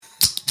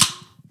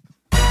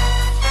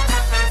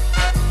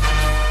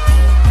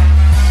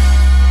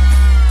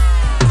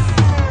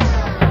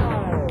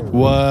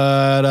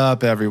What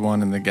up,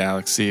 everyone in the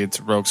galaxy? It's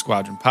Rogue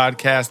Squadron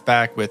Podcast,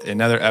 back with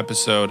another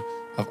episode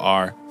of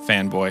our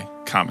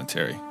fanboy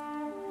commentary.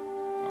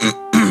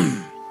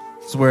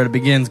 This is where it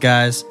begins,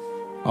 guys.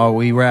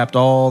 We wrapped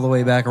all the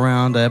way back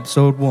around to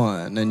episode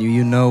 1, and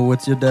you know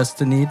it's your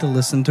destiny to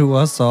listen to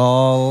us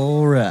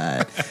all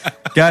right.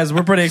 Guys,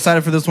 we're pretty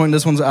excited for this one.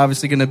 This one's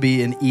obviously going to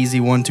be an easy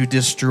one to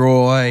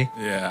destroy.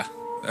 Yeah.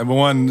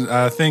 Everyone,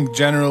 I think,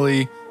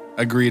 generally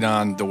agreed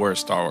on the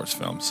worst Star Wars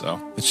film,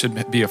 so it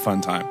should be a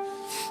fun time.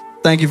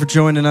 Thank you for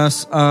joining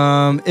us.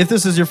 If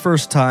this is your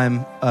first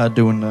time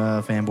doing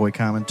fanboy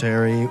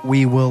commentary,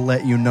 we will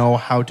let you know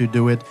how to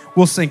do it.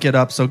 We'll sync it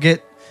up, so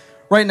get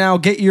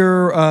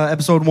your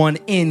episode 1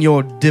 in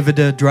your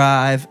DVD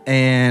drive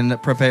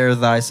and prepare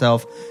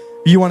thyself.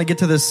 You want to get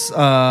to this,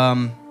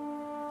 what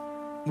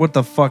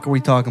the fuck are we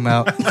talking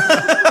about?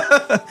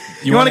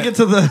 You want to get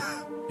to the...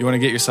 You want to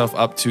get yourself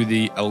up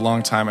to a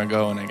long time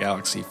ago in a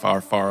galaxy far,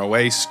 far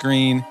away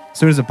screen. As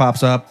soon as it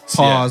pops up,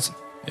 pause.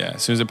 Yeah,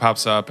 as soon as it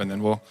pops up, and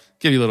then we'll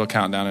give you a little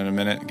countdown in a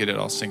minute and get it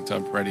all synced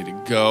up, ready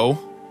to go.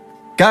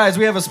 Guys,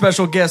 we have a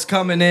special guest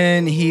coming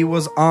in. He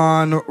was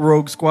on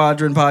Rogue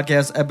Squadron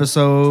Podcast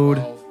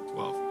episode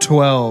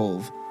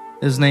 12.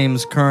 His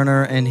name's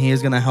Kerner, and he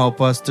is going to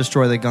help us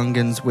destroy the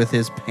Gungans with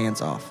his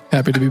pants off.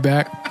 Happy to be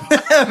back.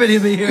 Happy to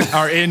be here.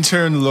 Our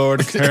intern,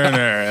 Lord Kerner,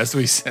 as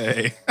we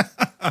say.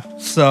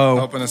 So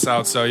helping us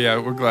out. So, yeah,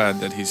 we're glad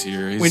that he's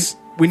here.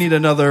 We need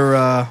another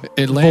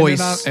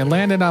voice. It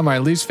landed on my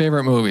least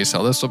favorite movie,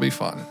 so this will be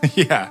fun.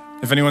 Yeah.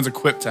 If anyone's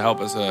equipped to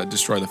help us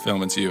destroy the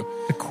film, it's you.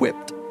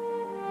 Equipped.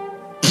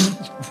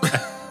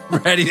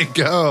 Ready to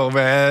go,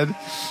 man.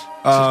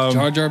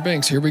 Jar Jar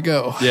Binks, here we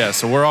go. Yeah,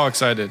 so we're all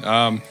excited.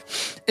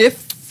 If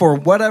for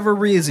whatever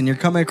reason you're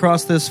coming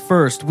across this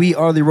first, we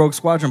are the Rogue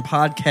Squadron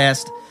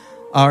Podcast.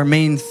 Our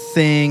main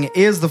thing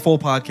is the full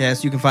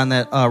podcast. You can find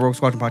that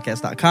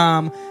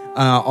RogueSquadronPodcast.com.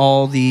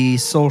 All the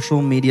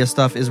social media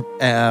stuff is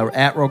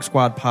at Rogue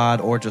Squad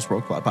Pod or just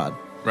Rogue Squad Pod.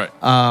 Right.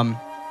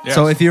 Yes.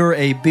 So if you're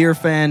a beer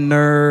fan,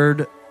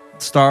 nerd,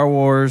 Star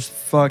Wars,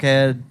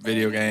 fuckhead,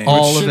 video game,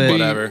 all of it,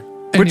 whatever.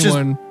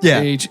 Anyone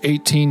age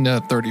 18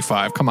 to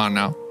 35. Come on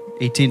now.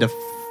 18 to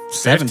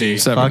 70. 70.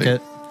 Fuck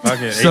it.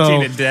 Okay,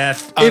 So, 18 to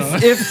death.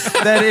 If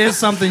that is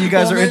something you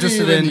guys are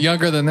interested in,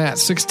 younger than that,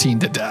 16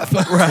 to death.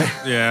 right?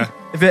 Yeah.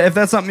 If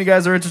that's something you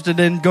guys are interested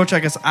in, go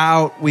check us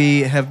out.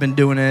 We have been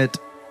doing it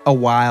a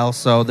while,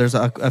 so there's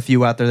a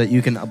few out there that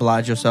you can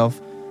oblige yourself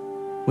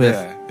with.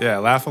 Yeah,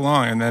 laugh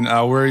along. And then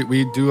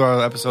we do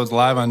our episodes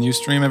live on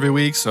Ustream every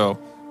week, so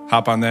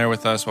hop on there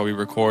with us while we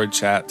record,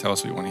 chat, tell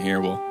us what you want to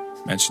hear. We'll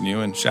mention you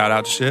and shout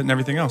out to shit and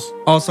everything else.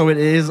 Also, it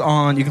is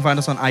on, you can find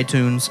us on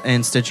iTunes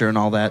and Stitcher and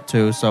all that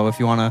too, so if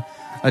you want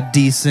a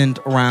decent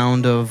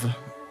round of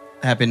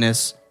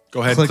happiness,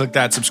 go ahead and click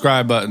that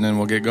subscribe button and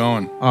we'll get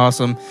going.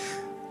 Awesome.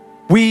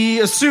 We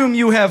assume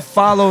you have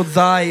followed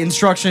thy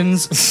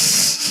instructions.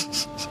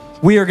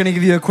 We are going to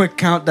give you a quick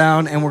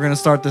countdown, and we're going to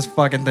start this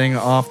fucking thing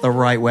off the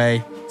right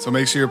way. So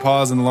make sure you're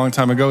pausing the long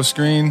time ago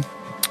screen.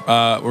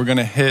 We're going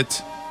to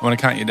hit, I want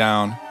to count you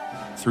down,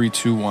 3,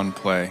 2, 1,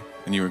 play.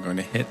 And you are going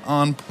to hit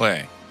on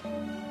play.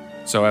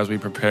 So as we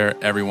prepare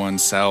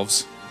everyone's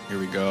selves, here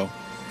we go.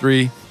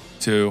 3,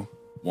 2,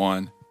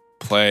 1,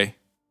 play.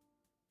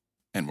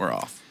 And we're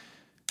off.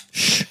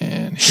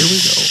 And here we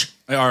go.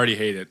 I already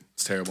hate it.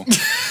 It's terrible.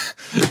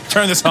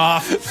 Turn this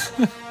off.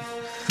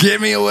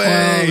 Get me away.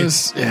 Well,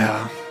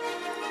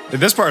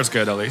 This part's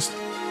good, at least.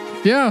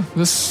 Yeah,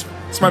 This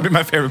might be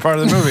my favorite part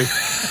of the movie.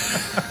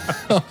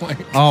 Oh my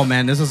God. Oh,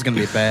 man, this is going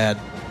to be bad.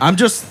 I'm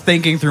just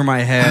thinking through my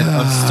head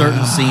of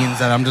certain scenes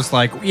that I'm just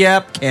like,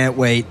 yep, can't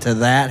wait till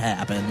that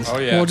happens. Oh,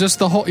 yeah. Well, just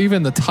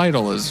even the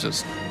title is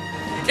just...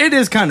 It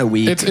is kind of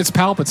weak. It's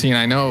Palpatine,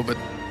 I know, but,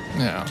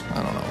 yeah,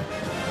 I don't know.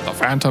 The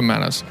Phantom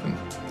Menace.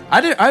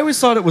 I always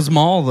thought it was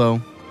Maul, though.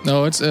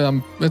 No, it's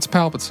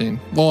Palpatine.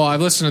 Well,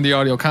 I've listened to the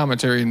audio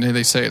commentary, and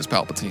they say it's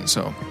Palpatine,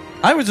 so...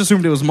 I always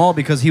assumed it was Maul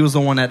because he was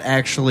the one that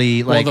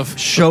actually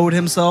showed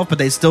himself, but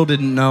they still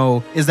didn't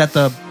know, is that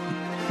the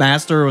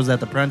master or was that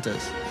the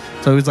apprentice?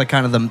 So he was like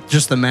kind of the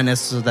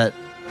menace that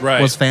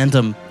was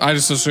Phantom. I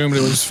just assumed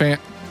it was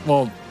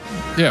Phantom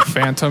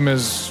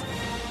is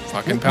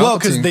fucking Palpatine. Well,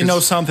 because they know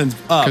something's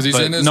up,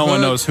 but no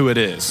one knows who it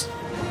is.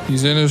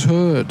 He's in his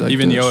hood.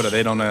 Even Yoda,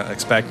 they don't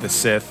expect the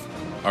Sith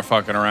are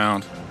fucking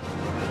around.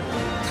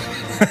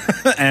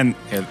 And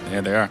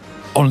here they are.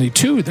 Only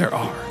 2 there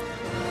are.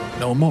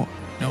 No more.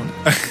 No.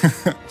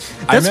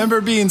 I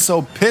remember being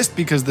so pissed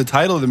because the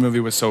title of the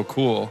movie was so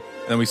cool.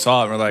 And then we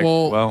saw it and we're like,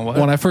 well, what?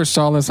 When I first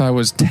saw this, I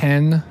was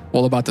 10.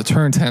 Well, about to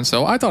turn 10,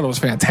 so I thought it was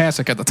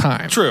fantastic at the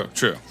time. True.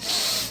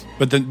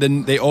 But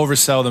then they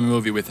oversell the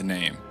movie with the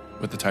name,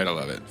 with the title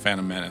of it,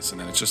 Phantom Menace.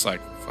 And then it's just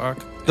like, fuck.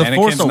 The Anakin's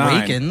Force 9.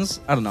 Awakens.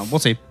 I don't know. We'll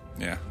see.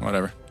 Yeah,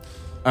 whatever.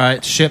 All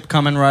right, ship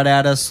coming right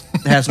at us.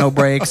 It has no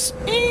brakes.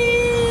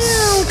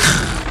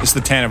 It's the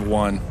Tantive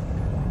 1.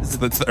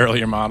 That's the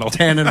earlier model.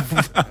 10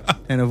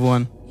 of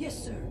 1.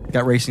 Yes, sir.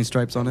 Got racing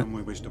stripes on it.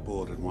 We wish to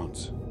board at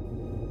once.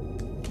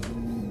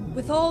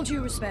 With all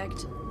due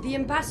respect, the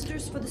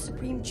ambassadors for the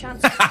Supreme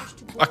Chancellor wish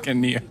to board. Fucking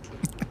Neo.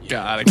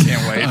 God, I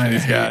can't wait for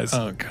these guys.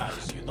 Oh god.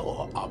 You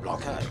know, our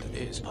blockade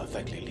is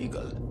perfectly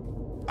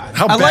legal.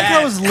 How I bad, like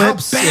how his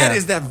lips- How bad yeah.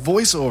 is that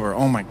voiceover?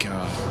 Oh my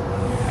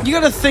god. You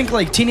gotta think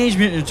like Teenage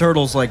Mutant Ninja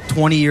Turtles, like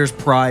 20 years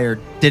prior,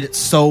 did it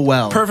so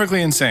well.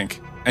 Perfectly in sync.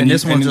 And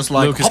this one's just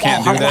like Lucas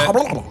can't do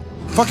that.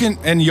 Fucking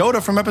and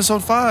Yoda from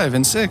episode 5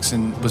 and 6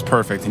 and was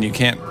perfect, and you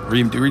can't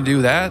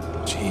redo that.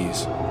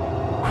 Jeez.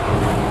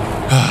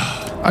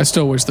 I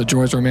still wish the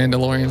droids were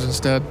Mandalorians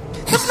instead.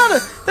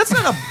 That's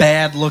not a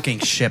bad looking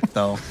ship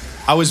though.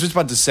 I was just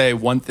about to say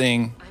one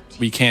thing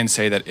we can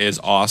say that is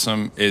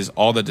awesome is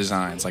all the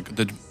designs. Like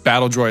the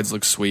battle droids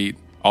look sweet.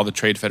 All the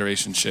Trade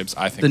Federation ships,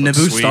 I think, The look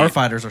Naboo sweet.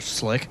 starfighters are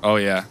slick. Oh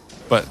yeah,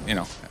 but you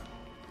know,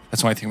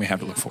 that's the only thing we have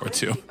to look forward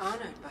to. Honored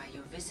by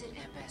your visit,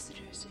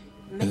 ambassadors.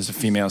 And there's a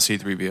female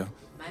C-3PO.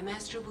 My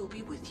master will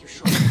be with you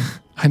shortly.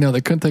 I know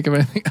they couldn't think of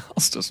anything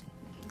else. Just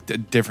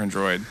Different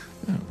droid.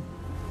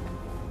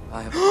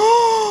 I have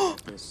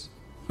this.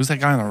 Who's that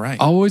guy on the right?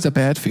 always a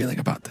bad feeling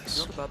about this.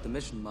 Not about the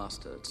mission,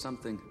 Master. It's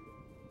something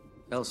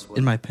elsewhere.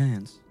 In my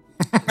pants.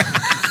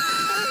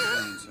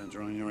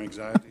 Centering your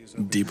anxieties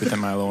over Deep within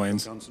my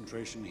loins.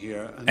 concentration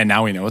here, And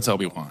now we know it's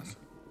Obi-Wan.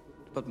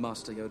 But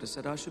Master Yoda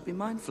said I should be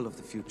mindful of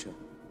the future.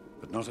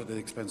 but not at the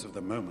expense of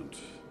the moment.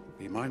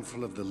 Be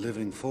mindful of the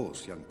living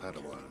force, young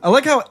Padawan. I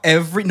like how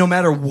no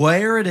matter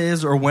where it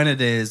is or when it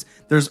is,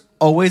 there's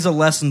always a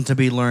lesson to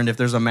be learned if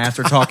there's a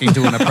master talking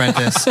to an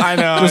apprentice. I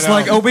know. Just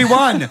like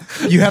Obi-Wan,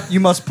 you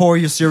must pour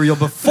your cereal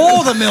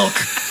before the milk.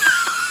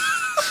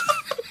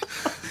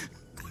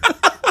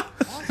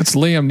 It's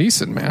Liam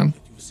Neeson, man.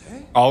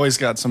 Always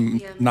got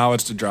some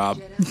knowledge to drop.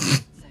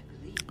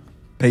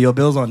 Pay your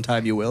bills on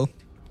time, you will.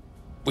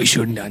 We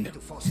shouldn't have known.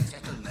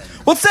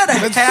 What's that?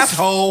 A half?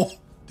 So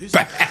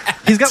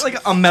He's got like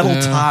a metal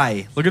Yeah.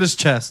 tie. Look at his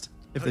chest.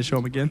 If they show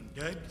him again.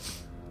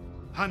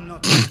 I'm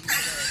not.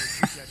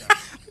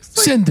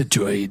 Send the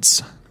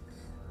droids.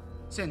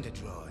 Send a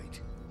droid.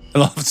 I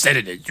love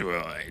Senator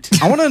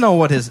Droid. I want to know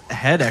what his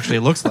head actually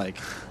looks like.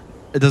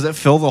 Does it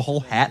fill the whole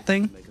hat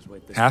thing?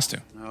 Has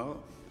to. No.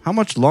 How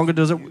much longer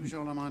does it?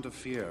 Usual amount of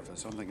fear for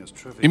something as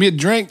trivial. Give me a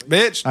drink,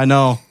 bitch. I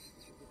know.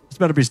 This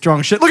better be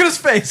strong shit. Look at his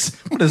face.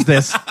 What is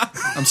this?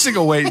 I'm sick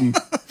of waiting.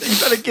 You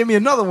better give me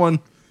another one.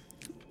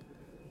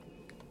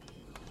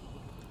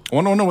 I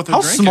want to know what they're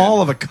How drinking.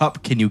 small of a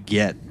cup can you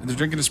get? They're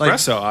drinking Like,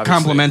 espresso,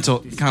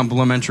 obviously.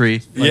 complimentary.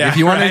 Like, Yeah, if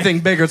you want right. anything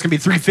bigger, it's gonna be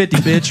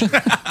 $3.50,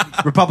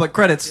 bitch. Republic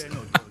credits.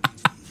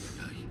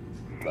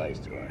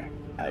 Viceroy,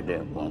 I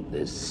don't want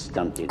this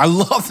stunted. I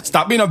love.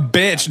 Stop being a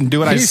bitch and do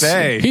what I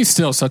say. He's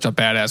still such a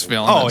badass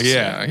villain. Oh, That's-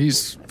 yeah.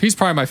 He's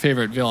probably my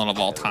favorite villain of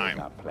all time.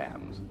 Our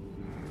plans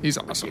He's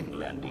awesome. in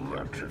landing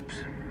your troops.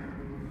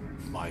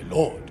 My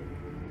lord.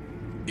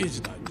 Is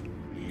that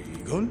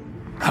legal?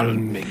 I'll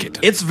make it.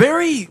 It's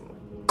very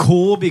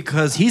cool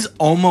because he's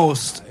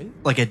almost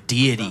like a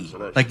deity.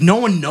 Like no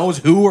one knows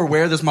who or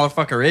where this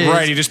motherfucker is.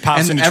 Right, he just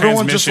pops and into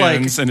everyone's just like,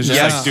 transmissions and is just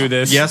yes, like, do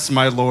this. Yes,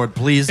 my lord,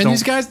 please And don't.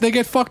 these guys, they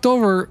get fucked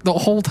over the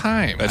whole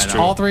time. That's true.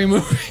 All three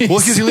movies. Well,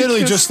 'cause he literally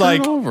They get just, screwed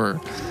like-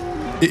 over.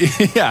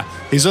 Yeah,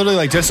 he's literally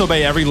like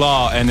disobey every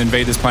law and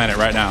invade this planet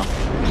right now.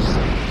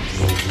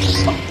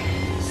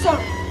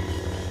 Sorry.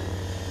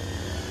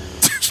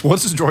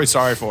 What's this droid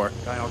sorry for?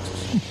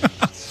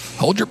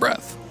 Hold your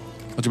breath.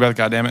 Hold your breath,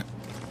 goddammit.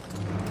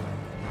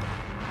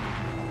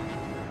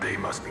 They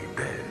must be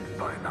dead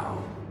by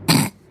now.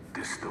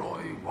 Destroy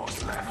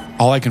what's left.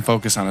 All I can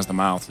focus on is the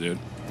mouth, dude.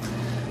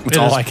 That's It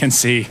all is- I can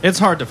see. It's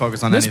hard to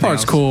focus on This anything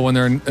part's else. cool when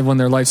their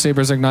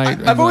lightsabers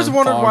ignite. I've always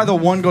wondered why the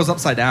one goes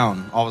upside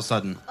down all of a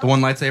sudden. The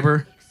one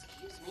lightsaber.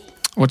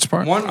 Which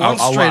part? One I'll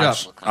straight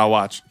watch. up. I'll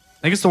watch.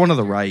 I think it's the one to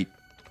the right.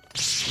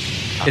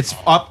 It's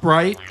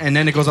upright and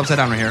then it goes upside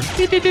down right here.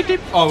 Deep, deep, deep, deep.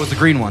 Oh, it was the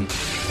green one.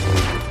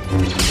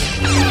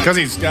 Because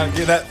he's got to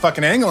get that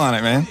fucking angle on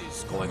it, man.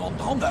 What's going on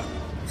down there?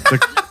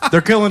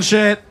 They're killing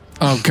shit.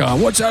 Oh god,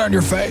 what's that on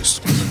your face?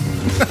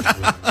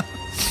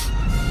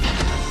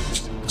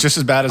 Just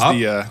as bad as Oh.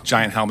 the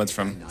giant helmets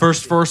from.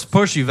 First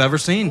push you've ever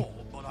seen.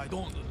 But I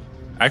don't.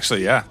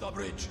 Actually, yeah. The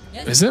bridge.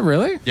 Is it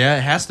really? Yeah,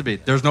 it has to be.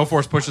 There's no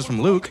force pushes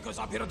from Luke. Because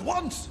up here at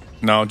once.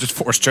 No, just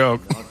force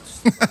choke.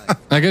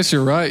 I guess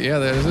you're right. Yeah,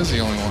 that is the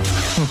only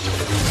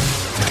one.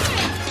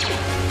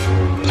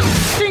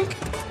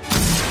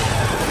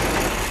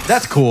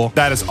 That's cool.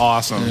 That is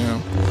awesome.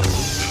 Yeah.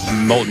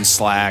 Molten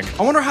slag.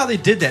 I wonder how they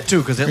did that too,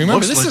 because it Remember,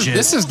 looks this legit.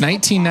 is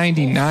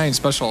 1999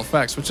 special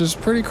effects, which is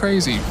pretty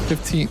crazy.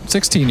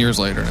 16 years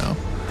later now.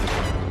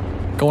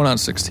 Going on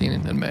 16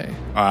 in May.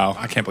 Wow,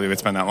 I can't believe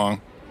it's been that long.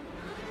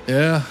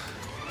 Yeah.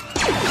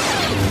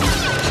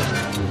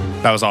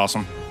 That was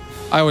awesome.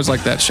 I always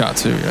like that shot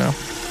too, yeah.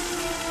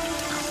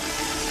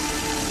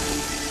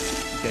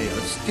 They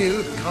are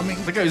still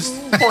coming. the guy's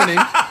pointing.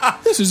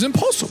 This is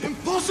impossible.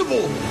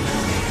 Impossible.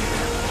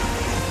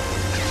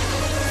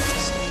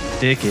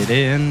 Stick it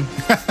in.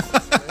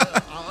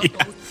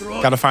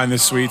 Gotta find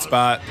this sweet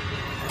spot.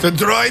 The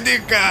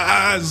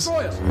droidicas!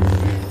 I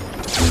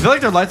feel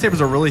like their lightsabers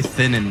are really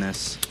thin in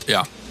this.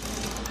 Yeah.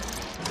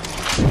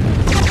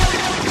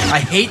 I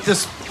hate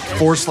this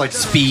force like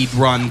speed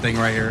run thing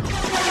right here.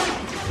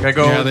 Gotta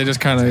go. Yeah, they just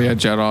kind of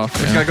jet off.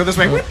 Yeah. Gotta go this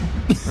way.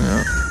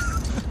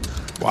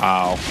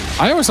 Wow.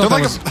 I always They're thought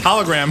like that a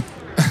was. hologram.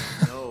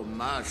 No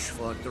match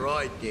for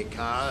droid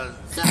decals.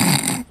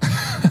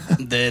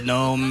 They're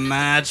no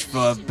match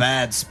for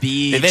bad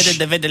speech.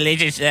 the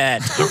ventilator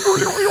set.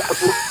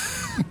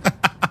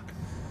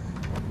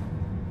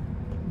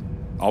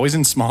 Always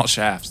in small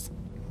shafts.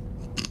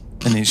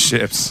 In these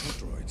ships.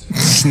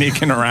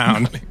 Sneaking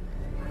around.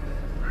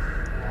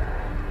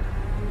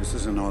 This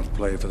is an odd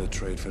play for the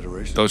Trade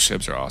Federation. Those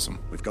ships are awesome.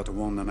 We've got to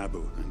warn the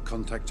Naboo and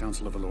contact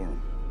Chancellor Valorum.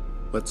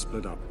 Let's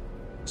split up.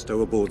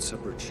 Stow aboard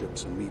separate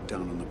ships and meet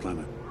down on the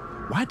planet.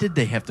 Why did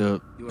they have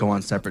to You go only on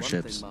missed separate one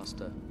ships? thing,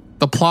 Master.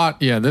 The plot,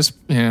 yeah.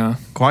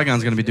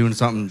 Qui-Gon's going to be doing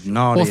something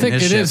naughty Well, I think in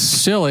his it ship. is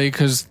silly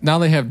because now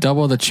they have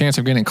double the chance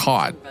of getting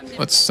caught.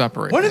 Let's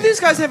separate. When did these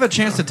guys have a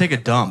chance to take a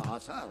dump?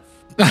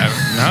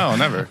 No,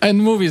 never. In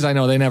movies, I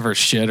know they never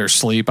shit or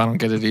sleep. I don't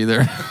get it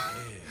either.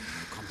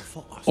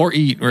 Or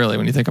eat, really,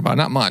 when you think about it.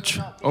 Not much.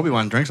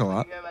 Obi-Wan drinks a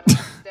lot.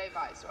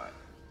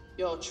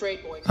 Your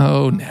trade boy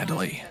Oh,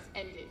 Natalie. has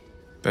ended.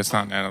 That's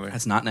not Natalie.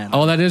 That's not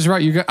Natalie. Oh, that is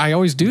right. I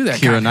always do that.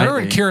 Keira God, her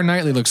Knightley. and Keira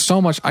Knightley look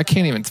so much. I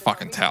can't even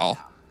fucking tell.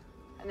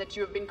 And that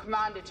you have been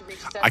commanded to reach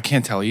I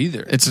can't tell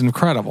either. It's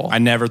incredible. I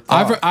never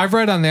thought. I've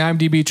read on the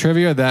IMDb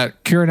trivia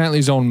that Keira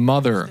Knightley's own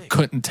mother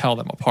couldn't tell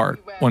them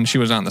apart when she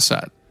was on the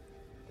set.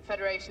 The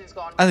Federation is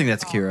gone. I think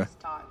that's Keira.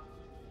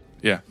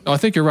 Yeah. No, I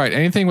think you're right.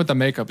 Anything with the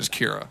makeup is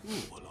Keira.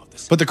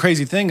 But the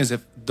crazy thing is,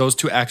 if those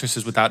two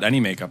actresses without any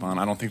makeup on,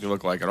 I don't think they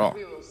look like at all.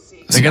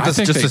 They got I this,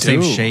 think just they the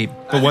same do. shape.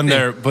 But when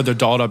they're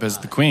dolled up as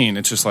the queen,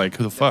 it's just like,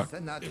 who the fuck?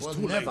 It's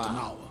too late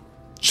now.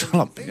 Shut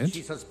up, She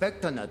bitch.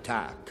 suspect an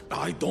attack.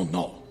 I don't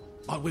know,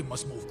 but we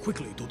must move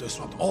quickly to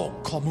disrupt all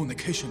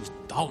communications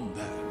down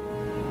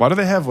there. Why do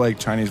they have like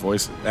Chinese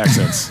voice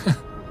accents?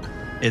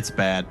 It's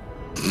bad.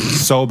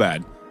 So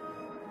bad.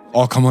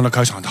 All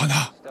communication.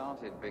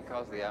 Started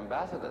because the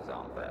ambassadors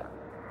aren't there.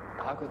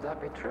 How could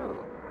that be true?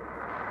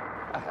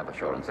 I have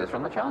assurances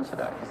from the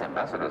Chancellor. His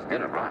ambassadors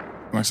did it right.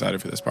 I'm excited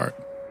for this part.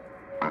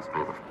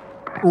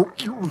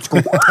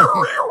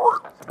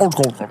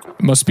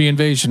 Must be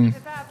invasion.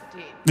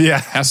 Yeah.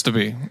 Has to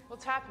be.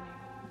 What's happening?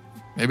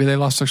 Maybe they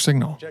lost their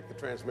signal. Check the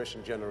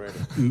transmission generator.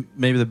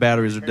 Maybe the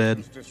batteries are dead.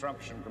 This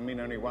disruption can mean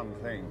only one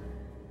thing: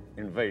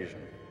 invasion.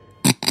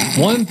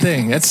 One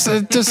thing. It's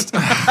just.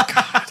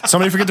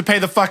 Somebody forget to pay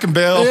the fucking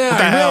bill. What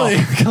the hell?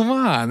 really? Come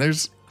on.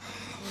 There's.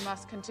 You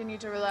must continue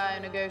to rely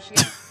on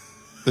negotiation.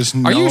 There's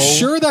no. Are you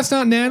sure that's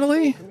not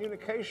Natalie?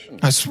 Communication.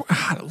 I swear.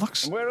 God, it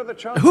looks. Where are the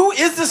chances? Who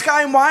is this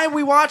guy and why are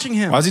we watching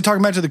him? Why is he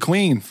talking back to the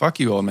queen? Fuck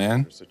you, old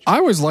man. I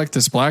always liked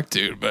this black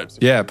dude, but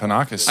Yeah,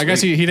 Panaka's. I guess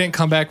he didn't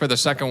come back for the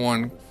second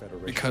one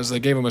because they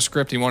gave him a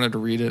script. He wanted to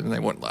read it and they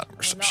wouldn't let him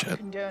or some shit.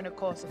 Condone a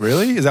course of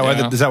Really? Is that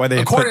Yeah. why they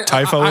According- put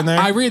Typho in there?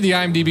 I read the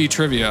IMDb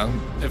trivia.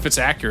 If it's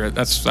accurate,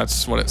 that's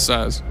what it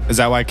says. Is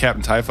that why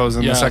Captain Typho's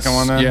in Yes. the second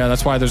one then? Yeah,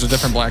 that's why there's a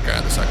different black guy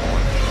in the second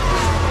one.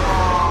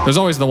 There's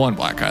always the one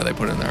black guy they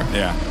put in there.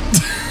 Yeah.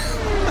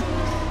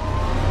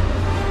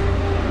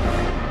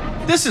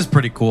 This is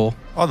pretty cool.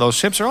 Oh, those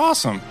ships are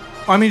awesome.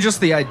 I mean,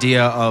 just the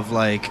idea of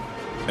like,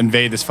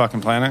 Invade this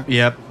fucking planet.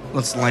 yep,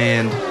 let's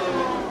land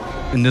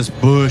in this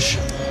bush.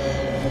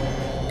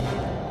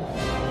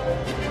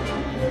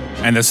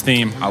 And this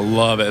theme, I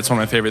love it. It's one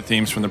of my favorite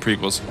themes from the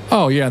prequels.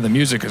 Oh yeah, the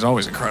music is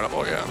always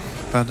incredible. Yeah.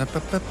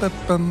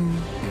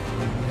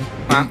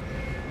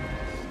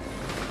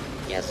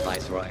 Yes,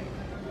 Viceroy.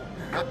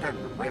 Captain,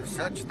 we've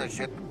searched the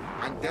ship,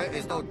 and there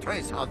is no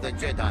trace of the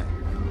Jedi.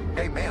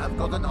 They may have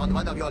gotten on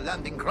one of your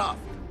landing craft.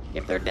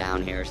 If they're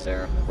down here,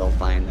 sir, we'll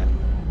find them.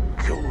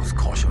 Use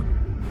caution.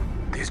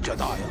 These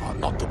Jedi are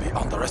not to be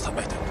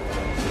underestimated.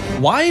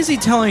 Why is he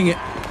telling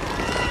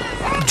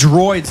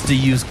droids to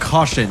use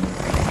caution?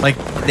 Like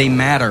they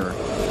matter.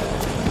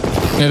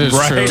 It is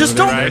Right. true. Just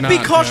They're don't not, be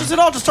cautious at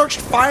all. Just start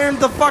firing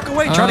the fuck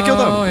away. Try to kill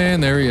Oh, them.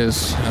 and there he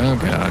is. Oh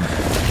god.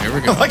 Here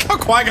we I go. like how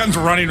Qui-Gon's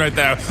running right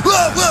there.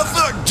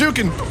 Fuck,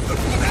 juking.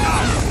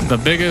 The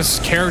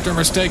biggest character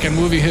mistake in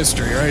movie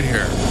history, right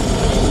here.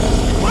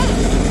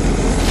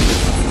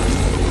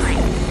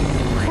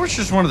 Of course,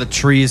 just one of the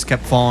trees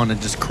kept falling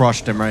and just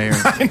crushed him right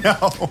here. I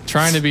know.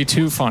 Trying to be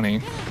too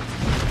funny.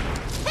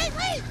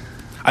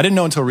 I didn't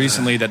know until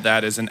recently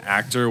that is an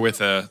actor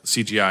with a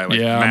CGI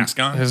mask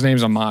on. His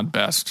name's Ahmad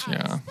Best.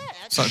 Yeah.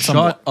 So,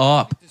 Shut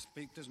up.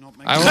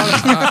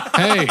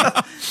 Hey,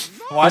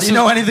 Why do you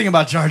know anything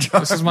about Jar Jar?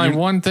 this is my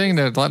one thing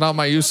to let out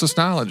my useless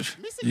knowledge.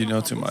 You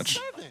know too much.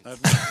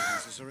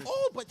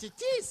 Oh, but it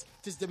is.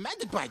 It is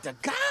demanded by the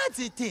gods,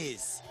 it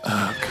is.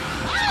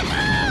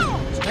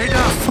 Stay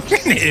down.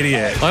 Fucking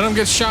idiot. Let him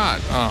get shot.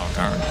 Oh,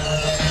 darn.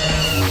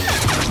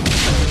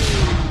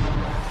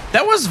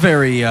 That was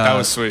very. That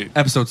was sweet.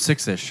 Episode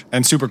 6-ish.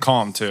 And super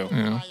calm, too.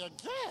 Yeah.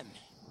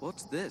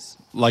 What's this?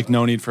 Like,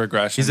 no need for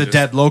aggression. He's a Just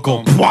dead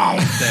local. boom. Wow.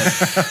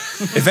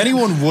 If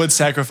anyone would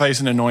sacrifice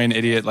an annoying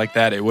idiot like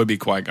that, it would be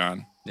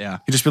Qui-Gon. Yeah.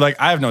 He'd just be like,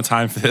 I have no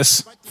time for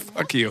this.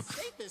 Fuck you.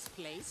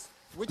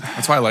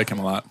 That's why I like him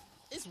a lot.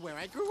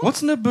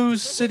 What's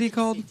Naboo's city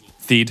called?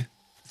 Theed.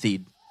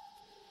 Theed.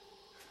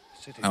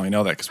 I only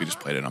know that because we just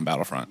played it on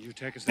Battlefront.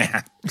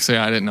 See,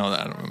 I didn't know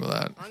that. I don't remember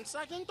that. On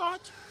second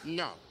thought,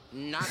 no,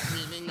 not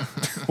really. No.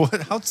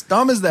 What? How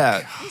dumb is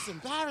that? It's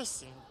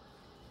embarrassing.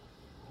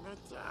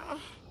 But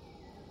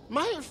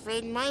my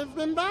friend might have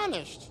been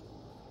banished.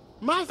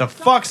 The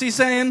fuck's he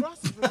saying?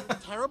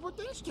 Terrible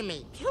things to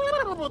me.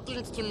 Terrible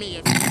things to me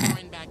if you're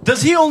going back.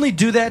 Does he only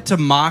do that to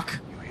mock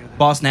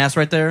Boss Nass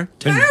right there?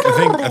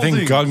 I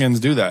think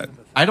Gungans do that.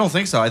 I don't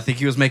think so. I think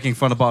he was making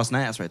fun of Boss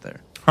Nass right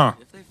there. Huh.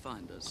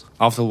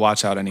 I'll have to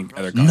watch out any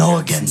other Gungans. No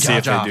again, and see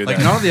if they Jar do Jar. Like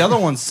that. none of the other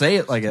ones say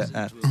it like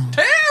that.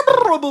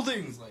 Terrible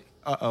things.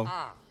 Like,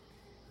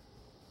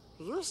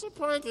 Your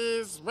support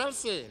is well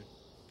seen.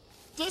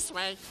 This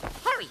way.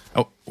 Hurry.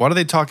 Oh, why are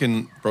they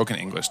talking broken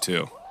English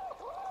too?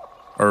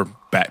 Or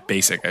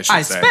basic, I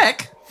should say.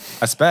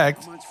 I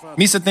spec.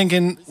 Misa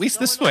thinking, we's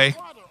this way.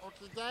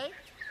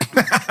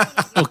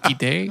 Okie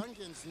day.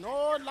 Dungeons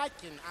no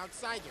liking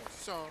outsiders,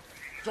 so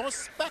don't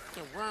expect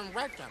a warm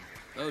welcome.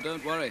 Oh,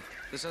 don't worry.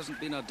 This hasn't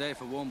been our day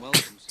for warm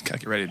welcomes. Gotta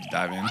get ready to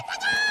dive in.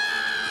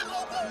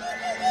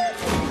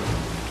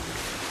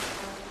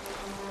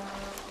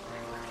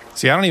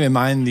 See, I don't even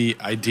mind the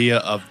idea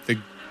of the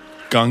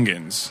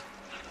Gungans.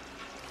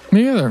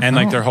 Me either. And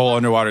like their whole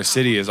underwater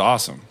city is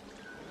awesome.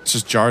 It's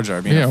just Jar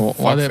Jar being a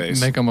why they fuckface.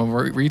 make him a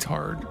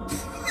retard?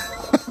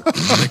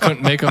 They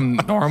couldn't make him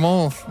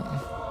normal.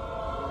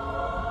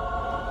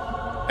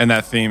 And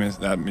that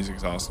music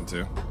is awesome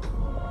too.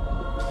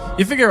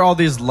 You figure all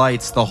these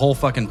lights, the whole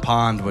fucking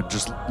pond would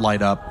just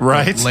light up.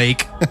 Right. Like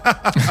lake.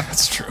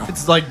 That's true.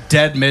 It's like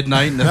dead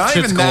midnight and the Not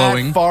shit's even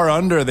glowing. that far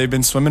under. They've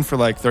been swimming for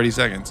like 30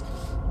 seconds.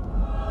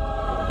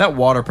 That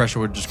water pressure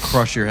would just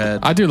crush your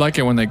head. I do like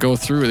it when they go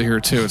through here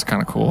too. It's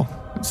kind of cool.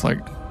 It's like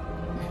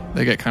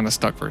they get kind of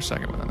stuck for a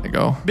second, but then they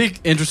go. Be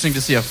interesting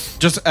to see if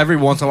just every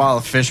once in a while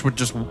a fish would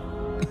just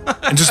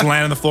and just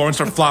land on the floor and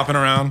start flopping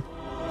around.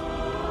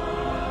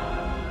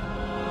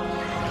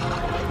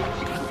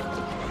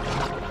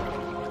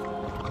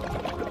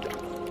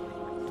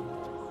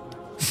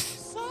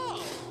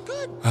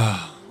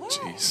 Oh,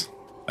 jeez.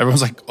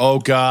 Everyone's like, oh,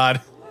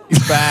 God.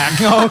 He's back.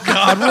 Oh,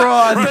 God,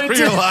 run. Run for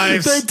your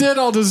lives. They did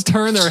all just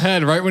turn their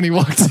head right when he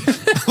walked in.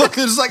 Look,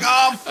 they're just like,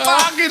 oh,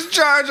 fuck, it's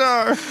Jar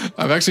Jar.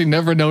 I've actually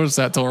never noticed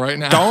that till right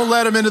now. Don't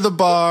let him into the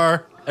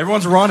bar.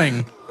 Everyone's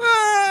running.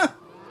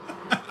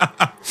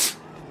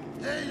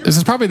 This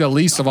is probably the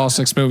least of all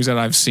 6 movies that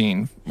I've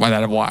seen, that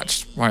I've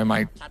watched, by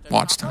my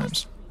watch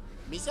times.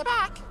 Misa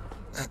back.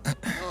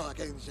 Oh,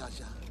 again, Jar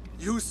Jar.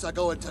 You are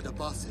going to the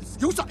bosses.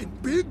 You are in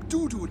big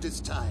doo-doo this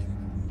time.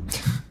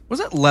 Was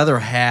that leather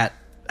hat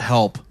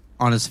help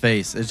on his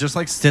face? It just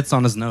like sits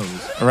on his nose.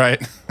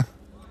 Right.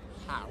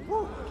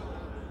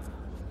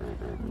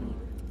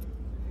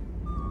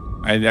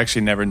 I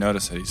actually never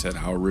noticed that he said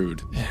how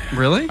rude.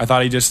 Really? I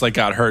thought he just like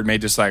got hurt,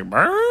 made just like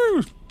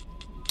 "Brrr"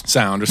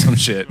 sound or some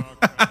shit.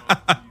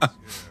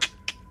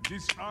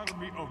 This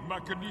army of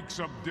mechanics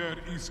up there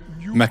is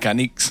new.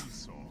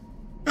 Mechanics.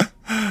 The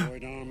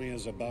Droid army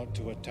is about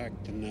to attack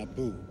the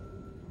Naboo.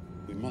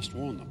 We must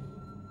warn them.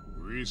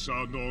 We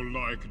shall not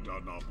like the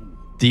Naboo.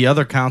 The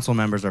other council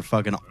members are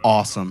fucking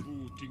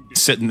awesome.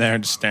 Sitting there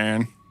and just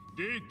staring.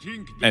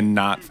 And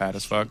not fat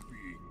as fuck.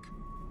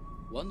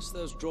 Once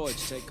those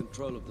droids take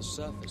control of the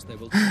surface, they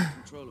will take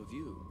control of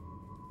you.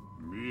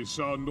 We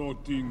shall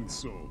not think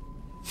so.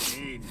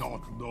 They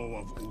not know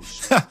of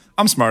us.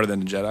 I'm smarter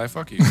than the Jedi.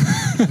 Fuck you.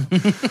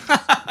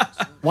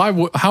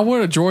 How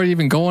would a droid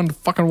even go in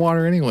fucking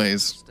water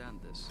anyways?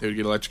 They would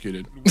get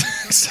electrocuted.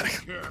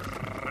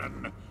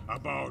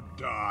 About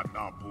the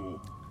Naboo.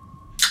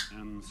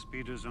 And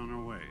speeders on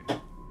our way.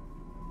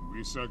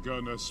 We are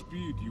gonna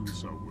speed you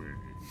away.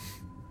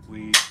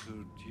 We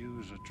could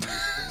use a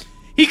transport.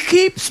 He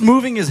keeps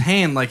moving his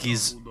hand like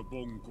he's...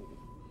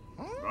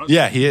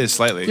 Yeah, he is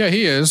slightly. Yeah,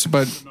 he is,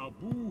 but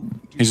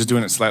he's just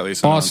doing it slightly.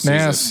 So Boss no one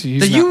Nass,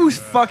 sees it. he's Do you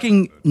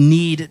fucking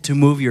need to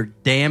move your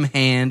damn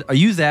hand? Are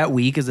you that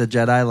weak as a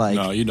Jedi? Like,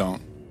 No, you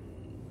don't.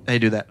 They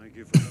do that. Thank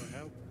you for your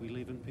help. We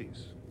leave in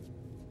peace.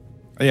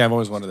 Yeah, I've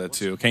always wanted that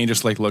too. Can't you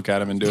just like look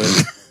at him and do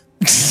it?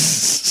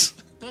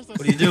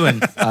 What are you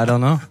doing? I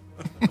don't know.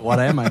 What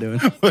am I doing?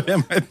 What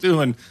am I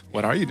doing?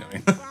 What are you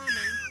doing?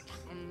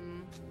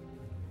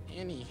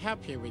 Any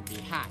help here would be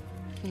hot.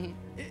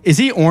 Is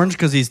he orange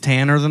because he's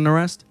tanner than the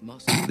rest?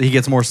 He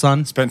gets more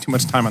sun? Spent too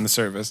much time on the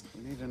surface.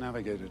 We need a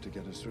navigator to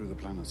get us through the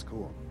planet's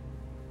core.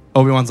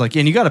 Obi-Wan's like,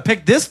 and you got to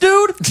pick this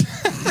dude?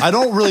 I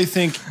don't really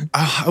think...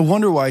 I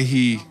wonder why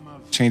he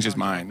changed his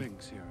mind.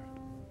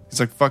 He's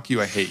like, fuck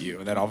you, I hate you.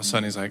 And then all of a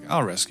sudden he's like,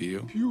 I'll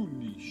rescue you.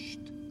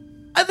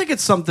 I think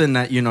it's something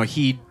that, you know,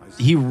 he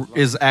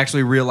is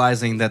actually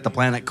realizing that the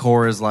planet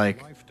core is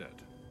like,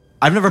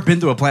 I've never been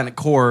to a planet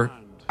core.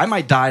 I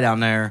might die down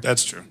there.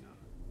 That's true.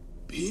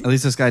 At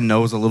least this guy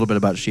knows a little bit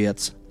about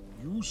shits.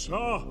 You,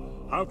 sir,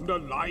 have the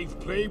live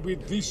play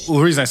with this. Well,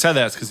 the reason I said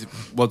that is because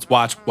let's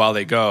watch while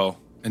they go.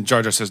 And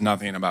Jar Jar says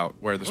nothing about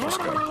where they're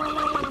supposed to go.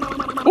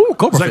 Ooh,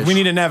 cobra It's like, fish. we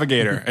need a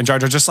navigator. And Jar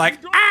Jar's just like,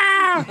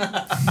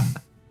 ah!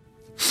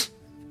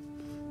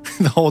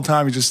 The whole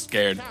time he's just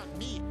scared.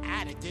 Me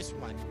added this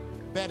one.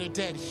 Better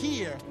dead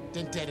here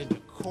than dead in the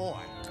core.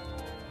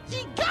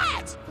 Ye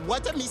gods!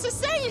 What the Misa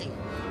saying?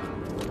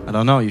 I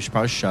don't know. You should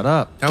probably shut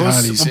up. That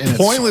was a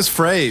pointless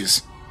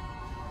phrase.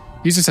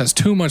 He just has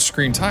too much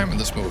screen time in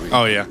this movie.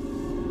 Oh, yeah.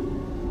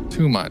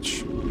 Too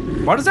much.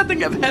 Why does that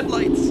thing have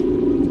headlights?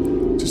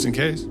 Just in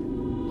case.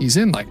 He's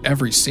in like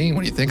every scene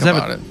when you think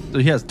about it.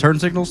 He has turn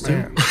signals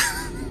too.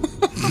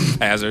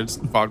 Hazards,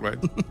 fog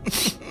lights.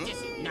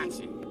 This is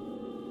nonsense.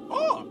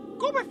 Oh,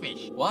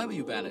 Gooberfish. Why were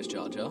you banished,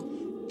 Jar Jar?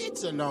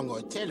 It's a long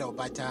ortello,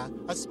 but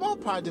a small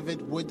part of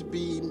it would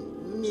be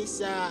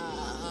Miss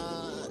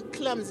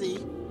clumsy.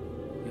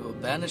 You were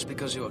banished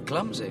because you were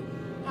clumsy.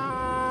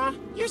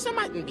 You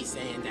mightn't be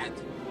saying that.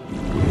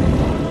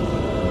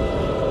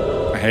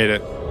 I hate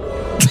it.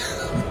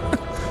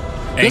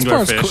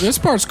 This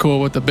part's cool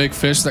with the big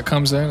fish that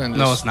comes in and just...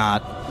 No, it's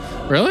not.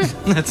 Really?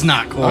 It's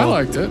not cool. I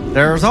liked it.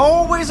 There's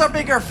always a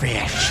bigger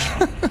fish.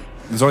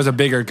 There's always a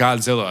bigger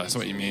Godzilla. That's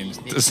what you mean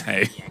to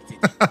say.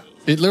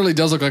 It literally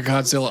does look like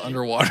Godzilla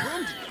underwater.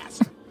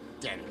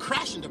 Then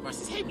crash into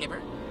buses, hey,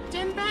 Blibber.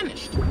 Then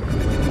vanished.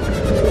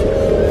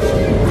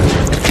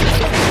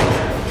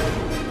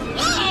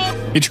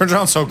 He turns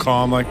around so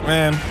calm, like,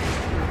 man,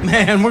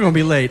 we're gonna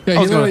be late. Yeah,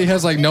 he literally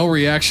has like no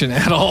reaction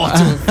at all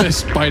to a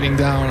fish biting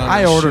down on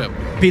I the ordered ship.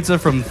 pizza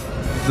from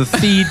the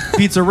Theed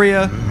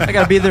Pizzeria. I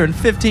gotta be there in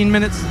 15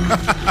 minutes.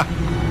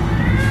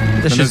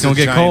 This shit's gonna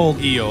get cold.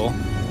 Eel.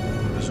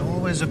 There's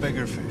always a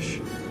bigger fish.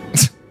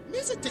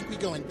 Misa think we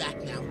going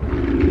back now.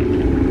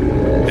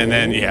 And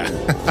then, yeah.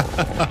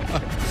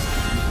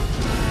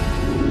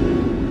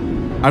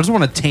 I just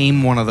want to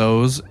tame one of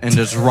those and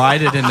just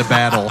ride it into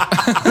battle.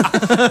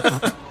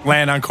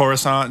 Land on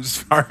Coruscant,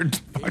 just hard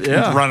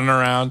running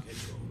around.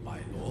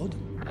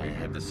 I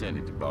have the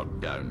Senate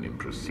bogged down in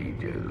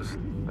procedures.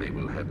 They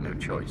will have no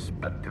choice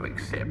but to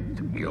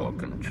accept your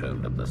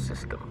control of the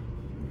system.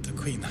 The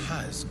Queen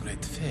has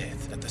great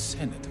faith that the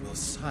Senate will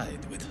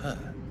side with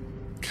her.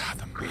 God,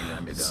 the Queen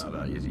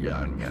Amidala is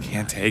young and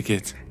can't take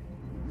it.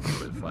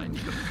 will find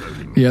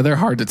controlling. Yeah, they're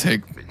hard to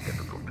take.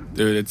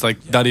 Dude, it's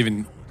like not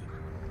even...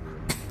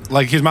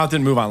 Like, his mouth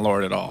didn't move on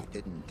Lord at all.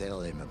 Didn't tell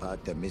him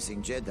about the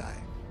missing Jedi.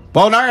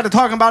 Well, now I gotta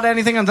talk about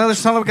anything until there's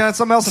something got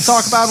something else to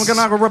talk about. I'm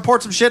gonna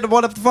report some shit.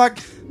 What the fuck?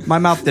 My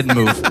mouth didn't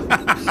move.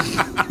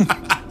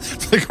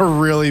 It's like a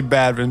really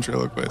bad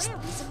ventriloquist.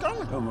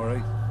 Don't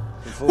worry.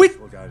 The Force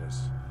will guide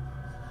us.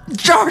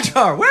 Jar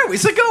Jar, where are we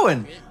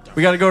going?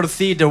 We gotta go to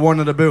Theed to warn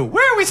the Naboo.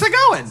 Where are we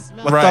going?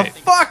 What the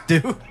fuck,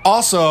 dude?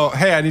 Also,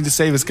 hey, I need to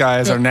save this guy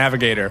as our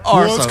navigator.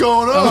 Also- What's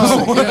going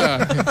on?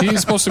 Yeah,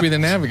 he's supposed to be the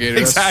navigator.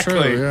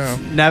 Exactly. That's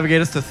true, yeah. Navigate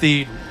us to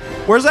Theed.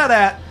 Where's that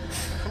at?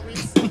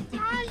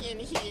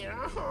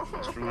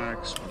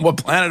 What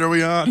planet are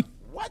we on?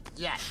 What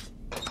yet?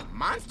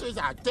 Monsters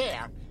out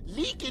there,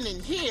 leaking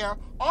in here,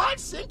 all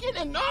sinking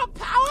and no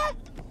power?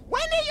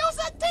 When are you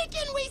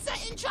thinking we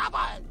in trouble?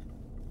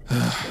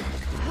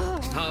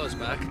 Power's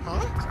back.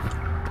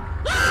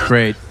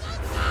 Great.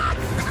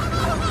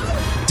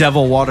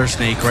 Devil water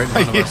snake right in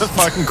front of He's a us.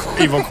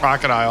 fucking evil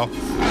crocodile.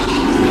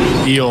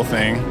 Eel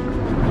thing.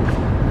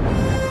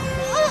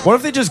 What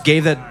if they just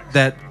gave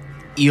that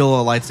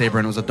eel a lightsaber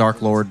and it was a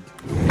Dark Lord?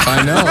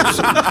 I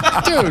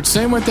know. Dude,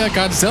 same with that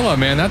Godzilla,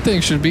 man. That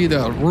thing should be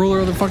the ruler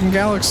of the fucking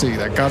galaxy.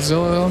 That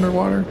Godzilla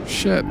underwater.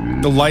 Shit.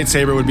 The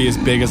lightsaber would be as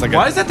big as like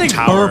Why a does that thing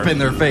tower. burp in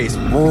their face?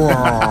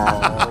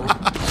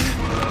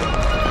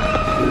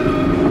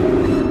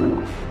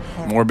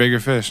 More bigger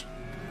fish.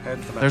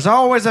 There's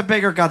always a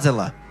bigger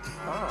Godzilla.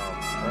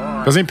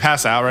 Doesn't he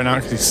pass out right now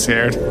because he's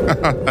scared?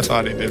 I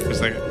thought he did for a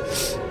second.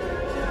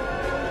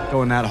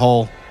 Go in that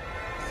hole.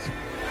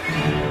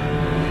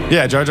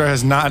 Yeah, Jar Jar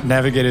has not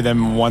navigated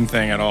them one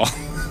thing at all.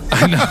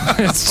 I know.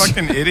 It's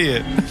Fucking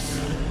idiot.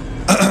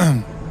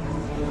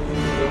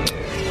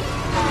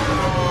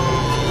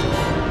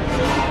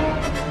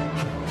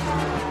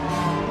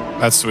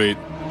 That's sweet.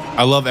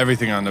 I love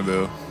everything on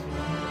Naboo.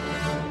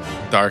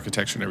 The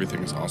architecture and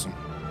everything is awesome.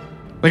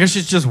 Like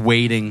she's just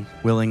waiting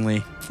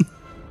willingly.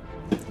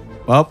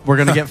 Well, we're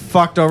gonna get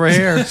fucked over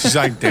here. She's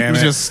like, damn it.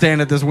 Just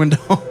stand at this window.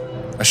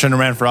 I shouldn't have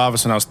ran for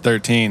office when I was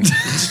 13.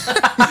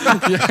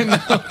 Yeah, I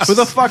know. Who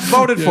the fuck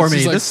voted Yeah, for she's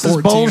me? like This is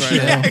 14 right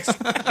bullshit. now.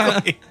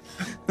 Exactly.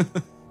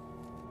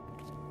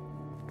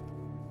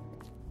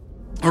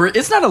 Or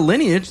it's not a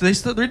lineage. They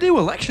do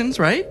elections,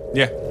 right?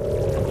 Yeah. I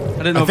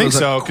didn't know I if it think was a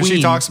so, because she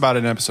queen. talks about it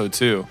in episode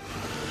 2.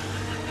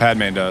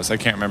 Padme does. I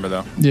can't remember,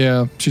 though.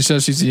 Yeah, she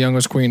says she's the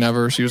youngest queen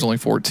ever. She was only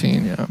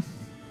 14, yeah.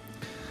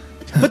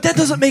 But that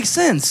doesn't make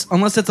sense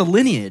unless it's a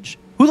lineage.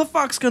 Who the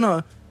fuck's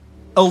gonna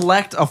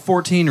elect a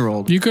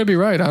 14-year-old? You could be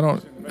right. I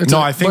don't...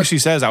 I think she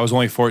says I was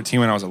only 14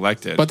 when I was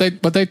elected. But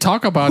they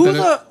talk about Who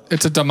that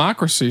it's a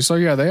democracy. So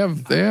yeah, they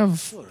have yeah,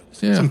 Some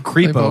they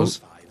creepos. vote.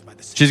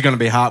 She's gonna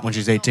be hot when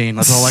she's 18.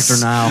 Let's elect her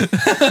now. In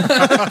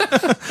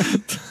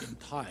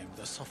time,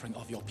 the suffering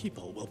of your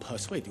people will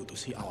persuade you to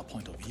see our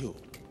point of view.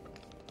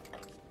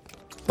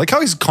 Like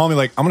how he's calling me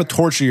like, I'm going to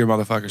torture you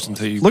motherfuckers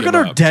until you Look give at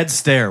her up. dead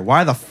stare.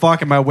 Why the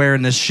fuck am I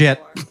wearing this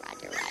shit?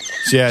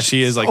 Yeah,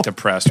 she is like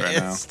depressed right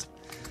now.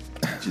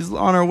 She's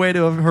on her way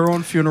to her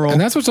own funeral. And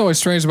that's what's always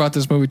strange about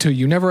this movie too.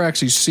 You never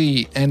actually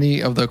see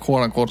any of the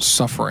quote unquote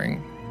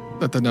suffering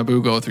that the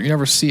Naboo go through. You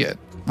never see it.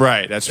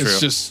 Right, that's true. It's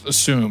just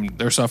assumed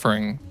they're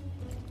suffering.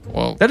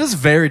 Well, that is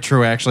very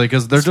true, actually,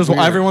 because they're just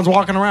everyone's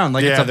walking around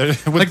like Yeah,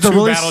 it's with the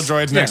two battle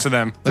droids next to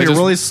them. Like a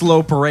really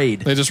slow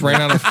parade. They just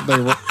ran out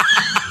of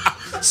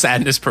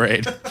sadness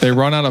parade. They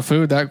run out of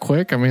food that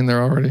quick. I mean,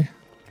 they're already.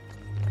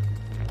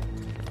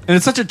 And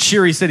it's such a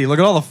cheery city. Look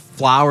at all the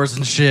flowers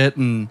and shit.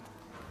 And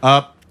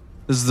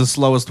this is the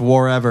slowest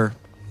war ever.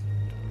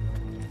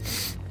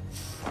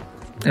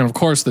 And of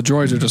course, the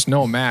droids are just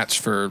no match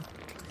for.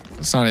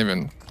 It's not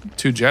even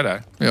 2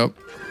 Jedi. Yep.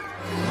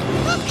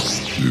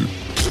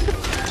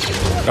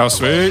 That was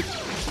sweet.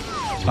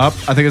 I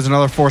think there's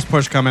another force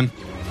push coming.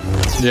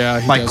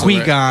 Yeah, by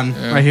Qui-Gon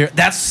right here.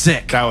 That's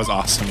sick. That was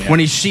awesome. Yeah. When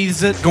he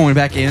sheathes it, going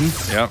back in.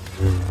 Yep.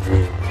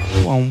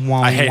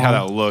 I hate how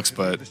that looks,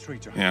 but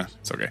yeah,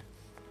 it's okay.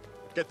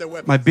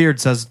 My beard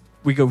says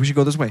we should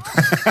go this way.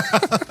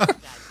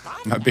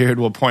 My beard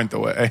will point the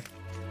way.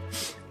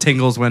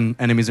 Tingles when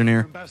enemies are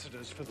near.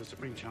 Ambassadors for the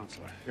Supreme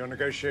Chancellor. Your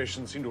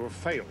negotiations seem to have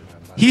failed.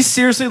 He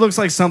seriously looks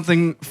like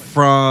something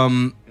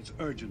from It's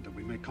urgent that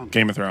we make contact.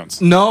 Game of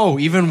Thrones. No,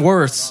 even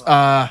worse.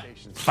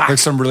 Like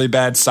some really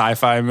bad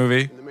sci-fi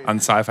movie on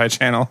Sci-Fi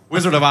Channel.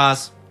 Wizard of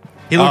Oz.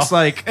 He looks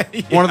like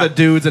one of the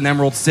dudes in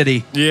Emerald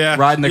City. Yeah.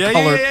 Riding the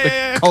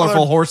Yeah,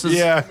 colorful horses.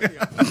 Yeah.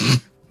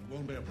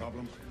 Won't be a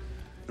problem.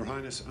 Your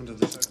Highness, under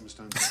the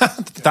circumstances.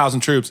 1,000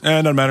 troops.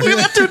 Doesn't matter. Look at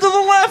that dude to the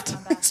left.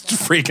 He's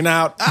freaking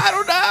out. I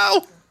don't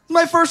know.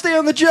 My first day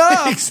on the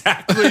job.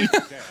 Exactly.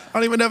 I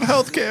don't even have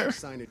health care.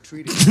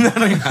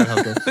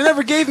 They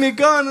never gave me a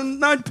gun, and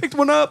now I picked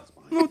one up.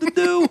 I don't know what to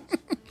do.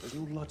 There's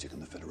no logic in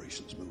the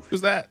Federation's move.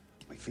 Who's that?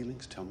 My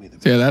feelings tell me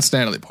that. Yeah, that's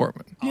Natalie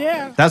Portman.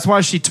 Yeah. That's why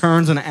she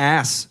turns an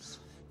ass.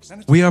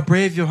 We are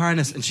brave, Your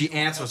Highness. And she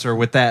answers her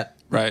with that.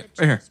 Right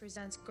here.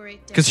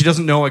 Because she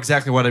doesn't know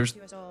exactly what it was.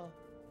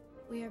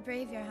 We are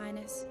brave, Your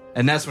Highness.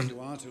 And that's when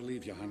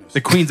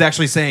the Queen's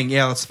actually saying,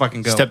 yeah, let's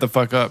fucking go. Step the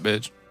fuck up,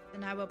 bitch.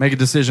 Make a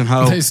decision,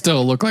 ho. They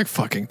still look like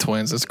fucking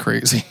twins. It's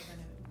crazy.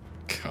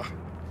 God.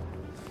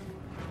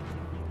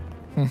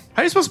 How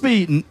are you supposed to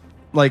be,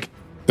 like,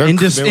 They're-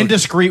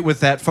 indiscreet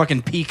with that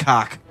fucking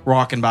peacock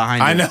rocking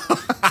behind you? I know.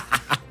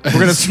 We're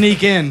going to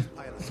sneak in.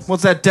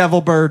 What's that devil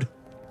bird?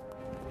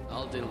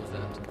 I'll deal with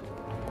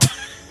that.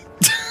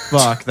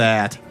 Fuck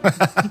that.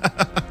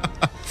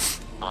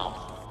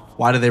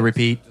 Why do they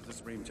repeat? To the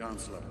Supreme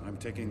Chancellor, I'm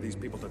taking these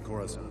people to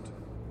Coruscant.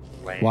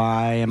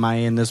 Why am I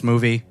in this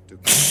movie?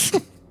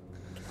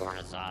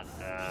 Coruscant,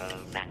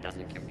 that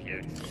doesn't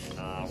compute.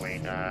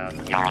 Wait,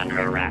 you're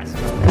under arrest.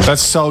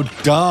 That's so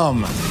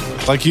dumb.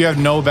 Like, you have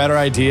no better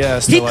idea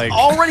as to, He like...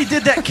 already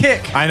did that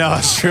kick. I know,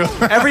 that's true.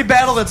 Every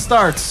battle that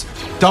starts,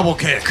 double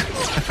kick.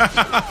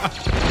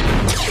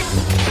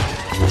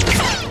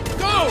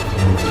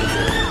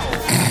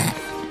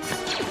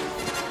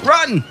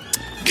 Run!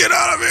 Get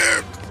out of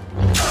here!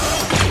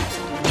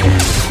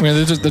 I mean,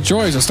 the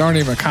droids just aren't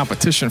even a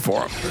competition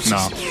for them.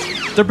 No.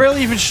 They're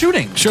barely even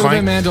shooting. Should have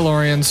been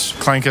Mandalorians.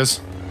 Clankers.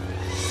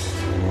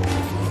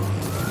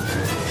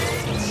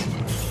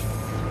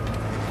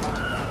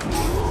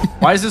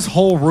 Why is this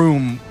whole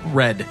room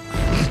red?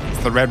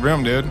 It's the red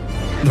room, dude.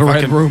 The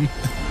red room.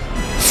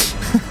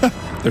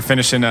 They're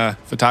finishing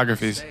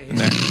photographies in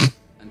there.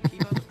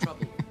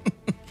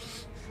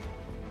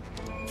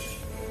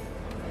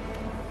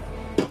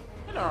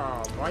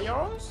 Hello,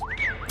 boyos.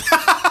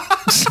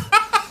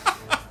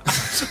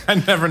 I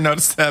never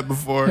noticed that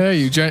before. Hey,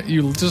 you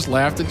just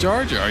laughed at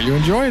Jar Jar. You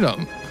enjoyed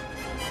them.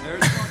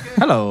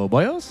 Hello,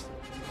 boyos.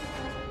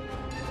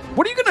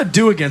 What are you going to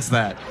do against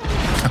that?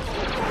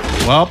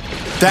 Well,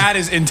 that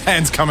is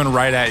intense coming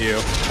right at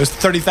you. There's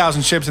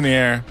 30,000 ships in the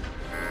air.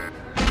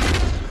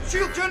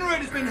 Shield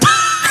generator's been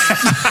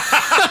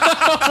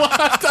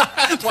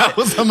That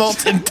was the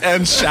most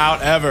intense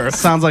shout ever.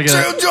 sounds like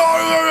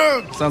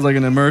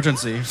an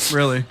emergency,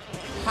 really.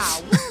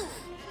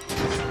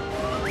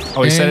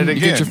 Oh, he said it And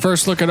again. You get your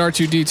first look at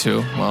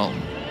R2D2. Well,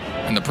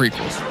 in the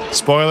prequels.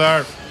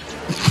 Spoiler.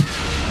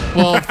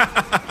 Well,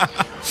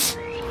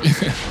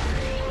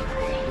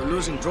 We're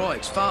losing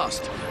droids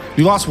fast.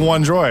 You lost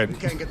one droid. We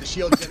can't get the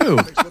shield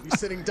generator. We'll be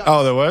sitting ducks.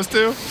 Oh, there was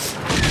two?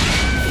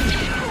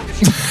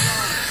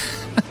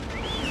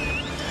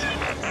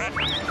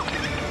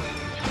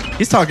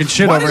 He's talking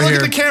shit Why over do you here.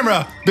 look at the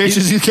camera?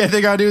 Bitches, you can't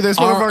think I do this,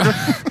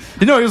 motherfucker.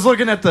 You know, he was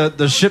looking at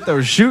the ship that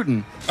was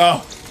shooting.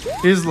 Oh.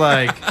 He's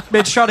like,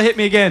 bitch, try to hit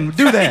me again.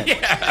 Do that.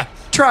 Yeah.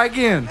 Try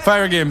again.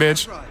 Fire again,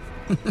 bitch.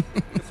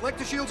 Deflect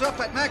the shields up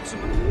at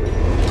maximum.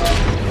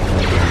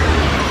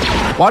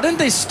 Why didn't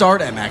they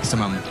start at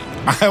maximum?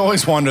 I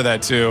always wonder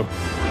that, too.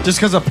 Just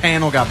because a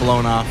panel got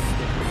blown off.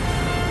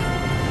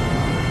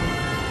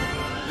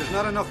 There's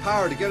not enough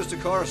power to get us to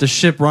Coruscant. The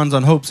ship runs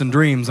on hopes and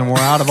dreams, and we're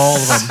out of all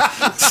of them.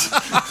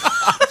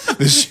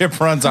 The ship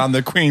runs on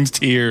the Queen's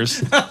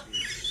tears.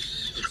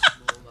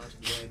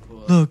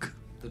 Look,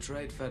 The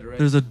Trade Federation.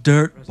 there's a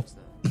dirt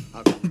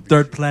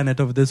planet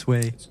over this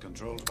way. It's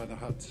controlled by the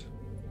Hutts.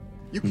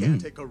 You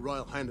can't take her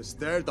Royal Highness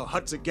there. The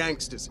Hutts are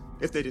gangsters.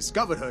 If they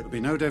discovered her... It would be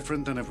no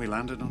different than if we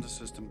landed on the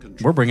system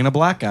control. We're bringing a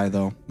black guy,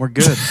 though. We're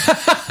good.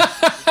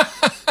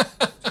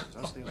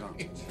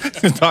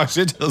 Talk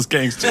shit to those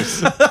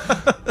gangsters.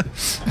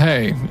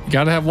 Hey, you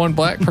gotta have one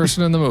black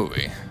person in the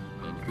movie.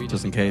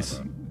 Just in case.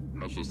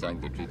 Has she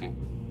signed the treaty?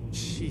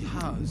 She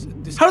has.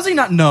 How does he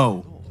not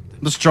know?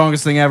 The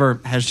strongest thing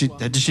ever.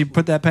 Did she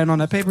put that pen on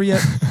that paper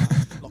yet?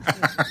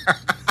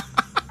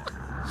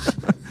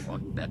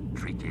 Want that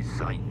treaty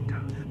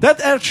signed?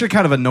 That actually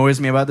kind of annoys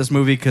me about this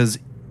movie because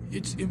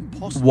It's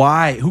impossible.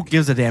 why? Who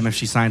gives a damn if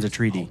she signs a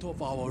treaty? Out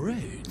of our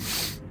range.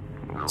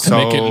 To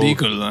make it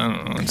legal. I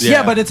don't know.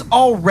 Yeah, but it's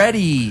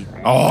already.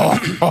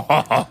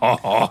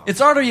 It's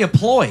already a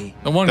ploy.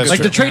 The one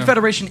like the Trade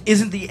Federation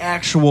isn't the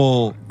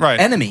actual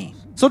enemy,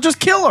 so just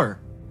kill her.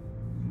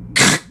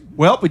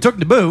 Well, we took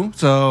Naboo,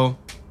 so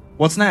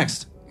what's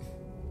next?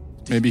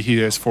 Maybe he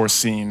has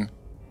foreseen.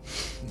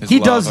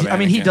 He does. I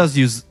mean, he does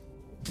use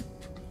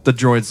the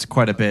droids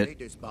quite a bit.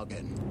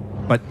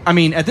 But I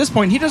mean, at this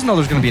point, he doesn't know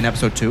there's going to be an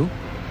episode 2.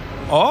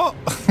 Oh.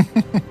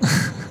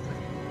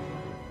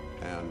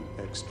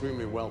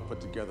 Extremely well put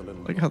together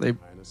little. Like how they.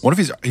 What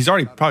if he's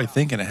already probably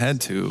thinking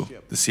ahead to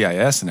the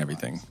CIS and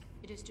everything,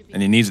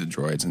 and he needs the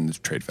droids and the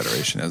Trade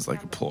Federation as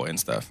like a ploy and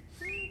stuff.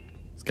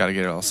 He's got to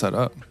get it all set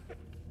up.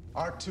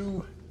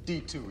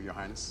 R2-D2, Your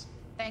Highness.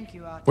 Thank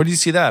you, Arthur. Where did you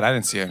see that? I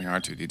didn't see any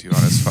R2-D2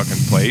 on his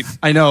fucking plate.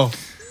 I know.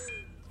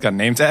 Got a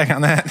name tag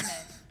on that.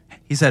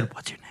 He said,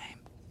 "What's your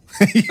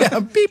name?" Yeah,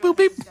 beep boop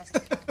beep.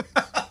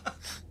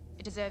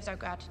 It deserves our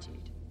gratitude.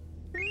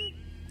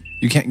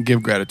 You can't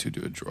give gratitude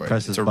to a droid.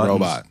 Press It's his a buttons.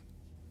 robot.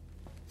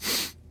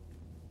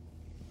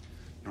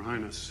 Your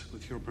Highness,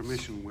 with your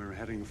permission, we're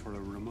heading for a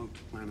remote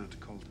planet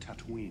called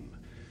Tatooine.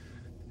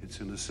 It's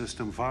in a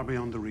system far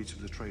beyond the reach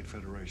of the Trade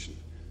Federation.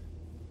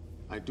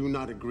 I do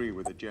not agree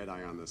with the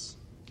Jedi on this.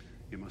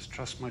 You must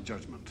trust my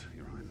judgment,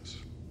 Your Highness.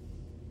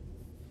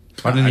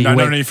 Why didn't he I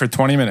wait? don't need for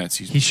 20 minutes.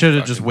 He should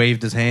have just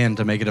waved his hand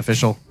to make it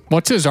official.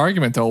 What's his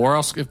argument though? Where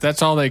else? If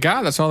that's all they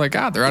got, that's all they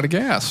got. They're out of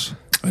gas.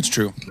 That's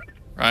true.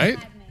 Right?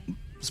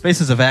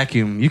 Space is a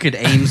vacuum. You could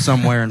aim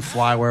somewhere and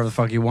fly wherever the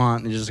fuck you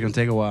want. It's just going to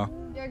take a while.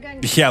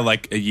 Yeah,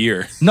 like a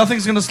year.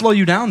 Nothing's going to slow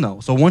you down, though.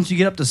 So once you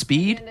get up to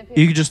speed,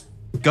 you can just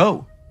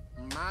go.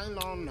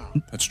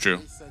 That's true.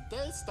 It's a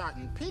day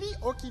starting pretty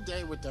okie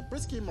day with the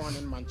brisky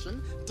morning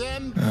munching,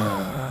 then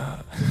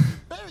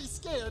very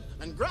scared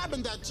and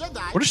grabbing that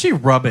Jedi. What is she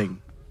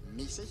rubbing?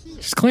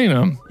 Just clean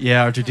them.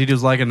 Yeah,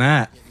 R2-D2's liking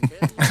that.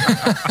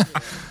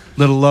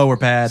 Little lower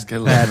pad.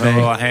 Get a Pad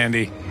little bay.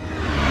 handy.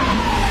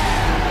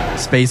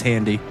 Space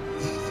handy.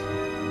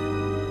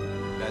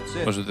 That's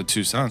it. Those are the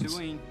two sons.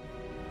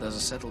 There's a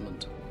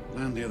settlement.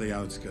 Land near the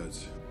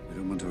outskirts. We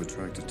don't want to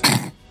attract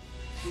attention.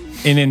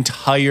 An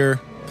entire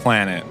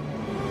planet.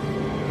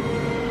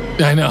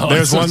 I know.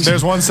 There's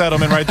one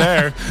settlement right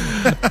there.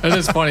 It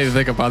is funny to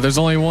think about. There's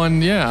only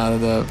one. Yeah,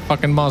 the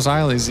fucking Mos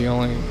Eisley's the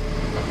only.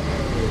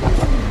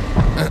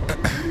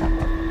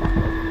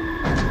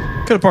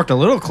 Could have parked a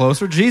little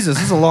closer. Jesus,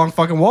 this is a long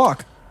fucking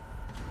walk.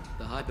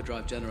 The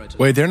hyperdrive generator.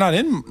 Wait, they're not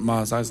in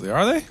Mos Eisley,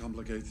 are they?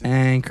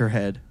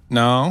 Anchorhead.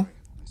 No.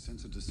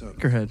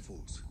 Anchorhead.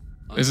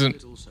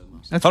 Isn't.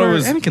 That's thought where it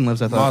was Anakin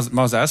lives, I thought.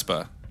 Mos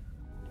Espa.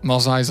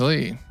 Mos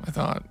Eisley, I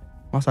thought.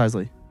 Mos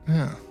Eisley.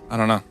 Yeah. I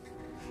don't know.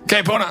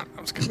 Okay, put on.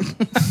 I'm just kidding.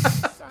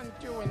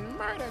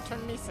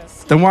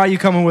 Then why are you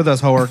coming with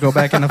us, Howard? Go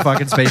back in the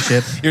fucking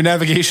spaceship. Your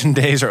navigation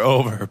days are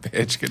over,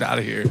 bitch. Get out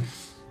of here.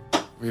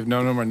 We have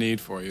no more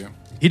need for you.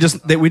 We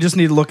just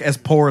need to look as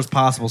poor as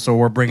possible, so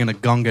we're bringing a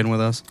Gungan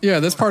with us. Yeah,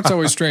 this part's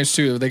always strange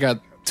too. They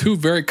got two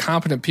very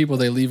competent people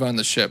they leave on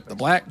the ship. The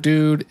black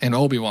dude and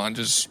Obi-Wan.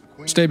 Just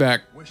stay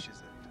back.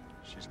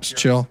 Just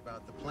chill.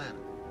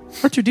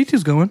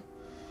 R2-D2's going.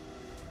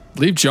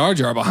 Leave Jar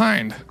Jar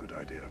behind.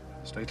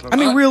 I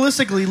mean,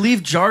 realistically,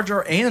 leave Jar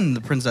Jar and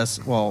the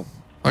princess. Well,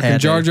 Fucking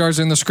Jar Jar's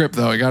in the script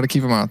though. You got to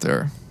keep him out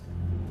there.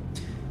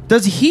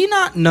 Does he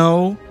not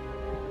know?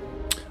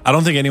 I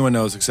don't think anyone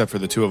knows except for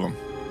the two of them.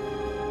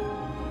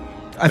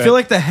 I feel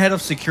like the head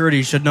of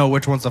security should know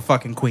which one's the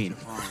fucking queen.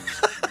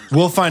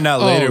 We'll find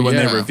out later when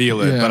they yeah.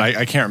 reveal it, Yeah. but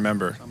I can't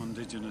remember.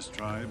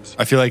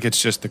 I feel like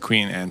it's just the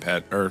queen and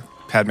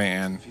Padme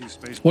and...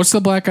 What's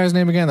the black guy's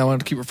name again? I wanted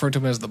to keep referring to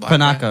him as the black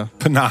guy.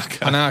 Panaka.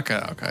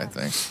 Panaka. Okay,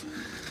 thanks.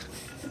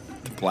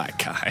 The black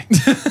guy.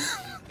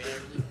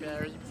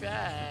 Very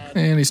bad.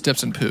 And he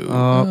steps in poo.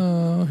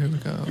 Oh, here we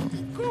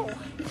go.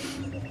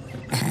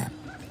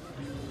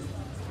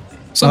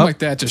 Something like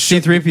that. Just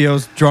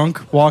C-3PO's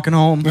drunk, walking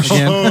home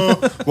again.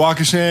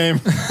 Walk of shame.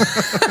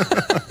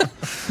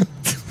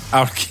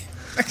 Out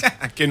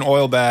getting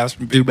oil baths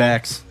from people.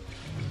 Dewbacks.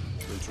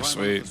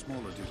 Sweet.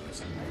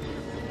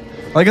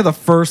 Like at the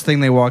first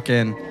thing they walk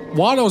in.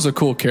 Watto's a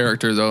cool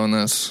character though in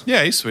this.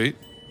 Yeah, he's sweet.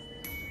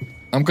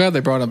 I'm glad they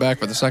brought him back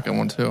for the second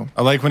one too.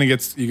 I like when you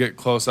get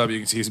close up, you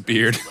can see his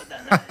beard.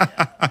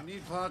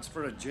 Need parts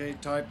for a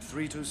J-type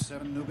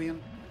 327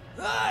 Nubian?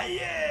 Ah,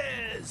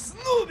 yes!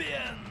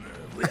 Nubian!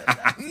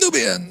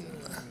 Nubian!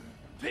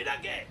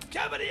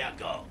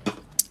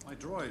 My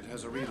droid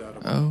has a readout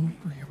of... Oh,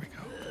 here we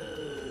go.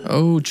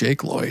 Oh,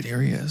 Jake Lloyd,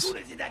 here he is.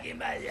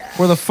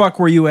 Where the fuck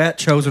were you at,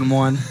 Chosen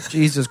One?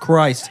 Jesus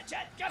Christ.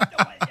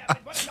 I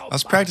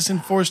was practicing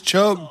forced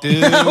choke,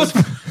 dude.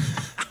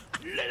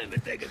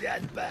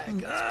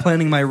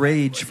 Planning my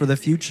rage for the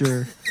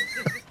future.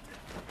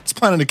 It's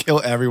planning to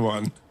kill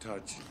everyone.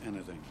 Touch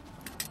anything.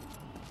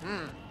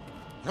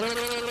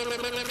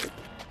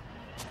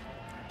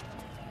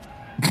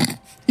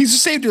 He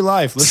just saved your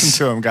life. Listen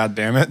to him,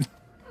 goddammit.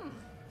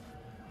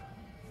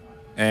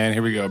 And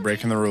here we go,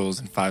 breaking the rules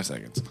in 5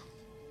 seconds.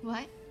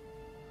 What?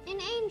 In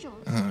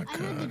Angels. Oh, I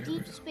heard the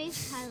deep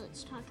space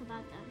pilots talk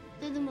about them.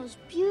 They're the most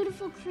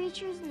beautiful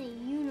creatures in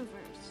the universe.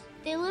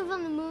 They live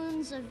on the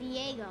moons of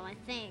Viego, I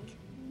think.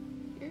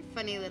 You're a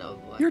funny little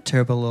boy. You're a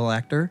terrible little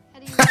actor.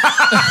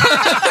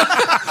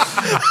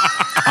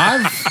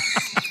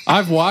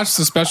 I've watched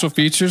the special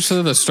features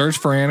of the search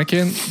for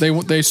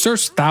Anakin. They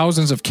searched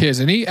thousands of kids,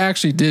 and he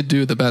actually did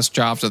do the best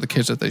jobs of the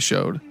kids that they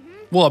showed.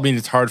 Well, I mean,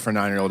 it's hard for a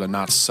 9-year-old to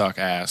not suck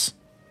ass.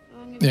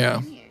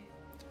 Yeah.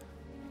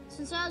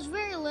 Since I was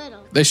very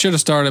little. They should have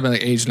started at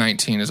like age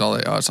 19 is all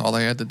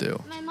they had to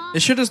do. They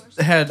should have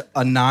had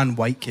a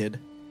non-white kid.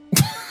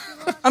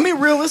 I mean,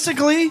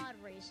 realistically.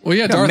 Well,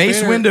 yeah, you got Darth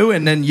Mace Vader- Windu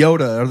and then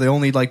Yoda are the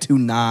only like two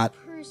not.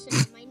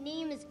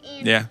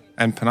 Yeah,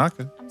 and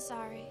Panaka. I'm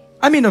sorry.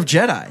 I mean, of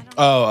Jedi.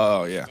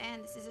 Oh, yeah.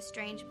 And this is a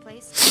strange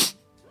place.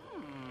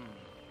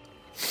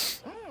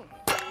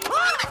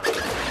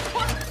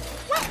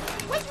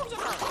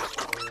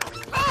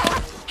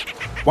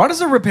 Why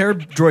does a repair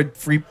droid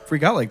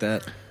freak out like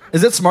that?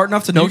 Is it smart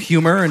enough to know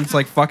humor and it's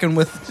like fucking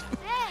with?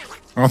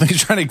 I don't think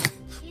he's trying to.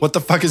 What the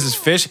fuck is this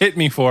fish hit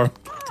me for?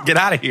 Get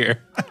out of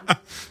here.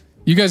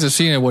 You guys have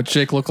seen what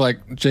Jake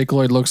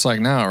Lloyd looks like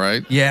now,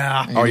 right?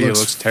 Yeah. He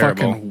looks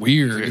terrible. Fucking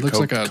weird. He looks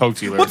like a coke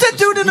dealer. What's that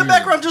dude in the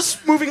background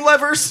just moving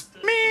levers?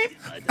 Me.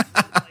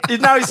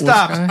 Now he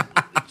stopped.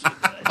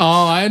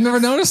 Oh, I had never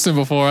noticed him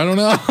before. I don't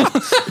know.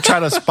 Try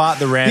to spot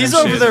the random. He's shit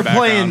over in there the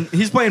playing.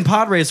 background. He's playing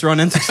Pod Racer on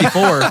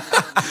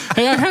N64.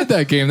 Hey, I had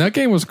that game. That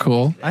game was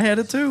cool. I had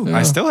it too. Yeah.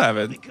 I still have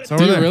it. It's over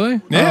Do you there.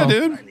 really? Yeah, Oh.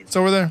 dude. It's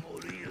over there.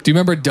 Do you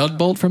remember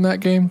Deadbolt from that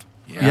game?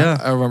 Yeah.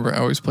 I remember. I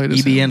always played as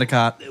EB him.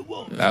 Endicott.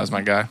 That was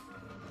my guy.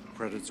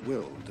 Credits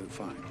will do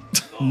fine.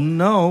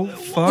 No,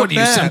 fuck What are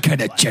you, some that.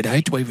 kind of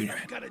Jedi waving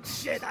around?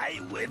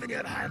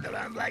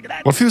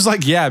 What if he was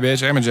like, yeah,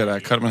 bitch, I'm a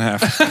Jedi. Cut him in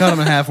half. Cut him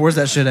in half. Where's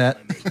that shit at?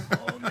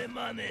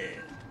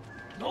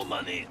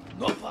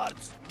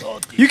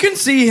 You can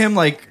see him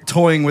like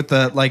toying with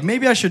the like.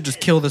 Maybe I should just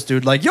kill this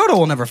dude. Like Yoda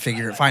will never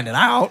find it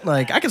out.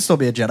 Like I can still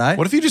be a Jedi.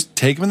 What if you just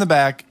take him in the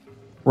back,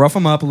 Rough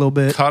him up a little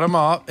bit. cut him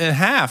off in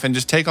half, and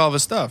just take all of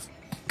his stuff?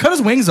 Cut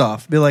his wings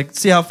off. Be like,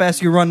 see how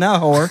fast you run now,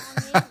 whore.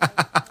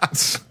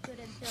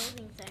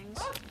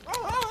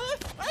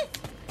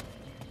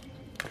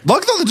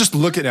 Look, they're just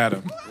looking at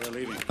him.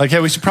 Like, hey,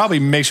 we should probably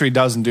make sure he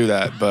doesn't do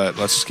that, but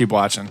let's just keep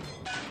watching.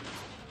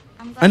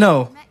 I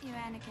know.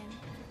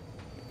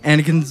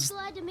 Anakin's.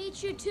 Glad to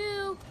meet you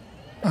too.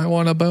 I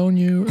want to bone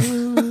you.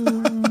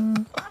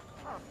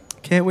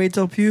 Can't wait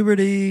till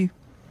puberty.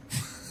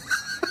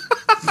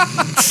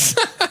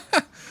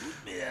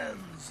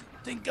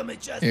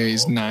 Yeah,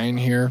 he's 9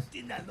 here.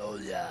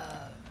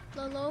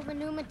 Lolova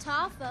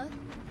Numatafa.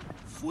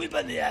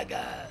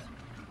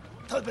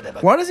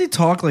 Why does he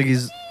talk like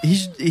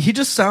he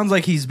just sounds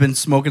like he's been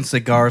smoking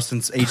cigars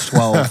since age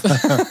 12.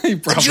 He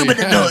probably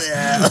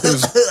has.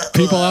 There's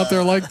people out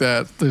there like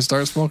that. They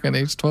start smoking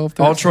at age 12.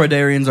 All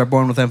Troydarians are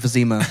born with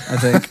emphysema, I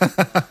think.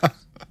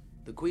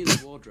 The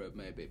Queen's wardrobe,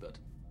 maybe, but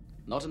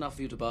not enough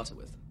for you to barter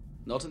with.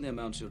 Not in the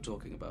amounts you're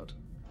talking about.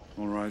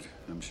 All right,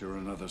 I'm sure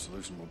another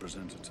solution will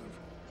present itself.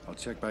 I'll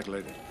check back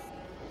later.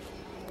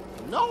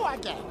 No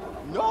again.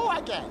 No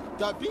again.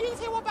 The beans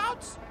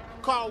hereabouts?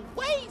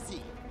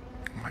 Crazy.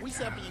 We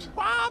shall be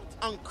robbed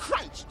and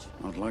crunched.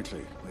 Not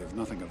likely. We have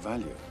nothing of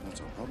value.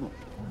 That's our problem.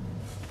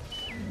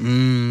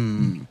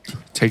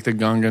 Take the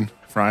Gungan,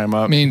 fry him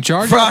up. I mean,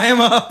 Fry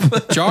him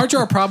up. Jar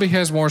Jar probably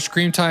has more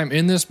screen time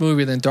in this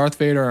movie than Darth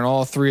Vader and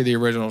all 3 of the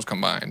originals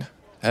combined.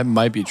 That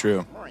might be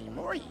true.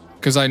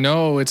 Because I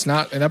know it's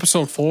not in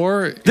episode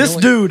 4. This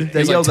dude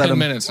that it's yells like at 10 him.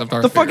 minutes of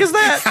Darth The fuck Vader. is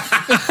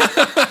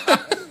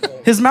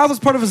that? His mouth is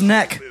part of his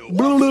neck.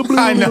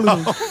 I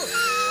know.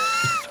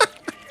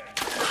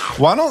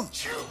 Why don't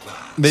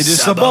they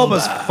just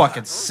Sebulba's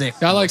fucking sick.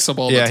 I like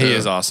Sebulba Yeah, too. he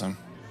is awesome.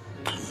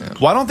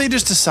 Why don't they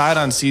just decide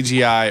on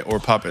CGI or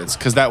puppets?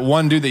 Because that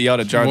one dude that yelled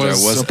at Jar Jar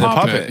was a a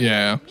puppet.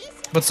 Yeah.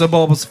 But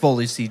Sebulba's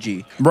fully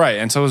CG. Right,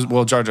 and so is,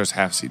 well, Jar Jar's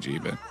half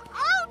CG, but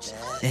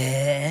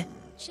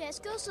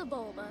Chesko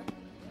Sebulba.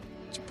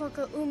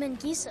 Chapoko Uman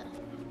Gisa.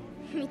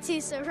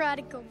 Mitisa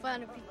Radical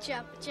Banapi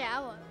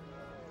Chawa.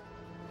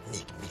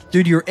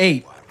 Dude, you're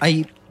 8. I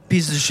eat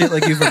pieces of shit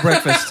like you for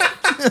breakfast.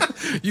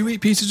 You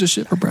eat pieces of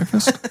shit for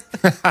breakfast?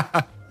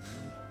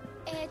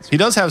 he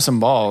does have some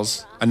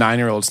balls. A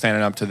 9-year-old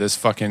standing up to this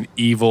fucking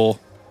evil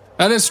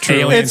That is true.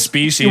 alien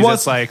species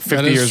that's like That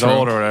 50 is years true.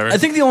 old or whatever. I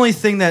think the only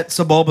thing that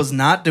Sebulba's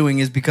not doing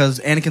is because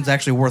Anakin's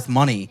actually worth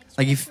money.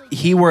 Like if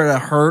he were to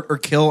hurt or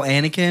kill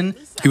Anakin,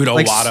 He would owe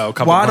like, Watto a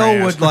couple Watto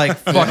grand. would like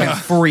fucking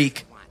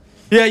freak.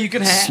 Yeah, you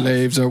can have.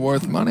 Slaves are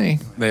worth money.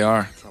 They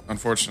are,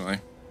 unfortunately.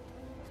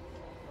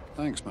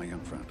 Thanks, my young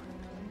friend.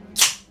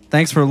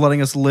 Thanks for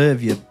letting us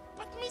live, you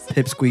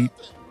pipsqueak.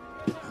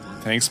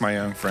 Thanks, my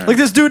young friend. Like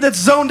this dude that's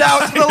zoned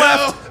out to the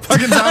left.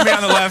 Fucking zombie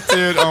on the left,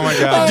 dude. Oh my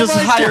god. Just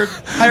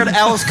hired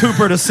Alice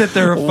Cooper to sit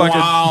there. Fucking.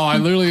 Wow, I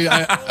literally.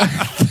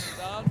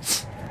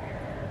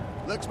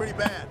 Looks pretty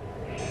bad.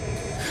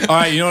 All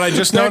right, you know what I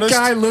just that noticed?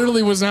 guy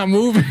literally was not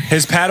moving.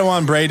 His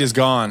Padawan braid is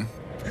gone.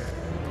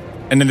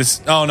 And then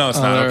this. Oh no, it's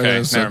not. there it Okay,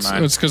 is. never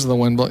mind. It's because of the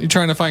wind blow. You're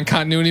trying to find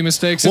continuity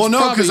mistakes. Well, It's no,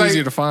 probably 'cause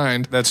easier to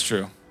find. That's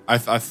true. I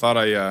thought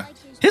I.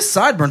 His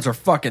sideburns are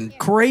fucking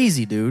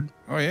crazy, dude.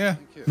 Oh yeah.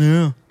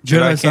 Yeah. Jedi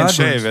can't sideburns.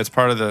 shave. It's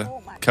part of the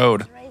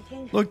code.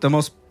 Look, the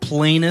most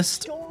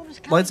plainest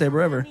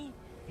lightsaber ever.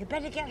 You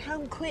better get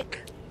home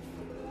quick.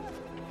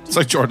 It's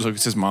like George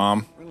Lucas's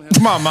mom.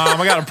 Come on,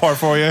 mom. I got a part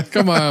for you.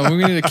 Come on,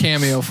 we need a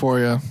cameo for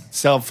you.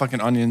 Sell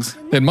fucking onions.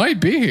 It might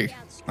be.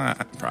 I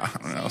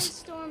don't know.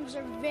 Storms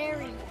are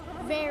very,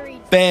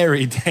 very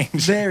Very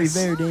dangerous. Very,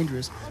 very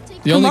dangerous.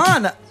 The Come only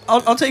on,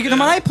 I'll take you to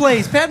my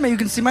place, Padme. You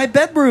can see my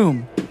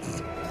bedroom.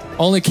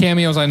 Only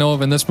cameos I know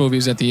of in this movie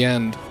is at the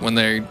end when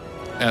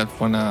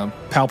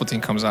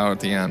Palpatine comes out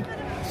at the end.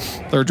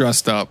 They're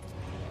dressed up,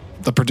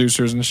 the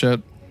producers and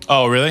shit.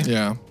 Oh, really?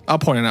 Yeah, I'll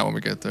point it out when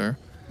we get there.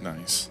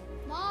 Nice.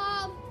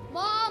 Mom,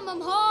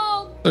 I'm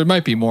home. There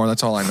might be more.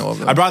 That's all I know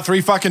of. I brought 3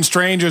 fucking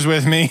strangers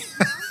with me.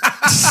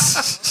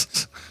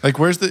 Like,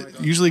 where's the...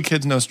 Usually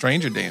kids know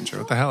stranger danger.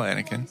 What the hell,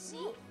 Anakin?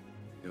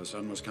 Your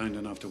son was kind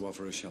enough to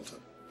offer a shelter.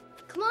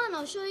 Come on,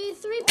 I'll show you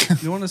 3.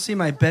 You want to see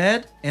my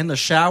bed and the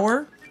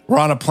shower? We're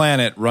on a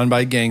planet run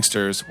by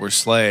gangsters. We're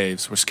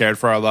slaves. We're scared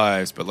for our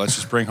lives. But let's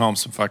just bring home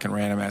some fucking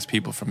random-ass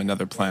people from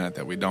another planet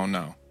that we don't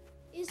know.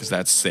 Because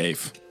that's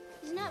safe.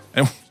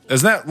 And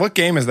isn't that... What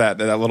game is that?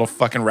 That little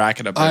fucking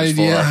racket up there is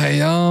for?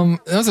 That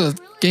was a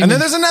game. And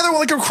then there's another one,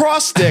 like a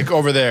cross stick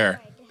over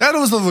there. That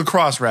was the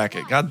lacrosse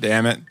racket. God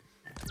damn it.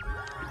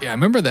 Yeah, I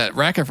remember that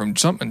racket from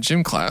something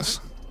gym class.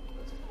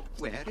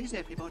 Where is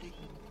everybody?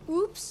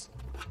 Oops.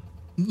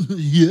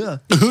 Yeah.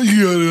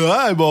 You got an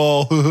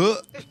eyeball.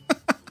 What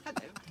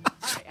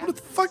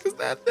the fuck is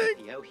that thing?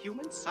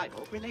 Human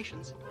cyborg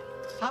relations.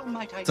 How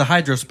might I? It's a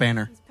hydro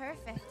spanner.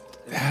 Perfect.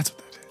 That's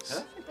what that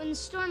is. When the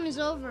storm is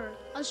over,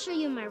 I'll show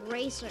you my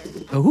racer.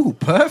 Ooh,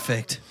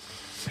 perfect.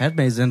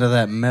 Padme's into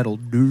that metal.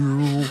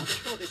 I'm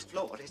sure this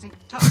floor isn't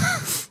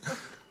tough.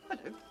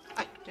 Hello.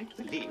 I don't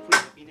believe we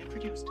have been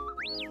introduced.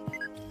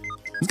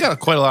 He's got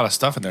quite a lot of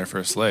stuff in there for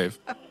a slave.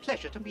 A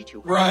pleasure to meet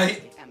you.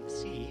 Right.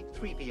 MC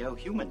 3PO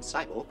human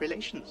cyborg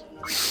relations.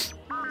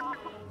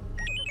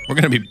 We're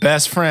gonna be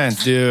best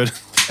friends, dude.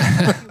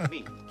 You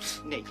mean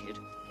naked?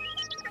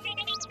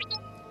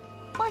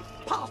 My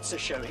parts are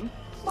showing.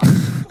 I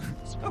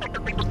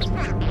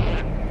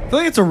feel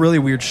like it's a really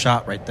weird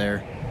shot right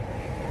there.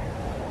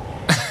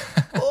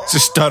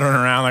 Just stuttering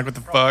around like, what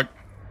the fuck?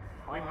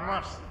 We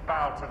must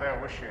bow to their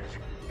wishes.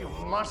 You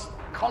must.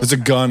 There's a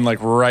gun like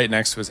right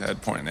next to his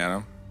head pointing at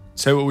him.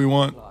 Say what we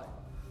want.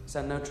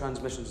 Send no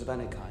transmissions of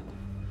any kind.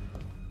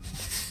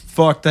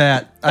 Fuck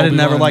that. I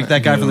didn't ever like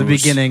that guy from the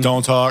beginning.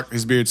 Don't talk.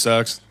 His beard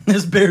sucks.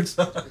 His beard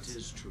sucks. It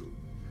is true.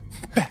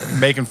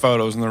 Making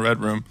photos in the red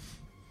room.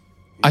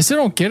 I still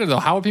don't get it though.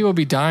 How would people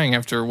be dying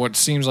after what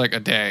seems like a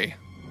day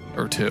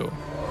or two?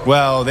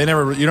 Well, you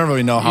don't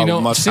really know how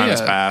much time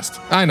has passed.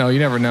 I know, you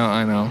never know.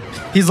 I know.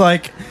 He's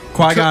like,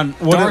 Qui-Gon,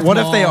 Darth what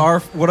if Maul.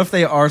 what if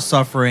they are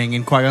suffering?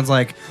 And Qui-Gon's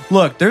like,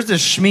 look, there's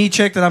this Shmi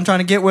chick that I'm trying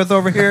to get with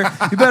over here.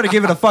 You better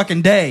give it a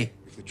fucking day.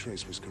 If the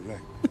trace was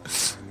correct,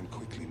 send them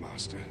quickly,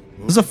 Master.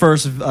 This is the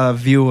first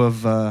view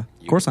of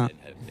Coruscant.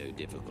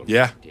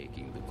 Yeah.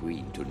 Taking the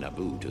Queen to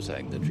Naboo to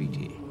sign the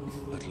treaty.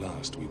 At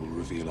last, we will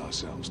reveal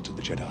ourselves to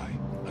the Jedi.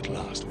 At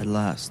last. At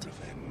last.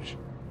 Revenge.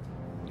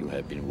 You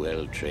have been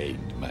well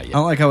trained, my I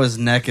don't like how his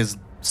neck is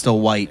still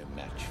white.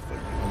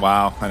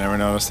 Wow, I never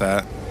noticed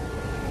that.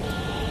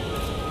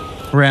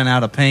 Ran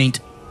out of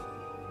paint.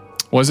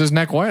 Was his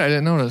neck white? I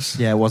didn't notice.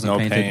 Yeah, it wasn't No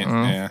painted. paint.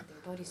 Yeah.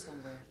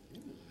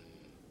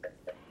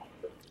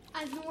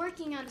 I've been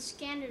working on a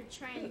scanner to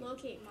try and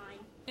locate mine.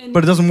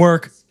 But it doesn't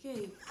work.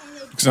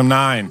 Because I'm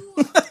 9.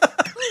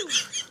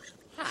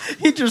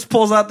 He just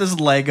pulls out this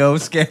Lego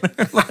scanner.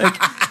 Like,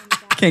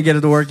 can't get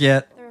it to work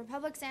yet. The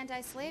Republic's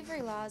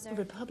anti-slavery laws are...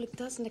 The Republic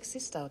doesn't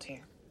exist out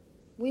here.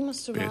 We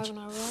must survive Bitch. on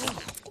our own.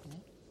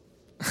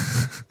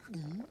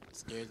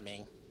 Excuse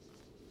me.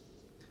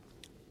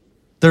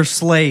 They're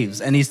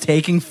slaves, and he's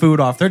taking food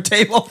off their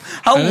table.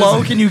 How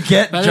low can you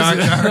get, Jar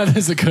Jar? That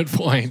is a good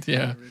point,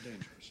 yeah.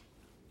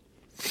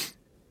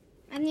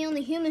 I'm the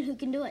only human who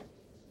can do it.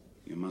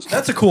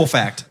 That's a cool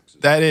fact.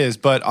 That is,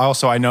 but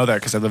also I know that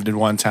because I lived in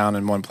one town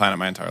and one planet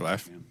my entire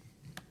life.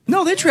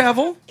 No, they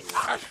travel.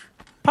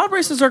 Pod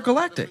races are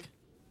galactic.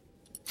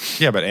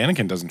 Yeah, but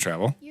Anakin doesn't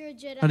travel.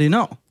 How do you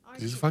know?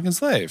 He's a fucking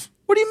slave.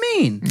 What do you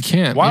mean? You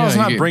can't. Why yeah, was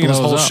not he bringing his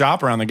blows whole up.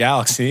 shop around the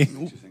galaxy?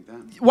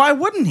 Why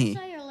wouldn't he?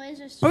 I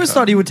always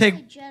thought he would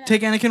take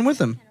Anakin with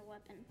him.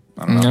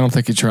 I don't know. I don't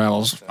think he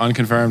travels.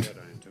 Unconfirmed.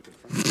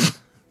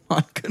 I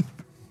don't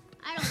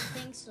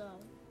think so.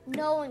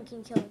 No one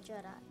can kill a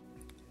Jedi.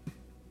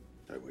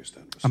 I wish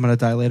that was. I'm gonna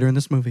die later in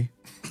this movie.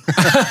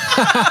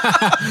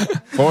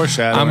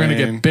 Foreshadowing. I'm gonna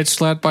get bitch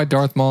slapped by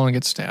Darth Maul and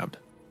get stabbed.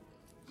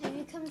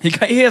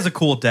 He has a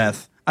cool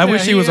death. I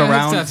wish he was his death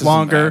around isn't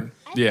longer. bad.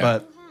 Yeah.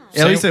 But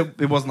at least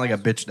it wasn't like a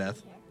bitch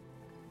death.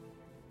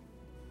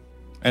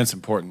 And it's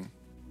important.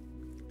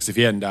 Because if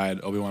he hadn't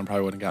died, Obi-Wan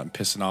probably wouldn't have gotten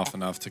pissing off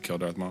enough to kill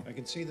Darth Maul. I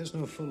can see there's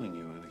no fooling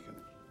you, Anakin.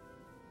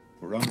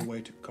 We're on our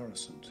way to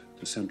Coruscant,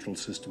 the central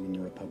system in the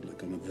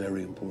Republic, on a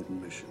very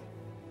important mission.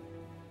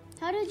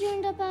 How did you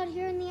end up out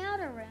here in the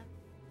Outer Rim?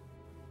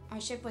 Our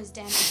ship was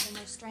damaged and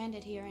we're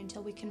stranded here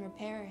until we can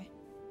repair it.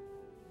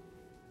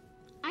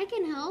 I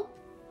can help.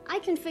 I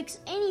can fix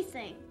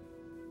anything.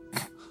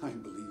 I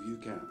believe you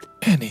can.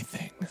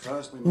 Anything.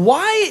 First, we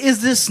Why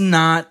is this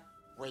not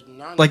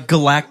like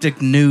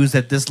galactic news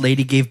that this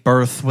lady gave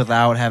birth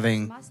without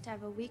having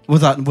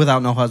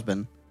without no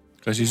husband?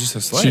 Because she's just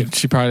a slave.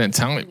 She probably didn't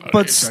tell me about it.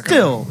 But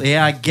still,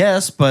 yeah, I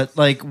guess. But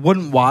like,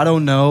 wouldn't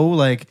Watto know?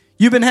 Like,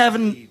 you've been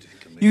having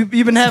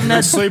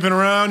that sleeping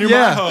around your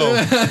yeah,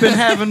 butthole. you've been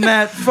having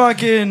that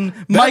fucking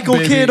Michael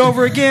baby. kid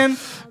over again.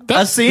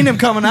 I seen him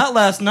coming out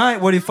last night.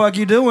 What the fuck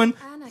you doing?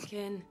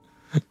 Anakin.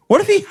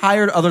 What if he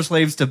hired other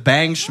slaves to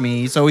bang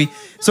Shmi so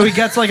he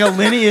gets like a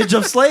lineage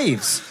of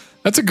slaves?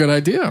 That's a good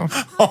idea.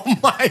 Oh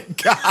my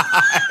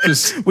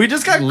god! We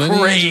just got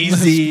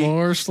crazy.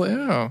 More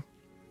yeah.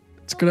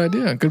 It's a good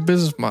idea. Good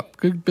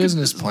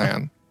business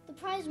plan. The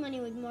prize money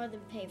would more than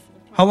pay for the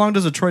prize. How long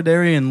does a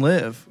Troydarian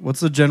live? What's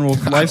the general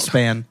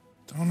lifespan?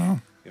 Don't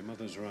know. Your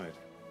mother's right.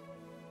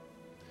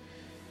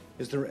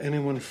 Is there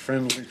anyone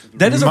friendly to the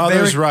That is a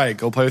Mother's very- right.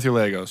 Go play with your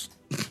Legos.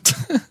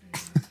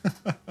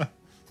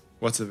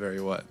 What's a very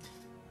what?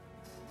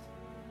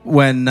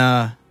 When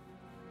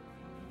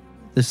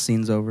this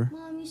scene's over.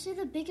 Mom, you say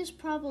the biggest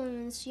problem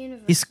in this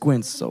universe. He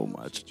squints so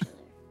much.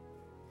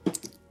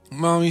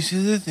 Mom, you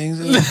see the things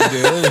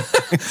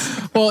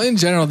that Well, in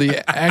general,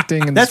 the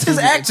acting and That's his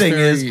acting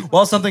is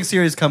while something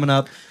serious coming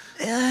up.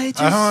 I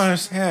don't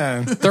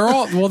understand. They're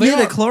all well.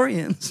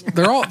 Midichlorians.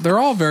 They're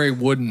all very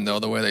wooden though.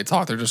 The way they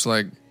talk, they're just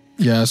like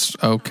yes,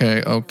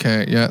 okay,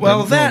 yeah.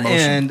 Well, They're that no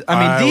emotion. and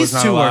I mean these was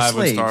not two are alive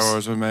when slaves. Star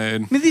Wars was made.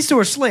 I mean these two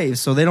are slaves,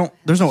 so they don't.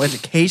 There's no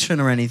education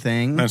or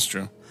anything. That's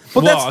true.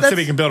 But Well, that's- except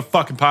he can build a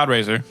fucking pod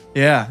racer.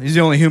 Yeah, he's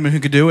the only human who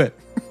could do it.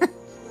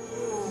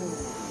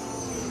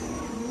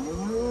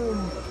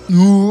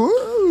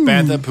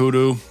 Bantha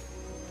Poodoo.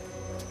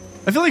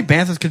 I feel like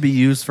Banthas could be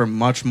used for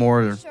much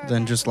more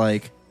than just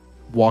like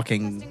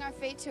walking Our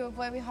fate to a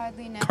boy we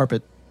hardly know.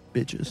 carpet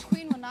bitches.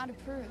 Queen will not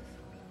approve.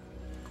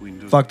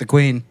 Fuck the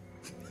queen.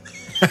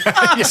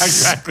 Yeah,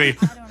 exactly.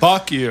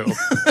 Fuck you.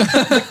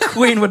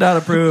 Queen would not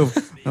approve.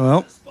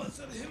 Well,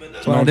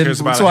 that's why I didn't,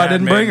 that's why I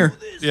didn't bring her.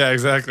 Yeah,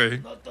 exactly.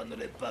 What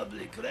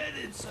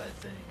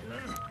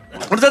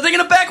is that thing in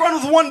the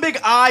background with one big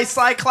eye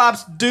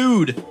Cyclops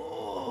dude?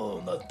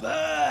 Oh, not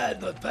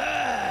bad, not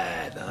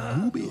bad.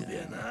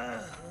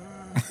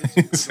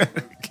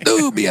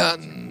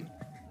 Nubian.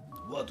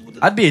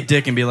 I'd be a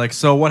dick and be like,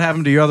 so what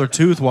happened to your other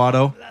tooth,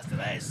 Watto?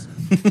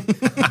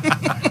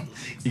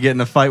 You get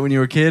in a fight when you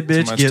were a kid,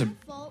 bitch?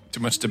 Too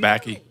much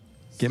tobacco.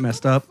 Get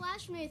messed up.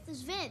 Flash me with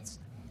this Vince.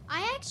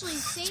 I actually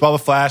saved It's about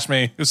to flash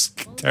me. It's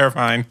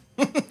terrifying.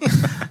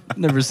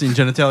 Never seen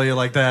genitalia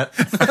like that.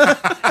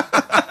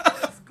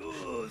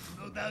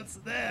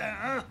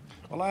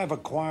 Well, I have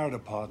acquired a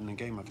pod in a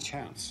game of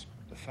chance,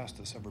 the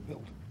fastest ever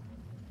built.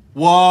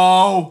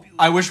 Whoa!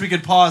 I wish we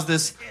could pause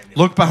this.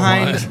 Look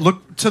behind.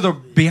 Look to the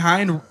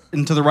behind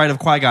and to the right of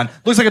Qui-Gon.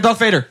 Looks like a Darth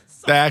Vader.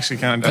 That actually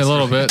kind of does. A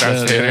little bit.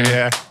 Darth Vader,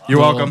 yeah. You're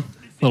welcome.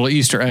 Little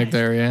Easter egg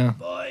there, yeah.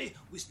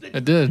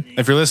 It did.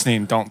 If you're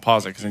listening, don't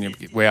pause it because then you'll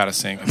get way out of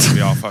sync and you'll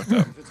be all fucked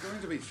up. It's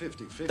going to be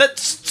 50-50. That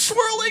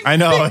swirling. I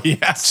know, big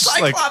yeah, it's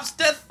just like- Cyclops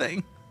death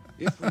thing.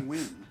 If we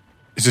win,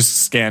 It's just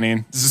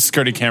scanning. This is a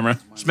security camera.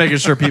 Just making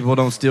sure people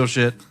don't steal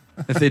shit.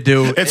 If they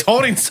do, It's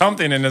holding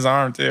something in his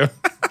arm too.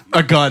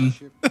 a gun.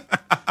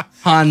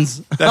 Hans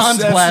That's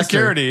blaster.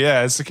 security.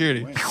 Yeah, it's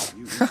security.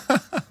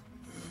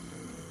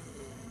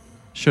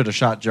 Should have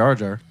shot Jar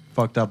Jar.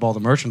 Fucked up all the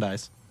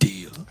merchandise.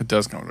 It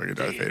does come like a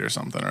Darth Vader or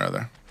something or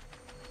other.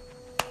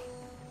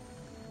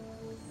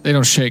 They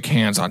don't shake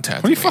hands on Tatooine.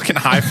 What are you fucking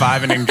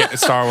high-fiving in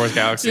Star Wars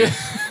Galaxy?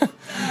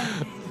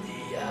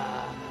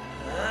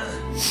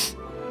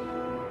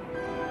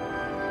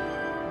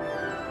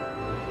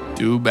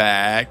 Do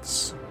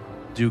backs.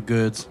 Do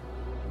goods.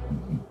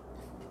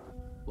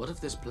 What if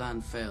this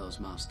plan fails,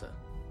 Master?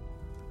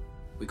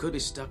 We could be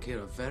stuck here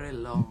a very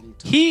long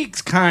time.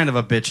 He's kind of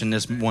a bitch in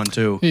this one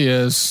too. He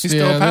is. He's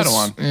still a that's-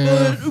 Padawan.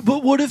 Yeah.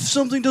 But what if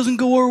something doesn't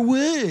go our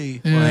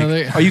way? Yeah,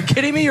 Like, are you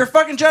kidding me? You're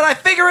fucking Jedi.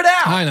 Figure it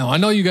out. I know. I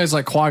know you guys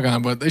like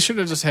Qui-Gon, but they should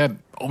have just had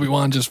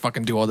Obi-Wan just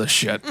fucking do all this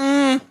shit.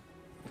 Yeah.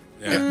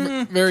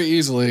 Very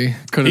easily.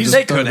 Could have He's- just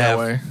they done could it that have.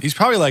 way. He's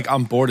probably like,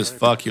 I'm bored as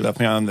fuck. You left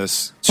me on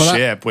this But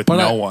ship with but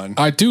no one.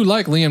 I do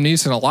like Liam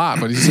Neeson a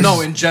lot, but he's just,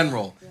 No, in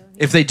general.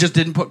 If they just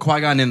didn't put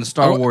Qui-Gon in the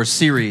Star Wars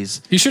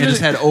series, he should and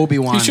just had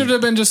Obi-Wan. He should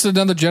have been just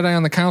another Jedi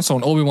on the council,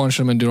 and Obi-Wan should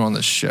have been doing all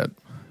this shit.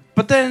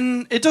 But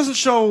then it doesn't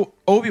show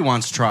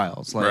Obi-Wan's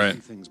trials. Like,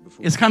 Right.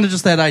 It's kind of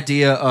just that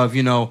idea of,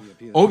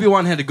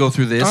 Obi-Wan had to go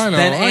through this, I know,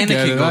 then I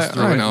get Anakin it. goes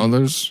through I it. know.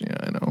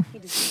 I know.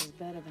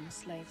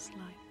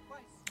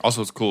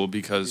 Also, it's cool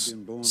because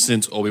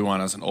since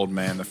Obi-Wan is an old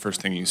man, the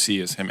first thing you see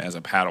is him as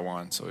a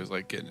Padawan. So he's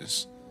like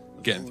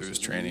getting through his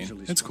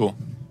training. It's cool.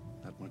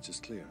 That much is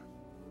clear.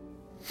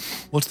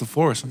 What's the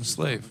Force? I'm a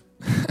slave.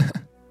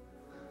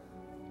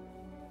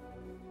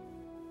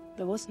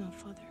 There was no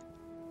father.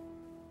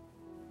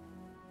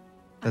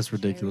 That's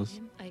ridiculous.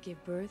 I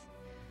gave birth.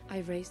 I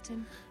raised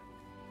him.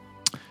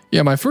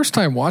 Yeah, my first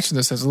time watching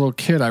this as a little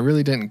kid, I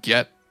really didn't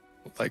get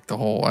like the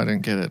whole. I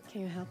didn't get it.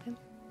 Can you help him?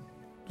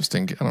 Just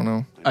didn't get. I don't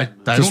know. I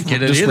don't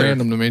get it Just either.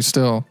 random to me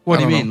still. What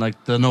I do you don't mean? know.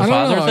 Like the no I don't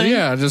father know. thing?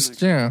 Yeah.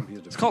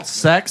 It's called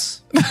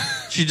sex.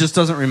 She just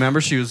doesn't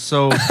remember. She was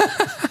so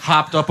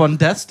hopped up on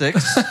death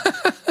sticks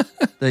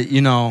that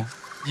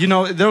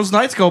those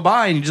nights go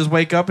by and you just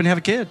wake up and have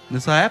a kid.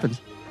 That's how it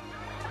happens.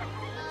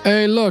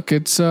 Hey, look,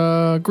 it's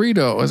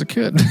Greedo as a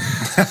kid.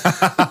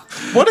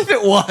 What if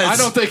it was? I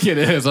don't think it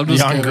is. I'm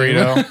just Young kidding.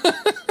 Greedo.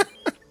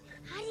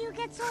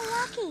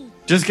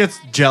 Just gets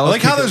I jealous.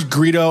 like how there's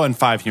Greedo and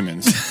 5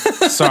 humans.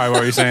 Sorry,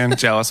 what were you saying?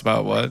 Jealous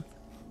about what?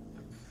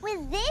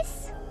 With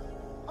this?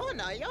 Oh,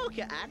 no, you're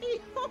okay, Annie.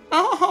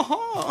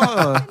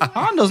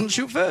 Han doesn't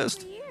shoot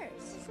first.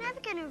 He's never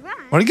gonna run.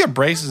 Why do you get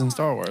braces in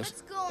Star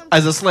Wars?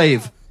 As a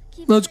slave.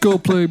 Let's go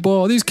play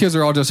ball. These kids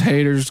are all just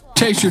haters.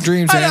 Chase your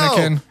dreams, I know.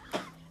 Anakin.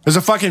 There's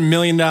a fucking $1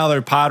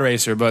 million pod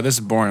racer, but this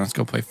is boring. Let's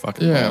go play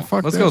fucking Yeah, ball.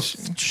 fuck Let's that go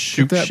shit.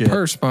 shoot Get that shit.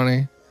 purse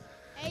money.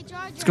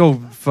 Let's go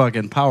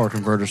fucking power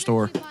converter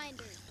store.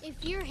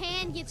 If your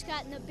hand gets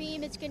caught in the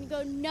beam, it's gonna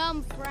go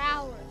numb for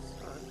hours.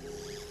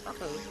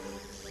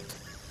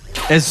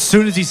 As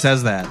soon as he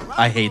says that,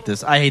 I hate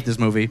this. I hate this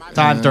movie.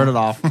 Todd, turn it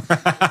off.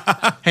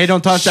 Hey,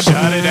 don't touch that.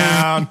 Shut it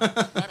down.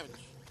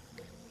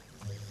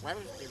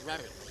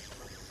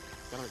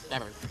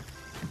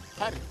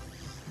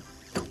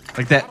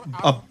 Like that.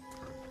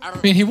 I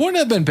mean, he wouldn't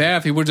have been bad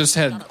if he would have just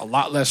had a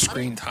lot less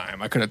screen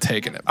time. I could have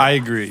taken it. I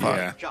agree,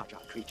 yeah. Jar Jar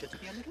creature to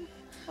be a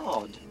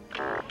little odd.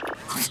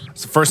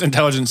 It's the first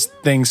intelligence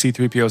thing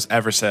C-3PO's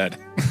ever said.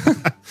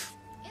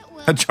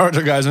 That Jar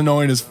Jar guy's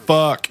annoying as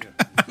fuck.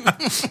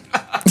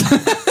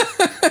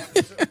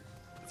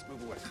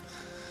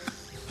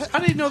 How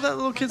do you know that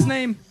little kid's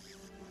name?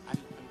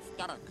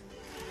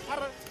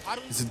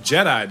 He's a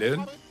Jedi,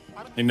 dude.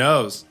 He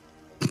knows.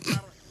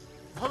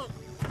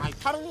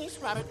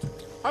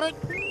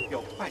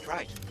 You're quite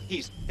right.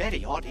 He's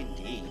very odd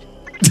indeed.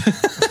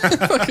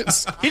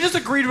 He just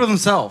agreed with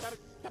himself.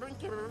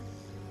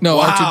 No,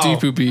 Wow.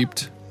 R2-D2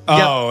 beeped.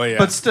 Oh, yeah.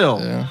 But still,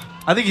 Yeah.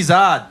 I think he's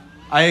odd.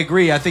 I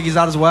agree. I think he's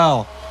odd as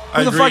well.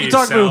 Who I the fuck agree, you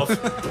talking yourself.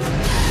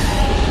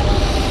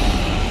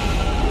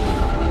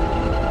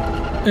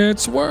 to?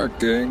 It's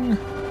working.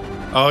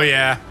 Oh,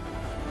 yeah.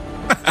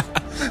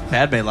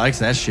 Padme likes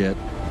that shit.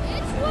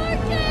 It's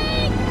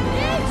working!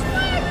 It's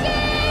working!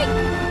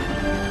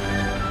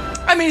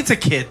 I mean, it's a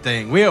kid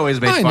thing. We always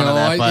make I fun know. of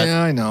that, but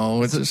I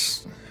know. It's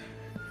just.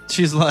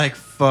 she's like,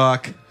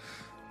 fuck.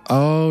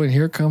 Oh, and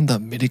here come the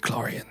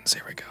midi-chlorians.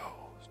 Here we go.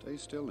 Stay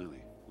still,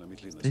 Ellie. Let me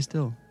clean this. Stay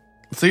still.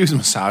 I think he was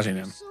massaging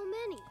him. So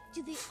many.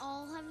 Do they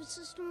all have a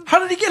system? How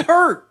did he get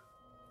hurt?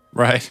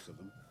 Right.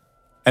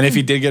 And if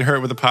he did get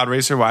hurt with a pod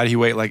racer, why did he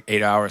wait like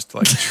 8 hours to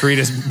like treat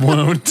his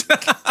wound?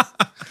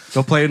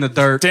 Go play in the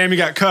dirt. Damn, you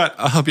got cut.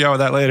 I'll help you out with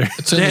that later.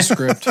 It's in the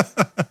script.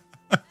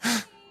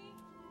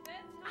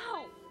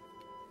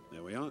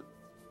 There we are.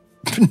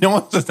 No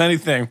one says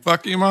anything.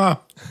 Fuck you, Mom.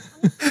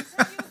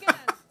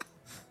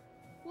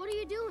 What are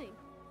you doing?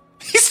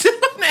 He still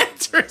don't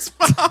answer his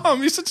mom.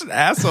 You're such an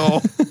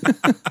asshole. Good day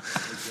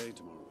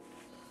tomorrow.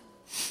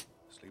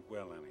 Sleep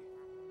well, Annie.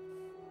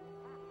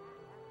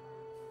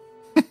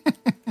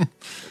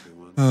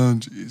 Obi-Wan, Oh,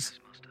 jeez.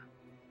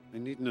 I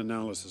need an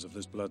analysis of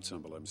this blood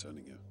sample I'm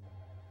sending you.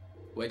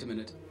 Wait a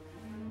minute.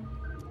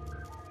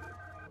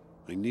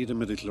 I need a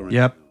midichlorian.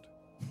 Yep.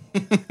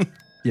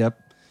 Yep.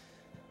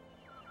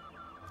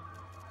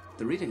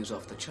 The reading is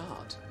off the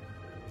chart.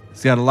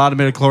 He's got a lot of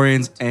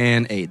midichlorians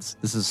and AIDS.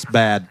 This is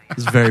bad.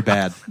 This is very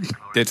bad.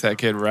 Ditch that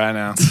kid right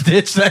now.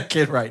 Ditch that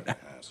kid right now.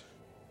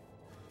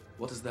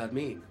 What does that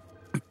mean?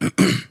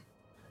 I'm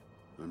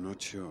not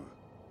sure.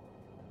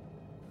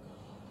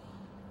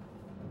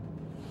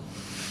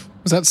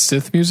 Was that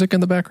Sith music in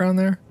the background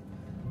there?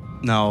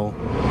 No.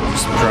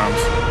 Just some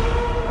drums.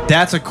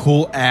 That's a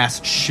cool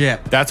ass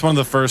ship. That's one of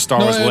the first Star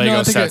No, Wars no, Lego I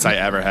think sets I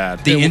ever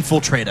had. The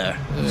Infiltrator.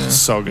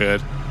 So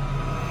good.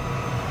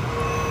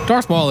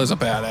 Darth Maul is a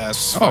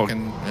badass. Oh.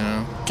 Fucking,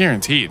 yeah.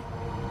 Guaranteed.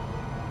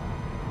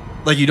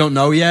 Like you don't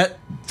know yet?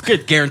 It's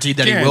good guaranteed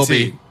that he will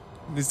be.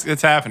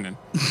 It's happening.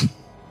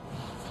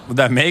 With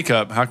that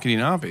makeup, how can he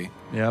not be?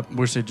 Yep.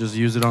 Wish they'd just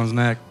use it on his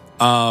neck.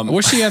 I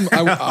wish he had.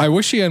 I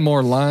wish he had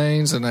more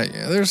lines. And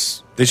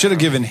there's. They should have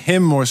given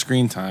him more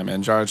screen time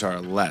and Jar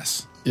Jar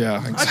less.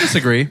 Yeah, I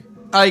disagree.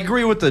 I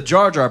agree with the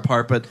Jar Jar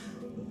part, but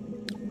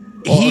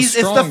Well, it's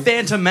the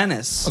Phantom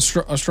Menace.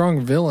 A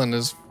strong villain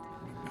is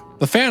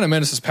The Phantom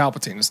Menace is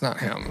Palpatine. It's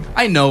not him.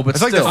 I know, but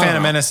It's like still. the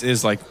Phantom Menace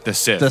is like the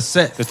Sith. The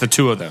Sith. It's the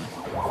two of them.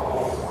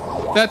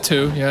 That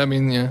too. Yeah, I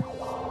mean, yeah.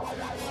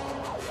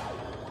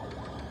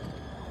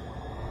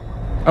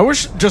 I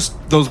wish just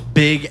those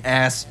big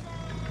ass.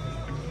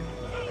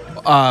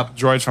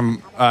 Droids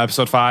from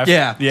episode 5.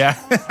 Yeah. Yeah.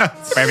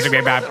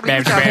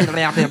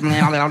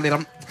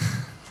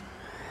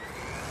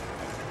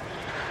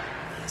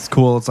 It's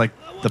cool. It's like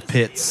the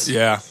pits.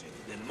 Yeah.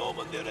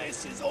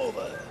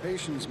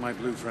 Patience, my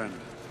blue friend.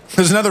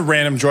 There's another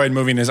random droid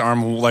moving his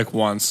arm like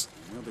once.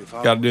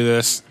 Got to do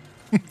this.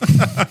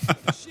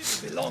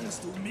 belongs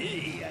to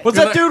me. What's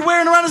that dude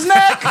wearing around his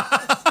neck?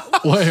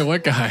 Wait,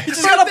 what guy? He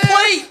just got a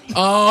plate.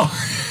 Oh,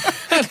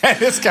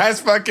 this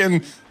guy's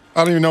fucking.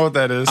 I don't even know what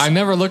that is. I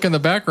never look in the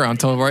background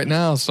till right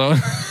now. So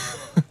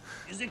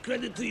Is it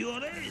credit to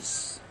your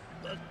race?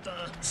 But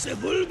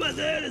Sebulba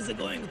there is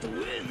going to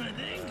win, I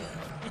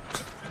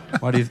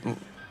think. Why do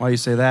you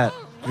say that?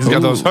 He's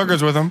got those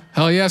hookers with him.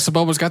 hell yeah,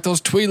 Sebulba's got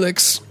those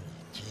Twi'leks.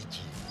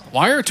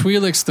 Why are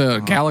Twi'leks the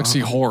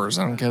galaxy whores?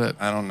 I don't get it.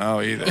 I don't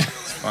know either.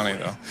 It's funny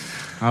though.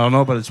 I don't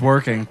know, but it's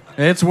working.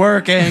 It's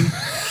working.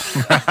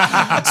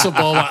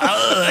 Sebulba.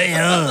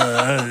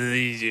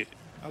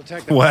 I'll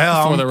take the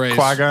Well, Before the I'm race.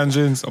 Qui-Gon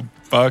Jinn, so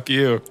fuck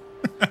you.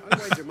 I'll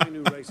wager my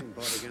new racing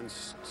pod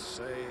against,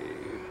 say,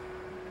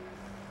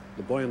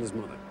 the boy and his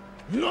mother.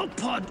 Your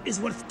pod is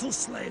worth 2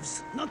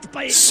 slaves, not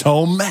by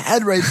So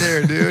mad right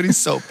there, dude. He's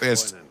so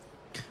pissed.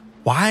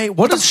 Why?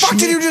 What the does fuck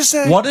did Shmi- you just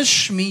say? What does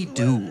Shmi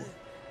do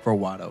for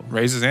Watto?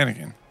 Raises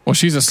Anakin. Well,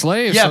 she's a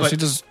slave, Yeah, so but- she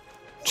just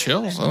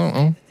chills. I don't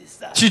know.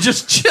 She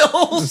just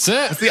chills. That's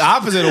it. It's the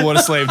opposite of what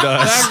a slave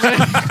does.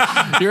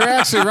 You're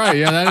actually right.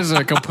 Yeah, that is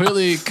a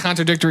completely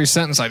contradictory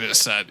sentence I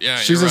just said. Yeah,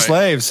 She's you're a right.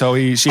 slave, so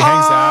she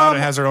hangs out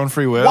and has her own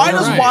free will. Why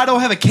does right. Watto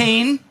have a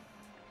cane?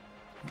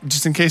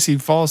 Just in case he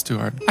falls too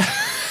hard. In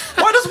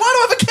Why does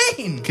Watto have a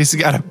cane? case he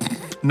got to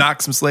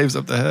knock some slaves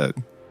up the head.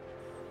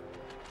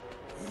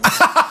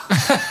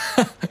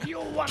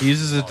 He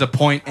uses it to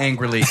point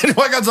angrily. And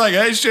Qui-Gon's like,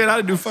 hey, shit, I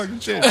didn't do fucking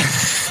shit.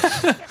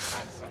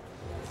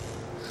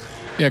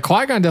 Yeah,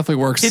 Qui-Gon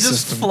definitely works He the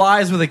just system.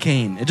 flies with a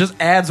cane. It just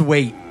adds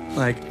weight.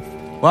 Like,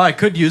 well, I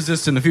could use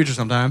this in the future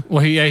sometime.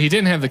 Well, he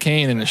didn't have the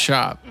cane in his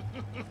shop.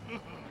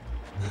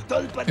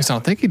 At least I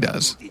don't think he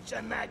does.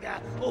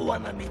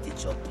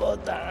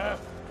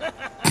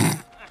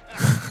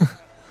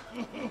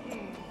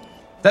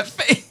 That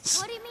face.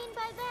 What do you mean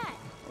by that?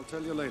 I'll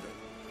tell you later.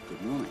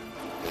 Good morning.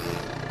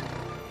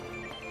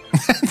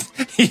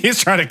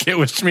 He's trying to get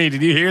with Shmi.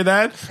 Did you hear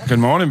that? Good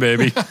morning,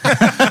 baby.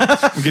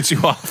 I'll get you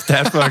off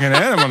that fucking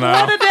animal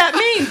now. What did that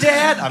mean,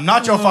 Dad? I'm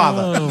not your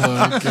father. Oh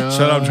my god!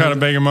 Shut up, I'm trying to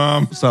beg your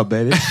mom. What's up,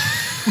 baby?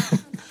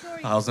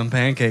 How's them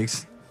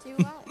pancakes?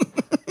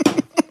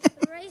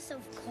 Race,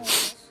 of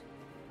course.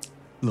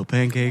 Little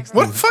pancakes.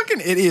 What a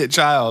fucking idiot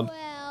child.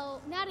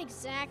 Well, not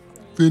exactly.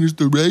 Finish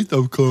the race,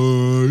 of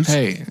course.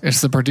 Hey, it's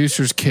the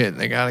producer's kid.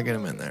 They gotta get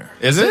him in there.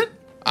 Is it?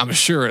 I'm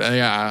sure.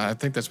 Yeah, I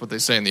think that's what they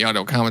say in the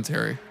audio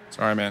commentary.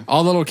 Sorry, man.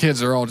 All little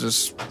kids are all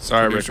just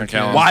Sorry, Rick producer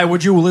McCallum. kids. Why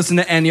would you listen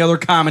to any other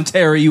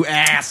commentary, you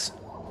ass?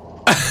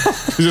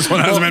 This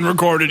one hasn't been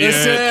recorded yet.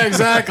 Yeah,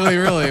 exactly.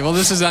 Really. Well,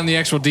 this is on the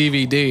actual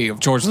DVD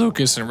of George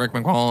Lucas and Rick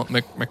McCallum. All of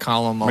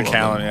McCallum,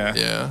 them. yeah.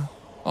 Yeah.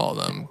 All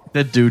of them.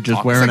 That dude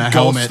just wearing a It's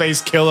helmet.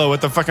 Ghostface Killer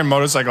with the fucking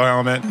motorcycle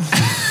helmet.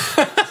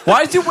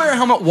 Why does he wear a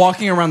helmet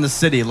walking around the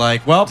city?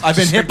 Like, well, I've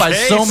been Just hit in by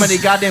case. so many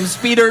goddamn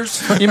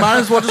speeders. You might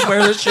as well just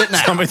wear this shit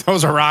now. Somebody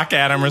throws a rock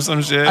at him or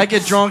some shit. I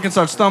get drunk and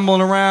start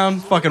stumbling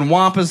around. Fucking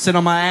wampas sit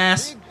on my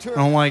ass. I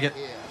don't like it.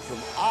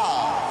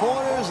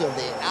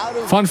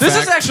 Fun This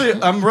fact. is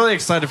actually, I'm really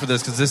excited for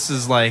this because this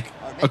is like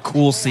a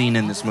cool scene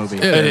in this movie.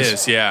 It It is.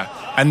 is, yeah.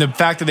 And the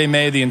fact that they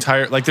made the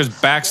entire, like, there's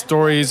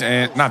backstories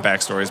and, not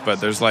backstories, but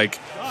there's, like,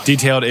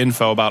 detailed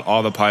info about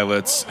all the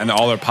pilots and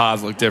all their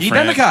pods look different.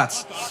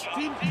 Identicots.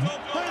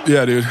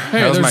 Yeah, dude.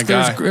 Hey, that was my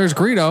there's, guy. there's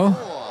Greedo.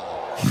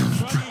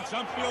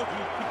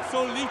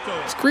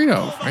 It's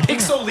Greedo. Right there.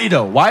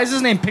 Pixolito. Why is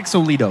his name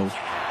Pixolito?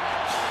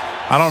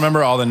 I don't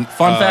remember all the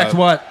Fun fact,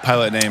 what?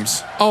 pilot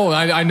names. Oh,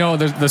 I know.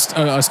 There's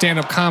a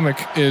stand-up comic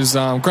is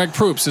Greg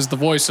Proops is the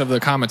voice of the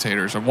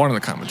commentators, or one of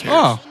the commentators.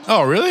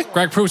 Oh, really?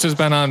 Greg Proops has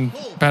been on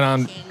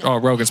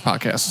Rogan's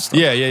podcast and stuff.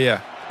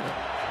 Yeah.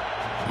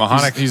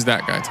 Mahonic. He's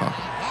that guy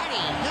talking.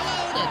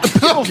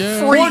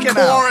 Freaking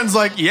Warren's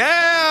like,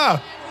 yeah.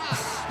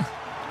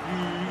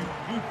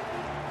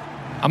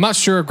 I'm not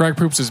sure if Greg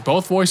Proops is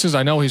both voices.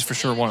 I know he's for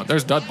sure one.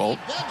 There's Dudbolt.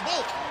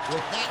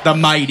 The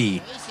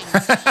mighty.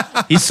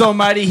 He's so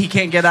mighty he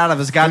can't get out of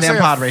his goddamn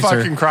Looks like pod a racer.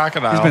 fucking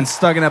crocodile. He's been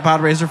stuck in that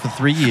pod racer for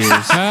 3 years.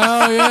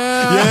 Hell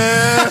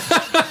yeah!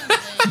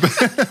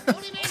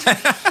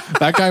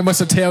 That guy must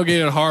have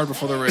tailgated hard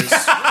before the race.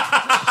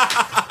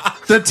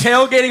 The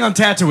tailgating on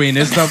Tatooine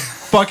is the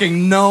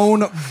fucking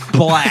known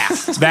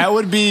blast. That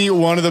would be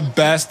one of the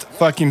best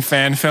fucking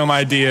fan film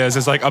ideas.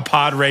 Is like a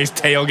pod race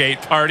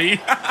tailgate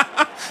party.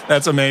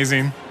 That's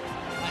amazing.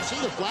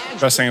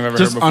 Best thing I've ever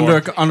Just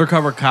heard before.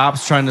 undercover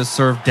cops trying to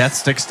serve death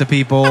sticks to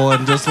people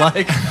and just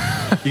like,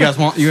 you guys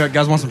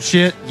want some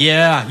shit?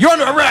 Yeah, you're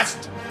under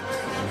arrest.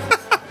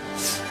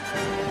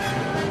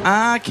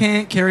 I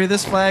can't carry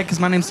this flag because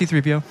my name's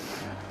C-3PO.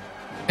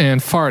 And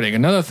farting.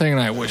 Another thing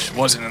I wish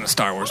wasn't in a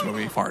Star Wars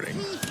movie, farting.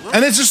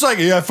 And it's just like,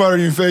 yeah, I farted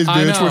in your face,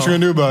 I bitch. know. What you gonna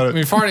do about it? I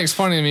mean, farting's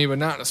funny to me, but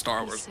not in a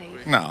Star Wars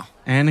movie. No.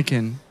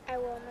 Anakin.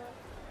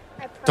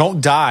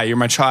 Don't die. You're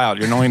my child.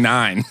 You're only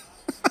 9.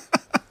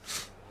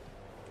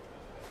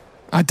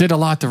 I did a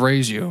lot to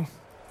raise you.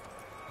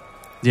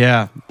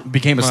 Yeah,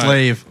 became a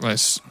slave.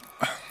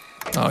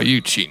 Oh,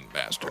 you cheating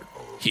bastard.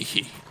 Hee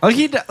hee. Oh,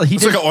 he It's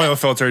did. like an oil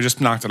filter. He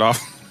just knocked it off.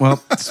 Well,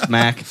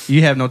 smack.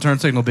 You have no turn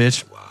signal,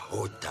 bitch.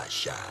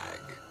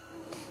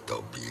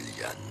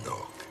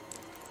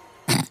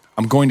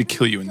 I'm going to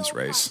kill you in this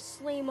race.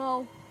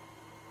 Slimo.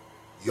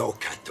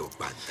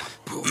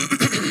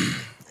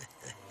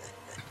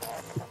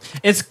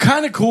 It's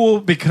kind of cool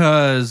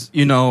because,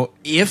 you know,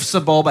 if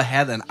Sebulba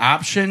had an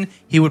option,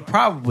 he would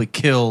probably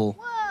kill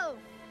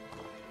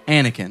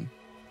Anakin.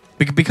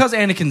 Because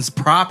Anakin's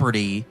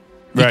property,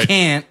 he Right.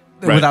 can't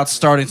Right. without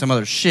starting some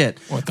other shit.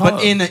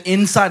 But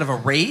inside of a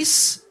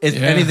race,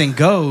 anything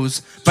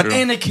goes. But True.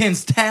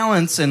 Anakin's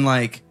talents and,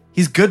 like,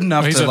 he's good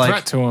enough He's to, a like...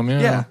 threat to him, yeah.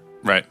 Yeah.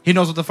 Right. He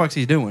knows what the fuck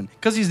he's doing.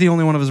 Because he's the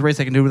only one of his race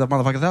that can do that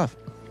motherfucking stuff.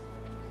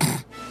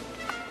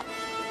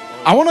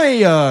 I want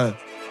a...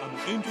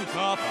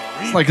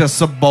 It's like a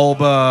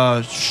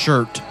Sebulba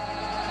shirt.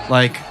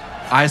 Like,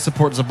 I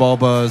support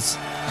Sebulba's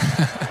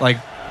like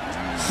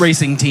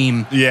racing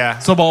team. Yeah.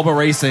 Sebulba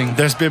Racing.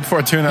 There's Bib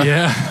Fortuna.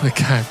 Yeah, the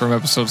guy from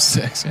episode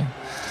 6. Yeah.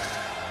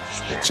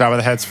 Jabba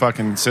the Hutt's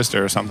fucking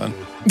sister or something.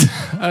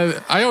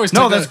 I always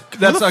No, take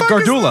that's that-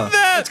 Gardula.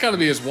 That's got to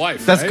be his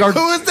wife. That's right?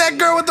 Who is that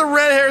girl with the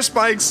red hair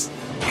spikes?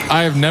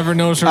 I have never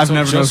noticed her. I've until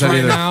never just noticed that right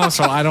either. now,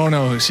 so I don't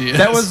know who she is.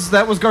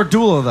 That was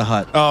Gardula the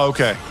Hutt. Oh,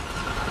 okay.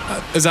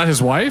 Is that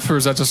his wife or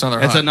is that just another?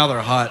 It's Hutt? another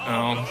Hutt.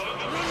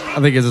 Oh. I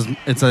think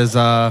it's his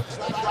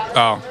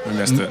Oh, we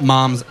missed it.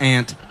 mom's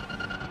aunt.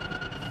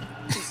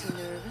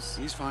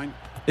 He's fine.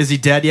 Is he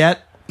dead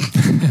yet?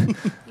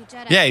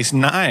 Yeah, he's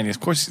 9. Of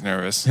course he's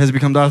nervous. Has he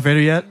become Darth Vader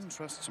yet?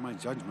 Trusts my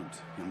judgment,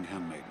 young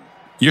handmaiden.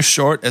 You're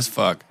short as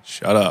fuck.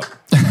 Shut up.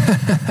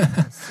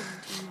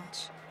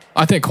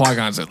 I think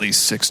Qui-Gon's at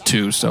least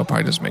 6'2", so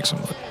probably just makes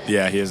him look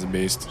Yeah, he is a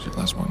beast.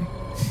 last one.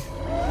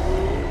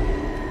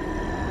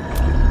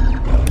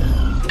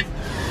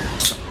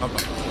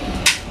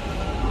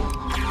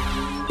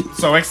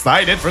 So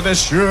excited for this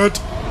shit.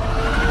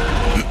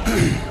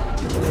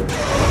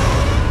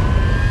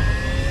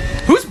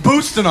 Who's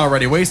boosting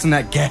already? Wasting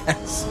that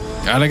gas.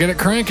 Gotta get it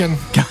cranking.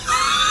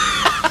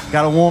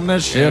 Gotta warm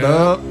that shit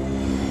up.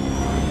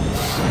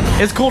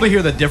 It's cool to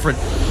hear the different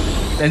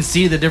and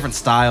see the different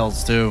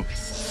styles too.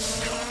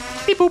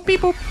 Beep boop,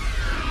 beep boop.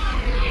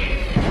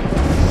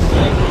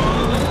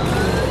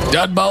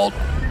 Deadbolt.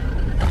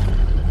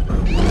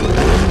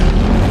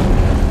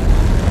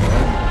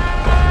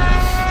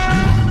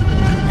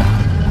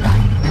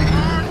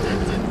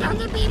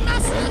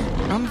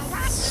 I'm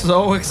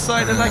so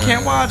excited I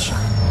can't watch.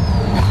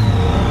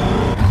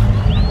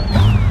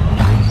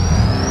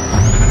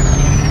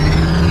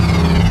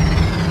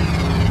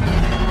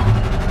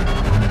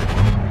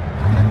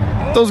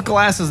 Those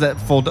glasses that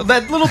fold.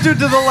 That little dude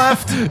to the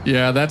left.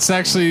 Yeah, that's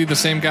actually the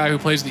same guy who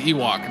plays the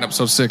Ewok in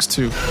episode 6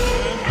 too.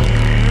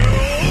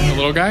 The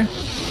little guy.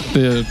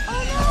 The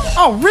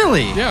Oh,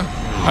 really? yeah,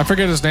 I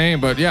forget his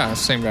name, but yeah, it's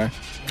the same guy.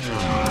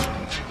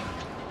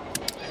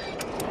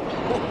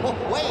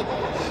 Wait,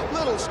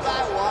 little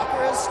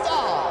Skywalker is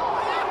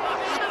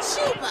stalled.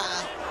 Super.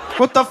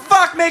 What the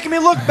fuck making me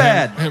look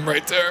bad? Him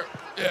right there.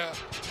 Yeah.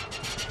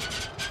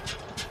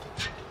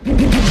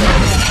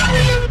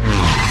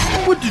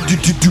 What did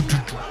you do? It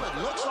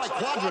looks like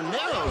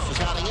Quadraneros is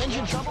having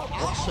engine trouble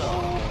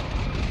also.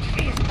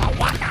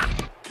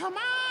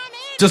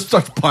 Just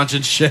starts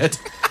punching shit.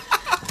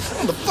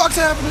 What the fuck's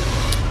happening?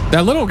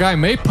 That little guy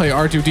may play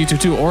R2-D2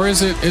 too, or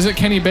is it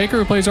Kenny Baker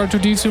who plays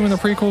R2-D2 in the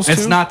prequels too?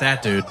 It's not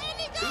that dude.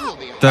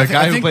 The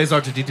guy I who think- plays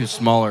R2-D2 is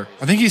smaller.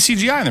 I think he's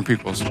CGI in the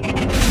prequels.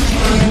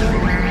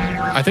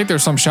 I think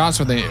there's some shots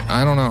where they.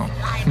 I don't know.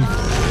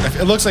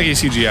 It looks like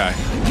he's CGI.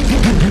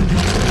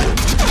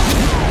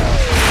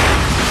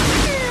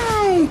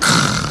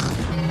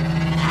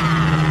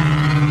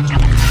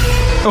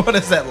 What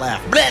is that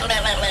laugh?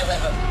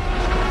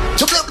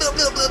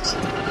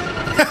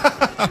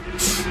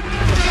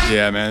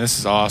 Yeah, man, this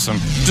is awesome.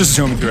 Just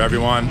zooming through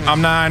everyone. I'm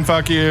 9,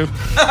 fuck you.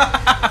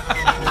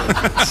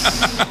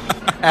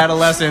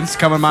 Adolescence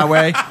coming my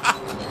way.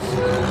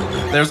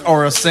 There's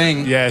Aura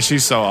Singh. Yeah,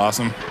 she's so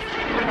awesome.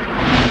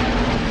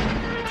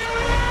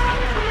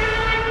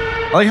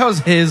 I like how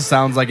his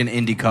sounds like an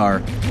Indy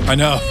car. I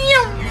know.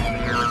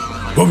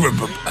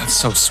 That's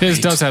so sweet. His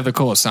does have the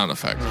coolest sound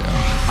effect.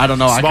 Yeah. I don't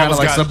know. I kind of Sebulba's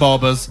like got-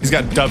 Sebulba's. He's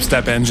got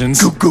dubstep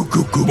engines.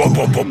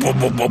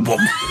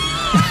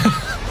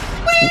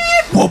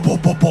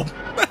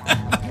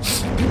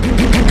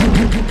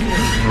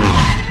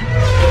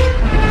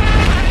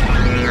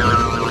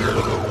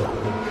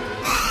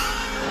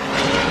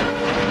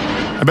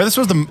 I bet this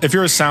was if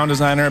you're a sound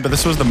designer, but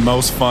this was the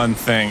most fun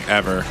thing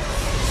ever.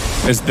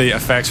 Is the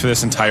effects for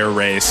this entire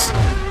race.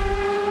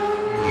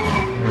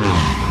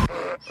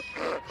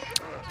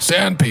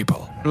 Sand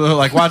people.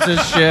 Like, watch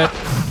this shit.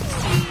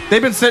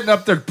 They've been sitting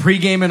up there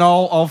pre-gaming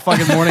all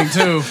fucking morning,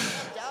 too.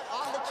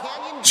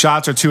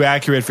 Shots are too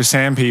accurate for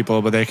sand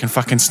people, but they can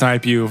fucking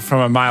snipe you from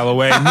a mile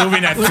away,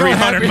 moving at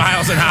 300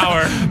 miles an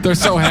hour. They're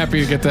so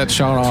happy to get that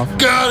shot off.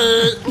 Got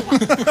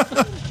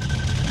it!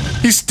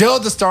 He's still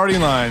at the starting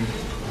line.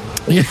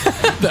 Yeah,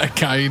 that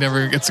guy, he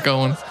never gets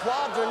going.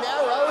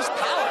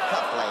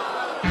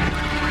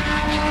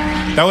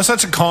 That was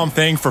such a calm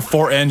thing for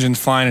 4 engines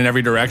flying in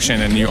every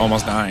direction and you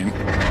almost dying.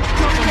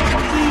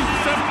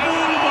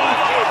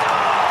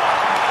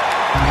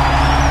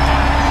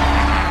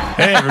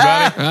 Hey,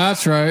 everybody.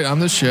 That's right. I'm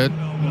the shit.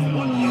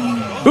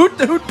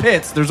 Who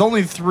pits? There's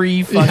only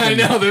 3 fucking I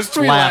know. There's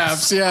 3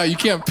 laps. Yeah, you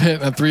can't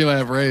pit in a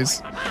 3-lap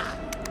race.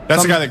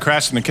 That's the guy that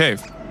crashed in the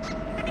cave.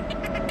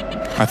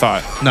 I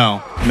thought.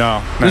 No.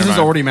 This is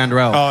Orty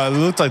Mandrell. Oh, it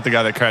looked like the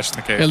guy that crashed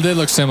in the cave. It did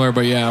look similar,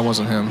 but yeah, it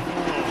wasn't him.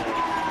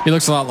 He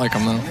looks a lot like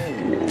him, though.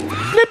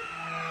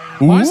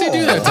 Why does he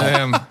do that to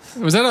him?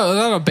 Was that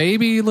a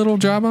baby little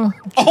Jabba?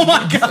 Oh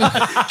my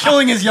god!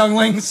 Killing his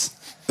younglings.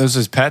 Those are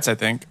his pets, I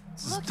think.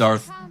 This is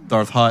Darth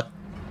Hutt.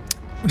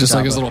 Just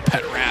like his little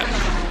pet rat.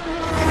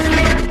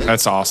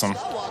 That's awesome.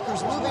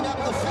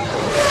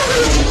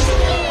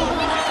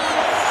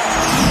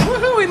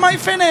 Woohoo! He might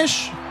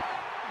finish.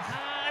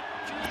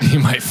 He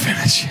might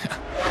finish.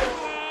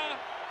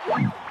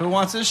 Yeah. Who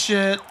wants this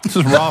shit? This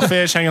is raw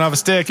fish hanging off a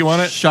stick. You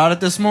want it? Shot it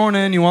this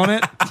morning. You want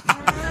it?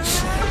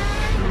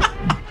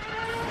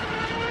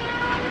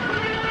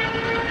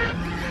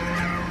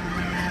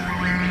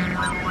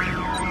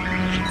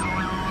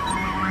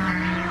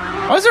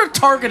 Why is there a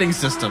targeting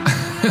system?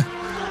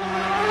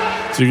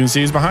 So you can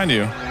see he's behind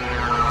you.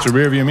 It's your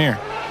rear view mirror.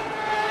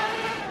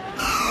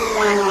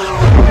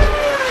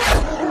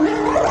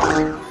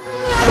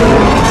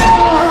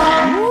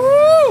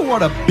 Woo,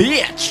 what a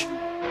bitch.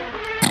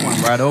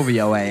 Went right over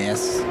your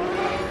ass.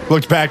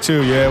 Looked back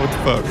too. Yeah, what the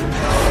fuck?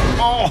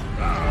 Oh.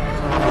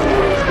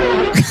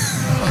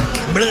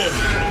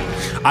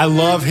 I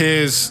love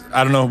his,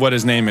 I don't know what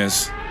his name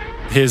is.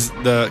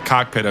 The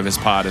cockpit of his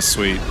pod is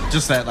sweet.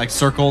 Just that like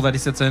circle that he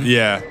sits in?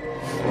 Yeah.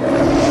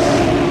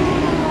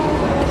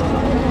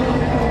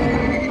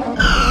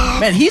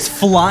 Man, he's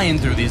flying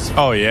through these.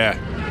 Oh, yeah.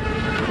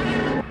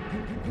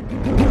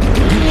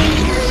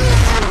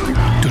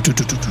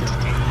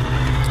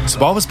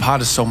 Sebulba's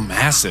pod is so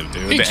massive,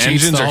 dude. The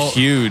engines are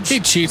huge.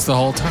 He cheats the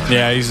whole time.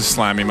 Yeah, he's a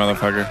slimy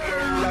motherfucker.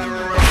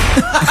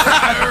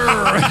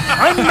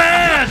 I'm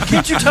mad!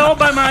 Can't you tell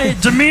by my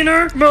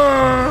demeanor?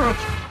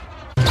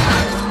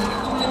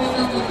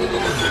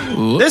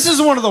 This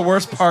is one of the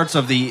worst parts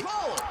of the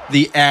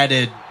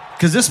added,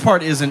 because this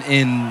part isn't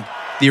in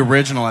the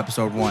original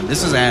episode 1.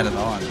 This is added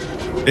on.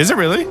 Is it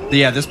really?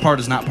 Yeah, this part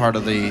is not part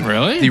of the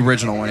the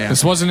original one. Yeah.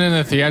 This wasn't in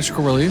a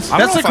theatrical release?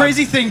 That's the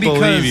crazy thing because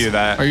believe you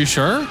that. Are you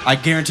sure? I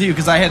guarantee you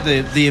because I had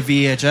the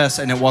VHS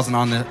and it wasn't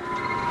on the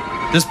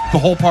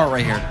whole part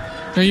right here.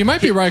 Now, you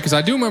might be right because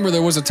I do remember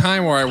there was a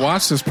time where I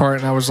watched this part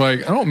and I was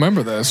like, I don't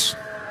remember this.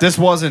 This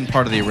wasn't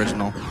part of the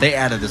original. They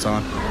added this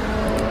on.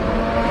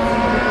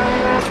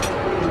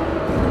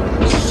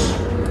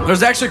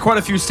 There's actually quite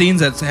a few scenes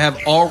that have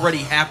already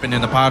happened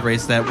in the pod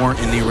race that weren't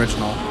in the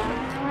original.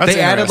 That's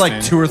they added like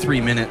interesting. 2 or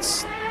 3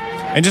 minutes.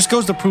 And just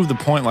goes to prove the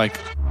point, like,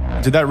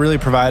 did that really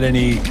provide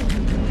any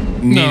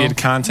needed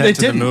content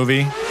to the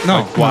movie?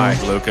 No. Like, why,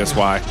 Lucas?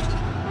 Why?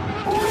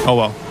 Oh,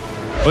 well.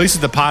 At least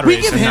it's the pod We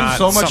race give and him not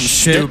so much something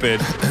shit.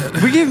 stupid.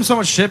 We gave him so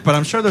much shit, but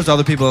I'm sure there's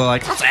other people that are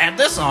like, let's add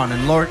this on.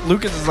 And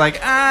Lucas is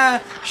like,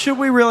 should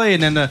we really?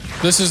 And then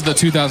This is the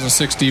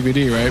 2006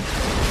 DVD, right?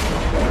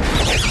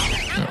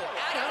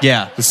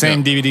 Yeah. The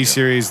same DVD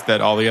series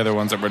that all the other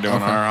ones that we're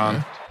doing are on.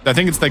 Yeah. I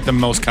think it's like the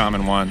most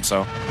common one,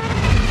 so.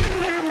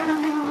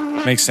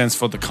 Makes sense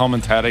for the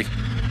commentary.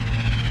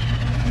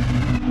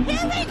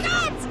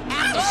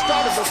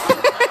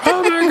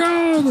 Oh my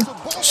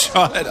god!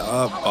 Shut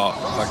up. Oh,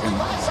 fucking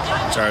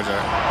Charger.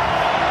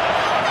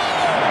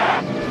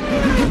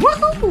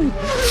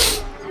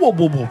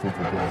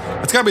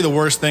 That's gotta be the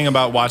worst thing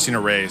about watching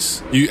a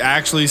race. You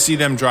actually see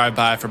them drive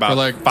by for about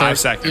like 5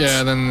 seconds.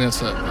 Yeah, then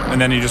that's it.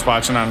 And then you just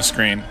watch it on a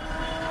screen.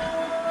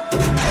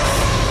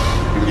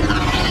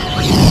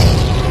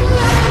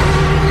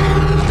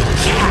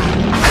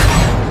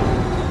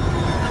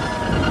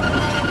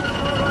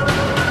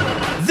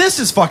 this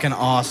is fucking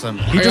awesome.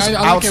 He just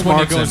I like it when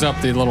he outsmarts goes him. up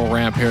the little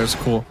ramp here. It's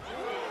cool.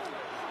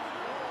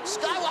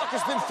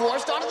 Skywalker's been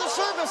forced onto the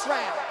service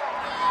ramp.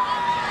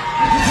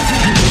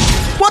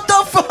 What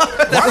the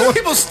fuck? Why are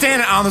people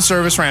standing on the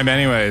service ramp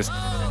anyways?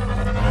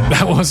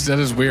 That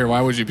is weird.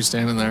 Why would you be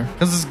standing there?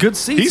 Because it's good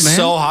seats, He's man.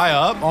 so high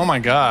up. Oh my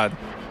god.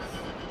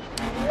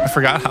 I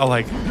forgot how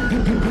like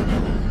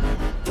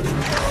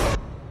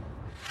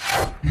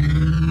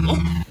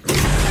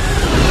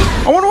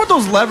I wonder what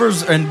those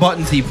levers and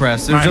buttons he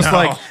pressed. It was I just know.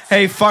 like,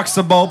 hey, fuck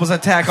Sebulba's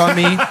attack on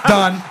me.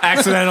 Done.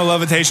 accidental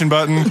levitation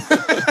button. You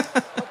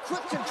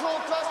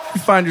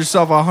find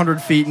yourself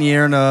 100 feet in the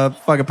air in a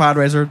fucking pod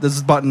racer.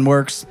 This button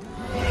works.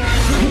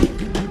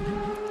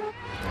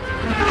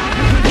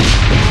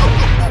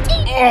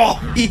 Oh!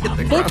 He hit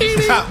the ground.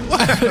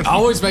 Wootini. I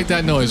always make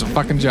that noise with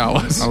fucking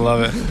Jawas. I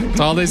love it. That's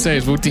all they say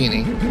is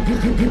Wootini.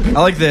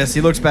 I like this.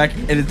 He looks back,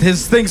 and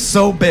his thing's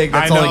so big.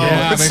 That's I all he know. gets.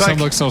 Yeah, it It's makes like-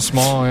 them look so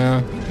small,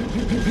 yeah.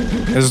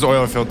 This is the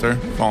oil filter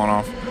falling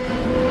off.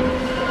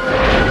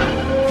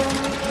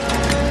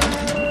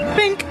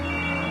 Bink.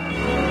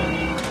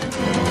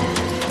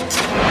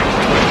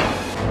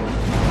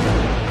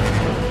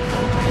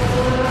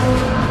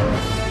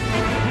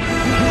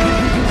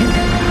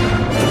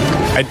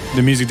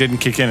 The music didn't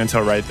kick in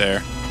until right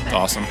there. It's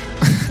awesome.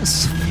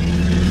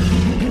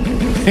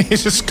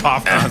 He's just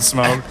coughing on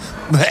smoke.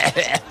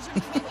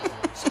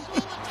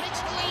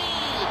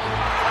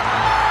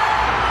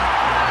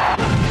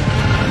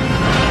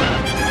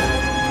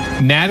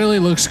 Natalie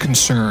looks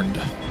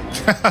concerned.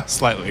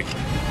 Slightly.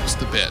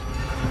 Just a bit.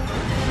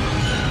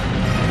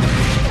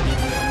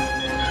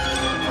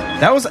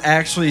 That was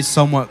actually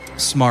somewhat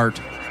smart.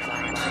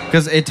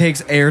 Because it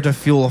takes air to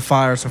fuel a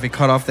fire, so if he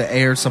cut off the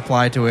air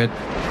supply to it.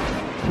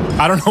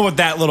 I don't know what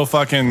that little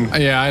fucking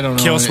Yeah, I don't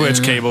know. kill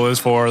switch cable is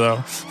for,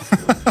 though.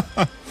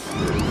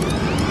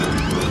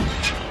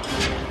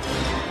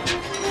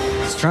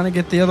 He's trying to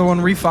get the other one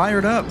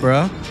refired up,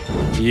 bro.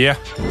 Yeah.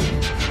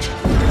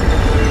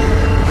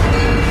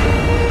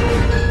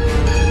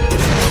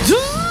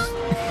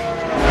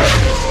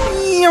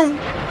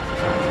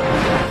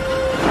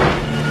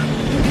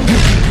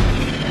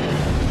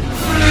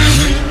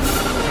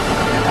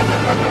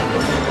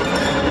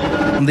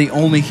 I'm the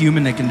only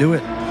human that can do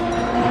it.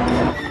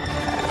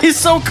 He's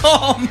so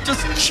calm,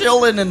 just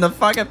chilling in the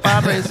fucking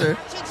pod racer.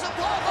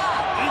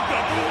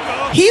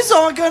 He's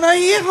all gonna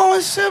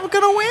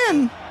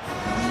win.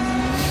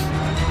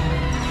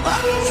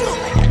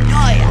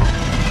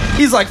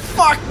 He's like,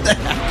 fuck that.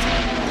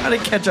 How did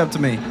it catch up to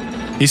me?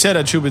 He said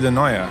a chuba de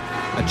noya.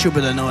 A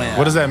chuba de noya.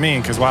 What does that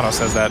mean? Because Watto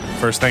says that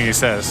first thing he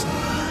says.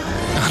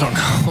 I don't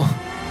know.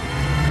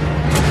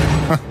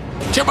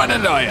 Chuba de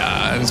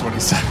noya is what he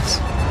says.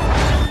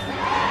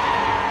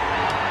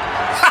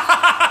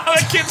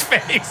 The kid's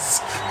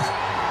face.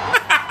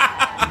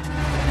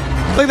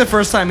 It's like the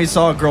first time he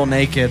saw a girl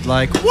naked,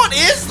 like, what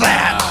is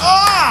that?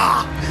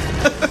 Ah!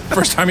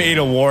 First time he ate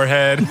a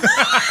warhead.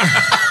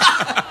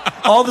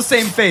 All the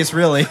same face,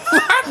 really.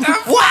 What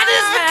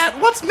is that?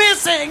 What's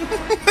missing?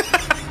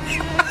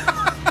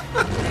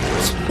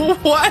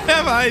 What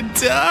have I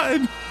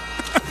done?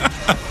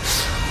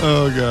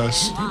 Oh,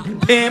 gosh.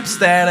 Pimp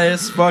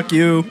status. Fuck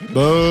you.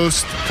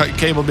 Boost. Cut your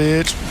cable,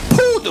 bitch.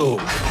 Poodle.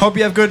 Hope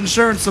you have good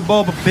insurance,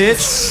 Sebulba,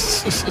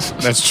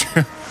 bitch. That's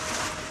true.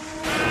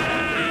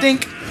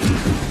 Dink.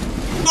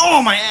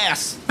 Oh, my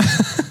ass.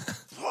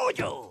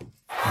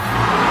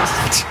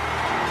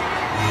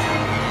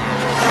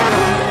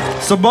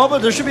 Sebulba,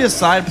 there should be a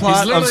side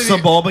plot of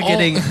Sebulba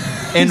getting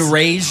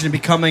enraged and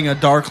becoming a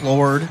Dark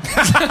Lord.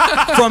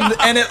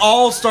 And it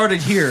all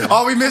started here.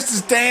 Oh, we missed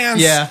his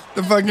dance. Yeah.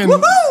 The fucking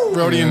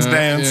Rhodians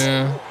dance.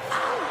 Yeah.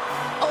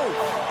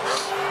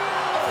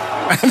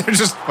 And they're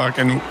just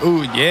fucking,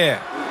 ooh,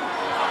 yeah.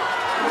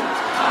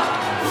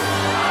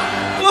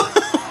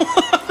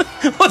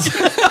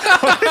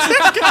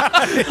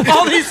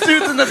 All these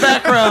dudes in the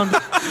background.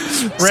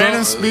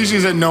 Random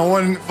species that no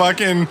one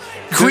fucking...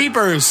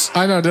 Creepers.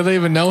 I know. Do they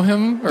even know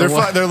him? Or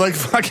what? They're like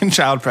fucking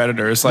child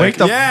predators. Like, Wake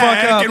the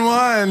fuck up. Anakin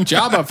won.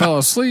 Jabba fell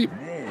asleep.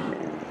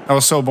 That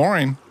was so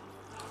boring.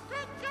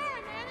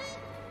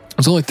 It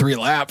was only 3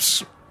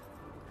 laps.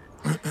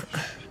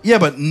 Yeah,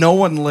 but no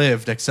one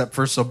lived except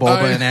for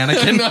Sebulba and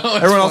Anakin. No,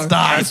 it's Everyone else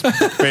fine.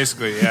 died.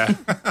 Basically, yeah.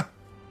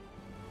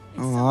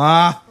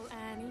 Ah.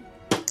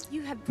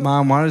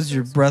 Mom, why does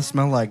your breath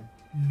smell like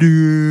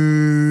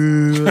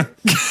dude?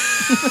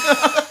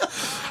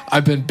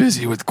 I've been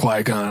busy with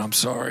Qui-Gon. I'm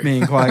sorry. Me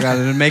and Qui-Gon have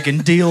been making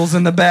deals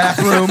in the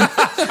bathroom.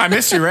 I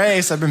missed your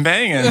race. I've been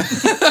banging.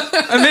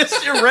 I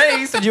missed your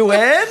race. Did you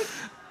win?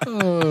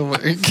 Oh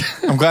my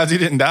God. I'm glad you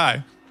didn't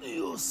die.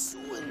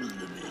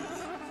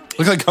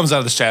 Look like it comes out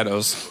of the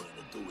shadows.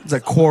 There's a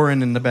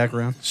Quarren in the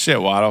background. Shit,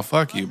 Watto.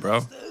 Fuck you,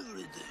 bro.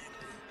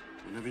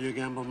 Whenever you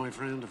gamble, my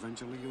friend,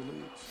 eventually you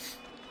lose.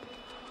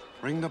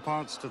 Bring the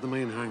parts to the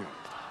main hangar.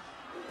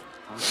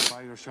 I'll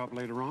buy your shop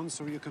later on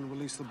so you can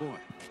release the boy.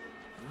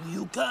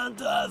 You can't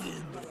have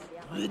him.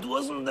 It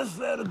wasn't a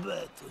fair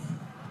bet.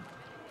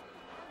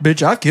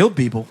 Bitch, I killed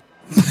people.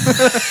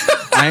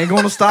 I ain't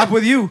going to stop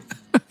with you.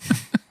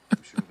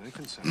 I'm sure they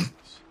can sell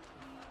this.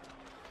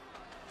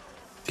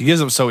 He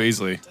gives up so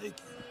easily.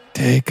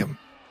 Take him.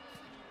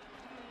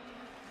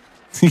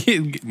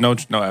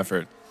 no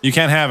effort. You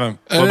can't have him.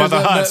 What about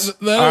the huts?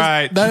 All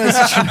right.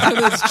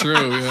 That is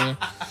true, yeah.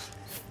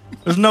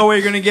 There's no way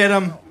you're going to get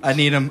him. I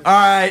need him. All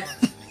right.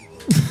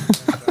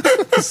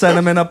 Send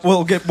him in up.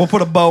 We'll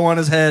put a bow on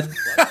his head.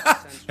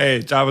 Hey,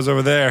 Jabba's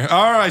over there.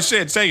 All right,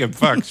 shit, take him.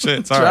 Fuck,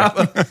 shit, sorry.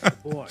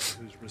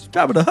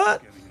 Jabba the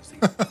Hutt.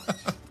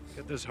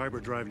 Get this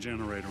hyperdrive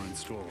generator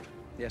installed.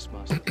 Yes,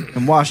 Master.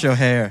 And wash your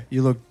hair.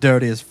 You look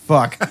dirty as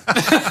fuck.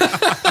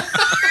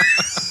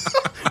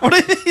 What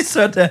if he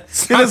said that?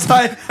 Get his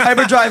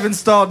hyperdrive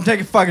installed and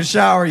take a fucking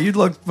shower. You'd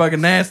look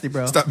fucking nasty,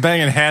 bro. Stop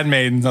banging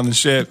handmaidens on the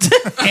ship.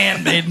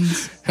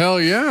 Handmaidens. Hell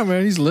yeah,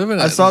 man. He's living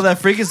it. I saw that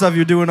freaky stuff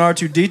you're doing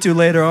R2-D2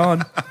 later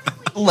on.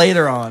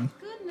 Later on.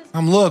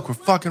 Look, we're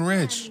fucking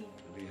rich.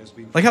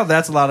 Like how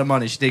that's a lot of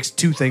money. She takes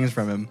 2 things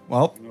from him.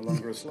 Well, No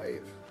longer a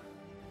slave.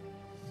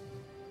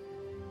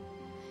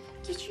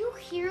 Did you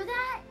hear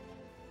that?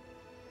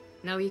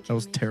 Now you that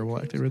was terrible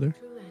acting right there.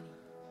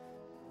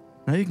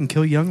 Now you can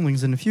kill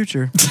younglings in the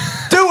future.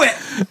 Do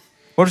it!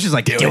 What if she's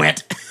like, do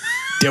it?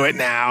 Do it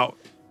now.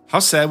 How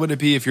sad would it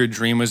be if your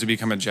dream was to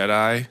become a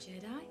Jedi?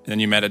 And then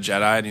you met a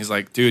Jedi and he's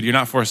like, dude, you're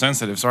not force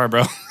sensitive. Sorry,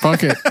 bro.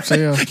 Fuck it.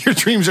 See ya. Your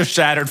dreams are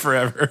shattered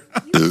forever.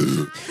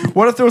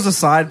 What if there was a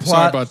side plot?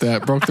 Sorry about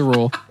that. Broke the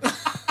rule.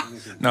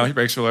 No, he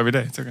breaks the rule every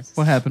day. It's okay.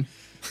 What happened?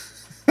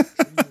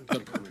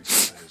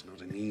 It's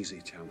not an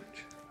easy challenge.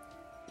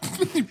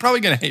 You're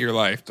probably going to hate your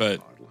life, but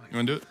you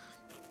want to do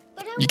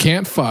it? You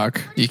can't fuck.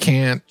 You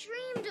can't.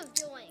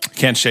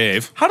 Can't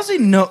shave. How does he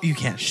know you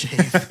can't shave?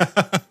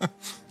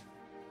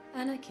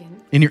 Anakin.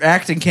 And your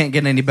acting can't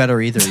get any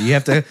better either. You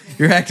have to.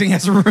 Your acting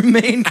has to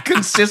remain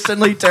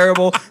consistently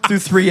terrible through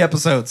 3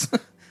 episodes.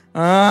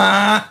 All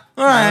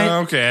right.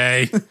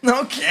 Okay.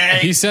 Okay.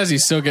 He says he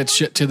still gets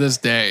shit to this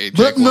day.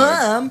 But Jake Lloyd.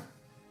 Mom.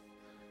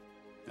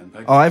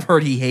 Oh, I've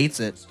heard he hates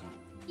it.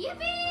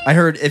 I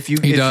heard if you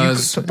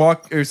does.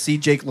 walk or see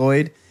Jake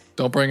Lloyd,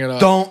 Don't bring it up.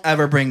 don't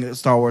ever bring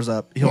Star Wars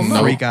up. He'll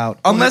No. freak out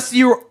unless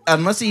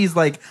he's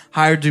like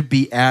hired to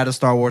be at a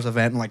Star Wars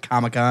event like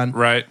Comic-Con.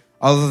 Right.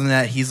 Other than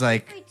that, he's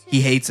like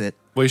he hates it.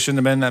 Well, he shouldn't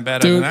have been that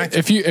bad Dude, of an actor.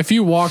 if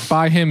you walk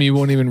by him, you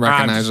won't even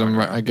recognize just him.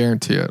 I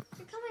guarantee it.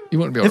 You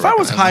wouldn't be able If to I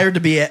was recognize him. hired to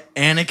be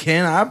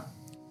Anakin,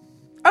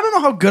 I don't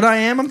know how good I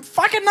am. I'm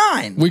fucking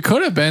 9. We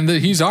could have been.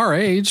 He's our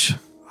age.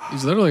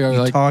 He's literally You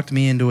like. talked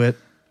me into it.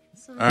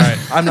 All right.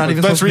 I'm not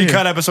even Let's supposed to be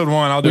recut here. episode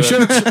 1. I'll do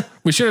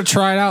We it. should have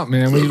tried out,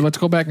 man. Let's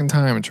go back in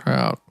time and try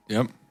out.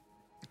 Yep.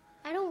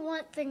 I don't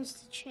want things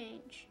to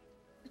change.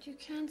 But you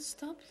can't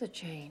stop the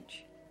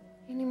change.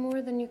 Any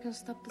more than you can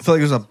stop the I feel like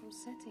there's a- sun from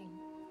setting.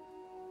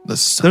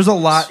 There's a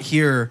lot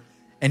here,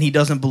 and he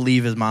doesn't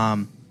believe his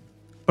mom.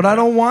 But I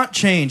don't want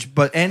change.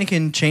 But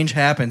Anakin, change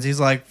happens. He's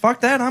like,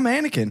 fuck that, I'm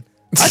Anakin.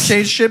 I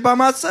changed shit by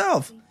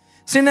myself.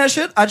 Seen that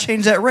shit? I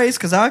changed that race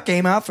because I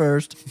came out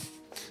first.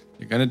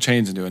 You're going to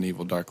change into an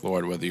evil Dark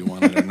Lord whether you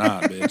want it or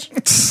not,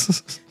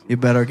 bitch. You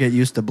better get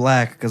used to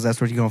black because that's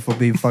what you're going to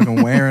be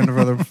fucking wearing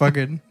for the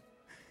fucking...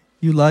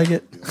 You like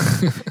it?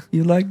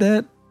 You like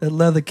that? That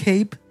leather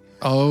cape?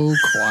 Oh,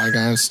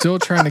 Qui-Gon. Still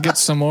trying to get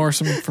some more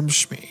from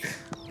Shmi.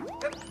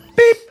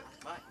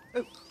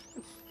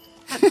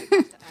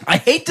 I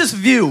hate this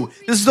view.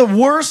 This is the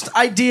worst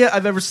idea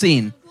I've ever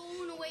seen.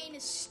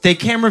 Take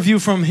camera view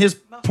from his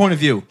point of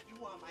view.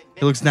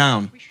 He looks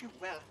down.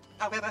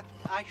 However,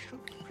 I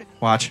should prefer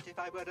Watch. if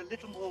I were a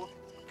little more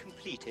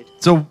completed.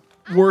 It's the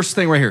worst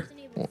thing right here.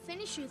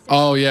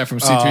 Oh, yeah, from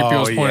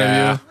C-3PO's point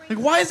of view.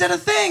 Like, why is that a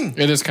thing?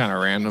 It is kind of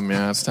random,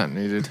 yeah. It's not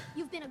needed.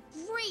 You've been a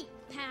great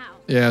pal.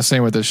 Yeah,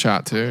 same with this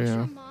shot, too,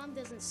 yeah. Mom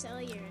doesn't sell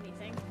you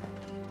anything.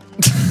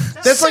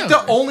 That's like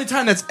the only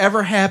time that's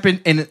ever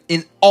happened in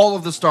all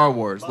of the Star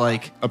Wars.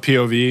 Like A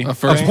POV.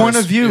 a point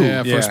of view.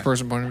 Yeah,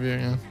 first-person point of view,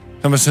 yeah.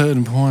 From a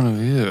certain point of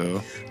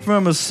view.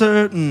 From a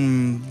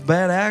certain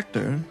bad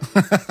actor.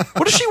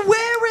 What is she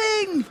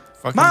wearing?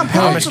 Fucking Mom,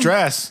 Thomas some-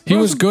 dress. He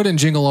was good in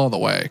Jingle All the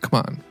Way.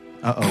 Come on.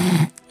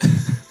 Uh-oh.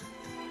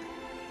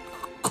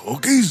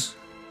 Cookies?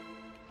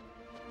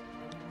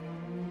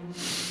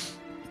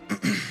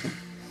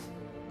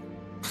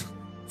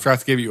 Forgot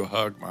to give you a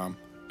hug, Mom.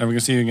 Never gonna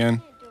see you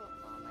again.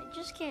 I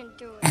just can't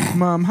do it.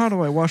 Mom, how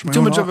do I wash my Too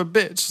own much of a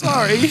bitch.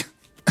 Sorry.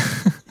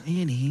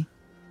 Annie,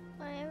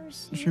 If I ever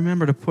see just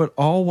remember to put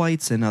all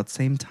whites in at the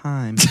same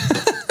time.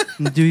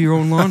 And do your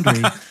own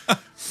laundry. I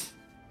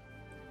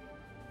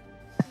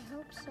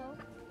hope so.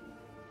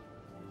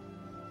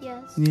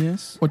 Yes.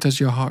 Yes. What does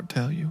your heart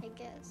tell you? I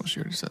guess. Well, she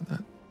already said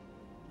that.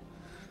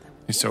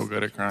 He's so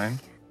good at crying.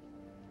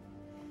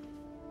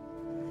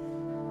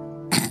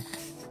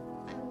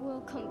 I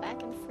will come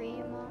back and free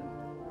you,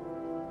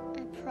 Mom.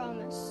 I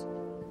promise.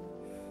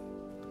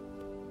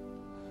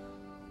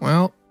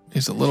 Well,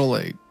 he's a little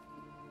late.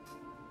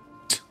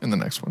 In the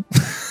next one.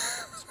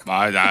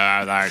 Bye.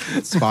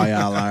 Spy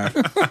ally.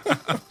 Be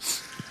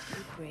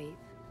brave.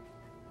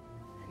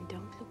 And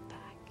don't look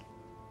back.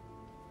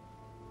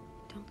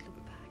 Don't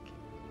look back.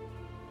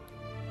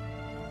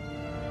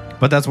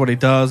 But that's what he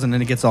does, and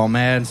then he gets all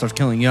mad and starts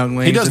killing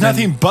younglings. He does and then-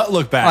 nothing but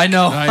look back. I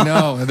know. I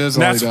know. It is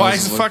all That's he why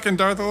does. he's fucking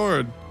Darth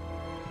Lord.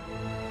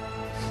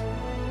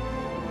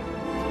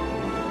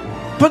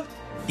 But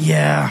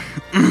yeah.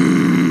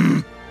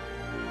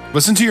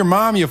 Listen to your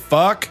mom, you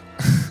fuck.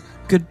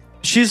 Good.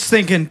 She's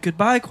thinking,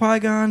 goodbye,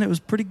 Qui-Gon. It was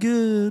pretty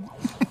good.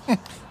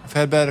 I've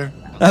had better.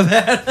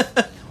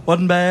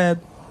 Wasn't bad.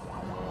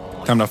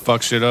 Time to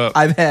fuck shit up.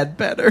 I've had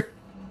better.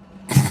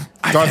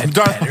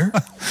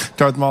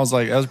 Darth Maul's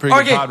like, that was a pretty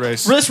good pod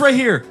race. This right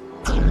here.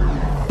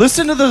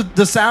 Listen to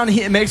the sound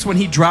it makes when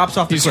he drops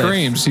off the He cliff.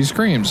 screams. He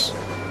screams.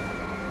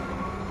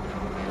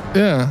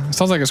 Yeah, it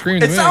sounds like a scream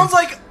to It me. sounds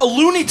like a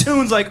Looney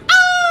Tunes, like,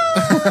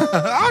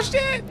 oh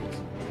shit!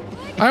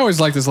 I always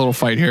like this little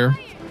fight here.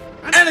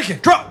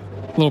 Anakin, drop!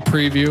 Little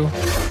preview.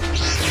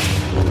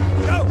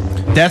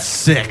 That's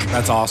sick.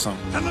 That's awesome.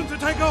 Tell them to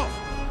take off.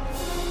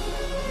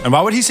 And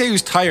why would he say he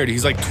was tired?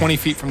 He's like 20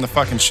 feet from the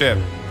fucking ship.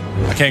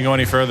 I can't go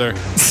any further.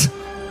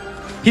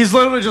 He's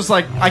literally just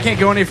like, I can't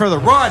go any further.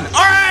 Run! All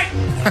right!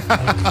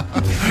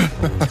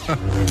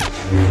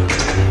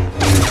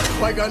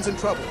 Qui-Gon's in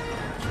trouble.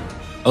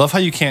 I love how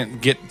you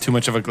can't get too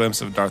much of a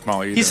glimpse of Darth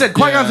Maul either. He said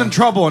Qui-Gon's in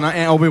trouble, and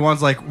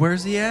Obi-Wan's like,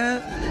 where's he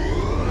at?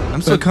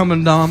 I'm still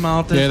coming down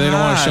out there. Yeah, they don't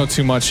want to show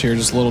too much here.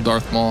 Just little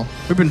Darth Maul.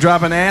 We've been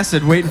dropping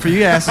acid, waiting for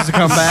you asses to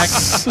come back.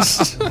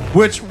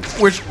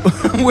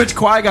 which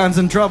Qui-Gon's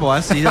in trouble? I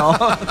see y'all.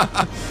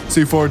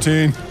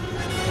 C-14.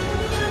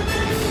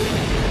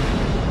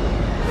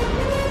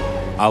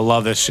 I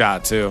love this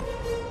shot too.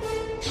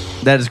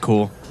 That is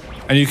cool.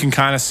 And you can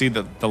kind of see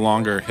the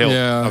longer hilt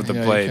of the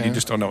blade. you You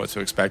just don't know what to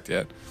expect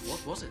yet.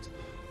 What was it?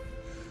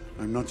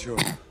 I'm not sure,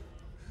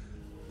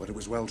 but it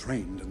was well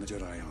trained in the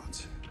Jedi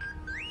arts.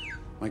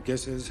 My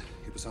guess is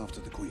it was after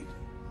the Queen.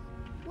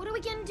 What are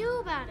we gonna do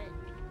about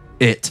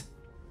it? It.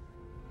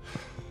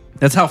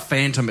 That's how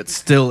phantom it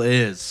still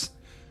is.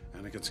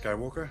 Anakin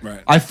Skywalker?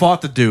 Right. I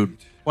fought the dude.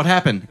 What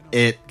happened?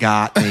 It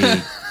got me.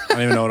 I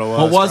don't even know what it was.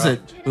 What was bro.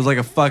 it? It was like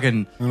a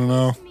fucking I don't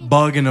know.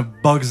 bug in a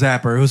bug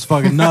zapper. It was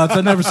fucking nuts.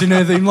 I've never seen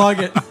anything like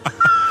it.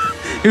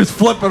 He was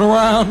flipping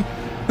around.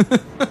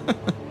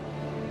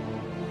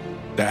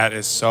 That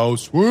is so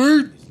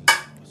sweet.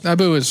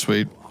 Naboo is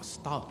sweet.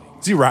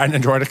 Is he riding a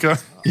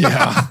droideka?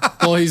 Yeah.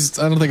 Well, I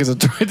don't think it's a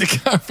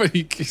droideka, but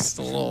he's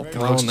a little It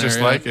thrown looks there. just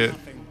yeah. like it.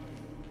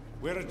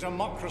 We're a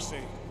democracy.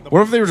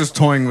 What if they were just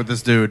toying with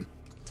this dude?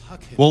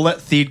 We'll let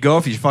Theed go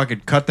if you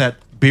fucking cut that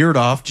beard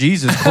off.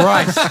 Jesus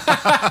Christ.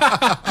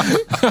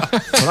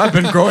 But I've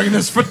been growing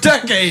this for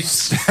decades.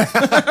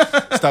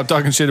 Stop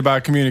talking shit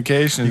about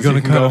communications. You're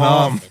going to You can cut go it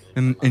home. off,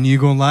 and you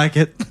going to like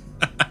it.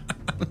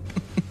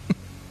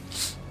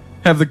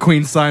 Have the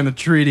Queen sign the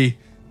treaty.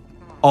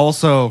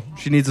 Also,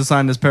 she needs to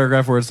sign this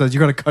paragraph where it says,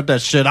 you're going to cut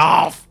that shit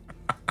off.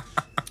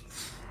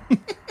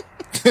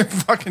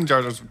 Fucking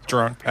Jar Jar's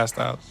drunk, passed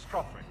out.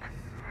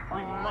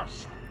 We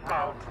must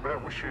bow to their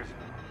wishes.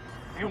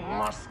 You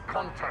must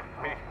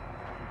contact me.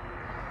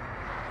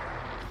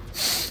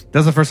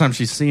 That's the first time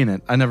she's seen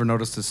it. I never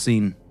noticed this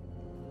scene.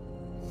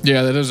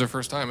 Yeah, that is her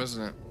first time,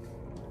 isn't it?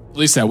 At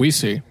least that we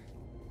see.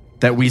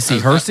 That we see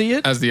her see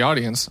it? As the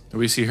audience.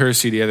 We see her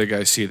see the other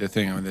guy see the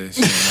thing on this.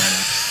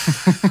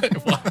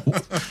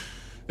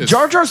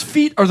 Jar Jar's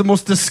feet are the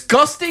most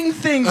disgusting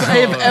things I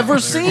have ever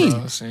seen.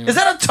 Is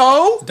that a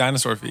toe?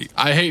 Dinosaur feet.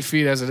 I hate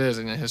feet as it is,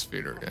 and his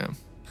feet are, yeah.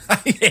 I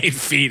hate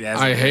feet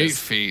as I it hate is.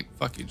 feet.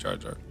 Fuck you, Jar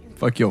Jar.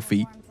 Fuck your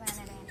feet.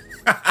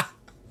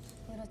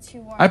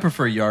 I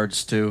prefer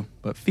yards too,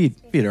 but feet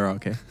are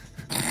okay.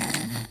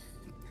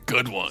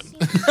 Good one.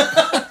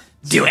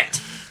 Do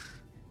it.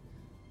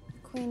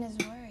 Queen is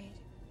worried.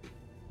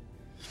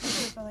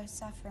 People are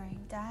suffering,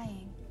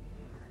 dying.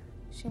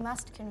 She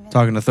must convince.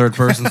 Talking to third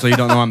person, so you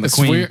don't know I'm the It's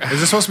queen. weird. Is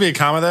this supposed to be a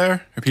comma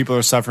there? Or people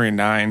are suffering and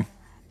dying?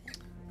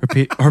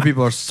 Her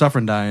people are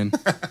suffering, dying.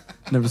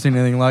 Never seen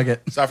anything like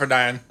it. Suffer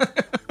dying.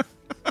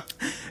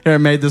 Here, I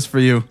made this for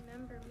you.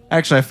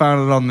 Actually, I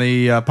found it on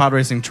the pod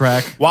racing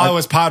track. While I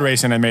was pod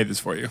racing, I made this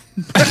for you.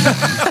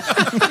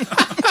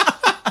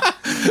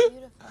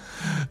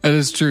 That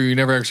is true. You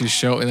never actually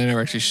show it, and they never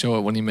actually show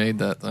it when he made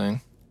that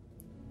thing.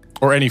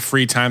 Or any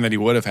free time that he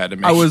would have had to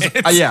make I was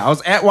it. I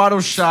was at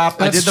Watto's shop.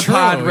 I That's did the true.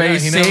 pod Yeah,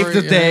 race, he saved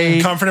never- the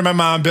day. Comforting my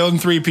mom, building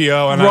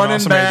 3PO, and I Running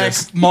also made back,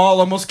 this. Maul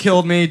almost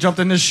killed me. Jumped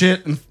in this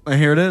shit, and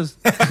here it is.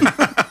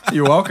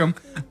 You're welcome.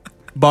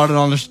 Bought it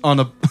on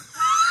the.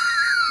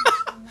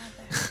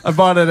 I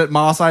bought it at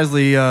Moss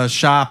Isley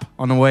shop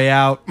on the way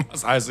out.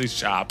 Moss Isley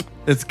shop.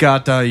 It's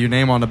got your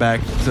name on the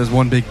back. It says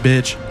 "One Big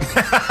Bitch."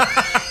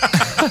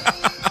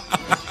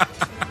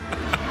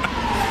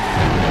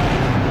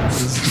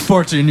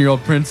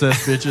 14-year-old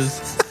princess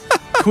bitches,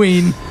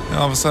 queen. And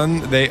all of a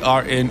sudden, they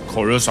are in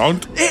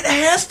Coruscant. It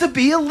has to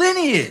be a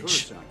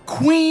lineage.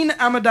 Queen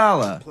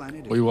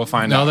Amidala. We will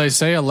find No, out. they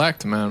say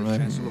elect, man.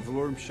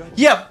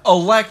 Yep,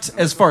 elect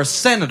as far as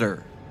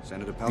senator.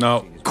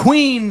 No,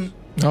 Queen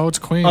No, it's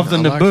queen. of the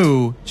elect.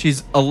 Naboo.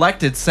 She's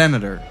elected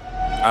senator.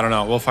 I don't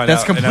know. We'll find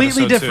That's out. in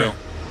completely episode different. 2.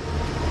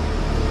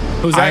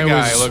 Who's that I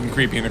guy was- looking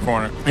creepy in the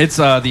corner? It's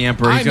the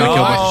emperor. He's I gonna know.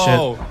 kill a bunch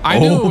of shit. I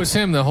knew it was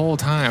him the whole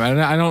time.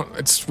 I don't.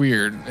 It's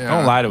weird. Yeah.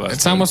 Don't lie to us,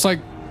 It's dude. almost like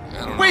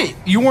Wait,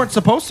 you weren't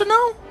supposed to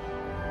know?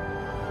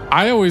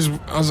 I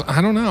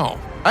don't know.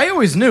 I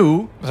always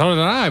knew. So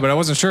did I, but I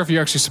wasn't sure if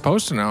you're actually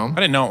supposed to know. I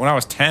didn't know. When I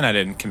was 10, I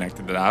didn't connect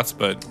the dots,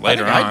 but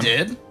later I think on. I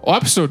did. Well,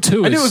 episode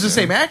 2 I is, knew it was the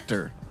same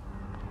actor.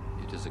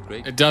 It is a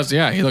great It does,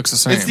 yeah. He looks the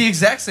same. It's the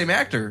exact same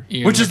actor,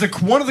 Ian which is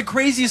one of the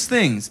craziest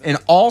things in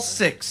all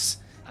 6.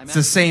 It's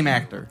the same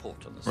actor.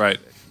 Right.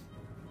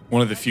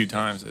 One of the few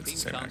times it's the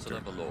same actor.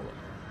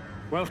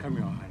 Welcome,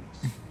 Your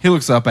Highness. He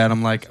looks up at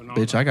him like,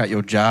 "Bitch, I got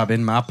your job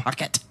in my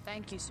pocket."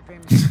 Thank you,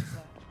 Supreme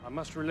I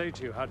must relate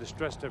to you how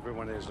distressed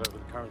everyone is over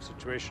the current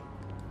situation.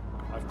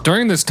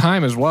 During this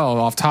time as well,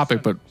 off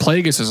topic, but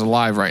Plagueis is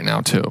alive right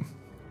now too.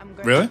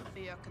 Really?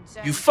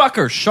 You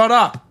fucker, shut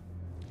up.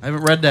 I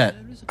haven't read that.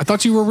 I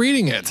thought you were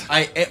reading it.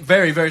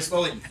 Very, very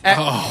slowly.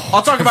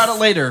 I'll talk about it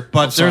later,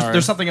 but sorry.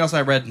 there's something else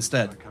I read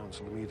instead.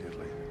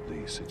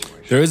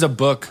 There is a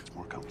book.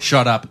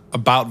 Shut up.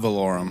 About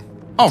Valorum.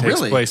 Oh, It takes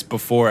really? place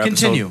before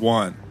Continue. episode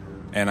 1.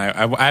 And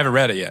I haven't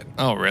read it yet.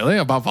 Oh, really?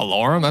 About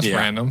Valorum? That's Yeah.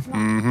 random.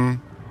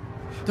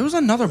 Mm-hmm. There was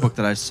another book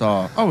that I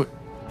saw. Oh,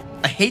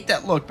 I hate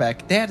that look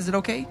back. Dad, is it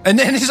okay? And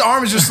then his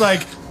arm is just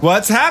like,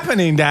 what's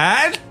happening,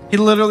 Dad? He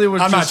literally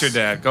was I'm just... not your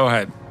dad. Go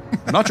ahead.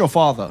 I'm not your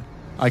father.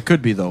 I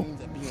could be, though.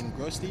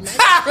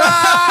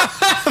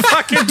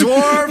 Fucking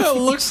dwarf. It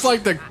looks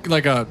like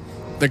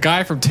the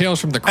guy from Tales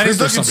from the Crypt And he's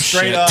or looking some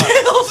straight shit. up.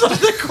 Tales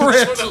of the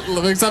Crypt.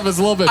 Except it's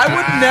a little bit. I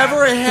would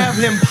never have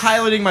him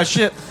piloting my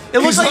ship. It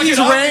looks like he's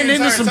looking up ran the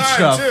into entire some time,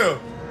 stuff. Too.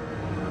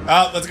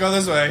 Oh, let's go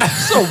this way.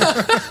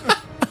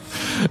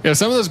 Yeah,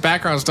 some of this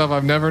background stuff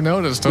I've never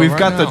noticed. We've right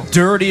got now. the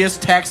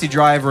dirtiest taxi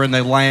driver in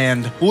the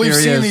land. Well, we've Here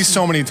he seen is. these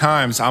so many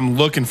times. I'm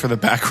looking for the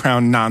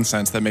background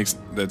nonsense that's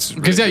Because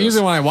ridiculous.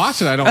 usually when I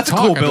watch it, I don't That's a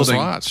talk. cool I just building.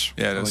 watch.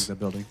 Yeah, it I like is. that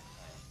building.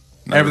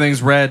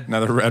 Everything's red.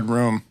 Another red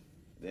room.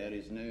 There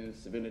is no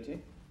civility.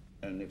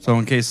 Only So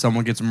in case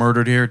someone gets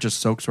murdered here, it just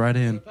soaks right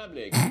in.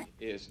 public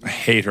is I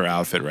hate her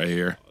outfit right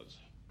here.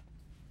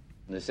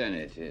 the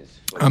Senate is.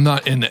 I'm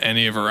not into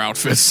any of her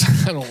outfits.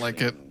 I don't like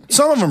it.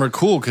 Some of them are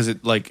cool because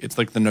it's like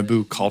the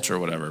Naboo culture or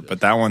whatever,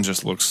 but that one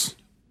just looks.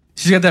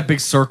 She's got that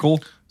big circle.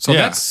 So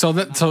Yeah. that's so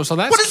that's Your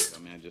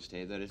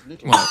Majesty, there is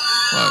little. what?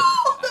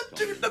 That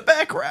dude in the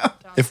background.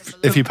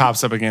 If he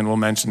pops up again, we'll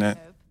mention it.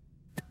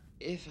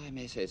 If I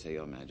may say so,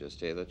 Your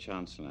Majesty, the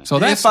Chancellor. So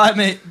that's If I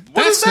may.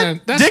 What is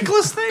that that's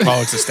dickless thing?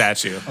 Oh, it's a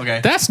statue. Okay.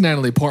 that's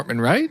Natalie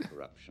Portman, right?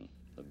 corruption,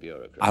 the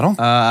bureaucrat. I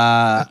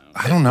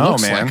don't know,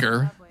 Looks man. like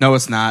her. No,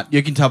 it's not.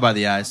 You can tell by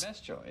the eyes.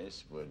 Best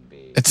choice would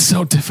be It's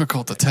so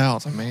difficult to tell.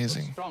 It's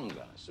amazing. stronger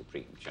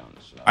Supreme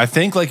Chancellor. I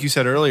think, like you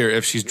said earlier,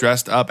 if she's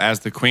dressed up as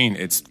the queen,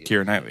 it's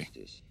Keira Knightley.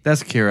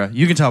 That's Kira.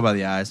 You can tell by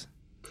the eyes.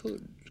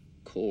 Could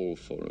call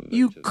for a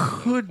You vote of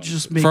could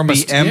just make From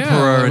me a- Emperor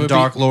yeah, it and would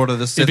Dark be- Lord of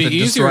the Sith. It'd be and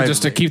easier destroy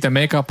just to me. keep the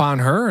makeup on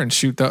her and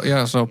shoot the.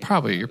 Yeah, so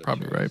probably you're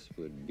probably right.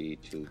 would be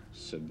to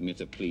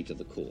submit a plea to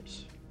the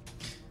courts.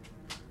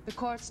 The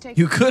courts take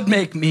You could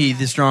make me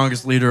the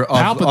strongest leader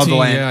of the Palpatine,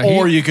 land, yeah,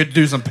 or you could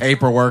do some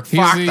paperwork. He's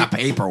Fuck the- the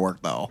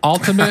paperwork, though.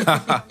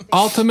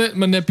 Ultimate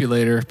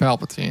manipulator,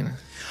 Palpatine.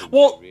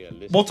 Well,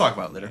 we'll talk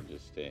about it later.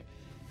 Majesty,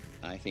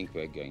 I think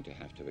we're going to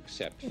have to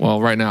accept.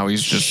 Well, right now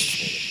he's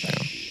just.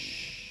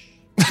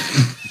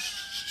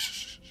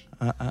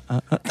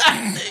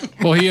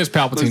 Well, he is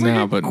Palpatine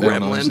now, but they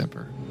don't know he's gremlin.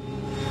 Emperor.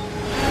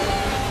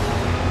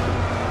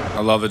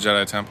 I love the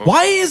Jedi Temple.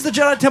 Why is the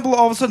Jedi Temple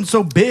all of a sudden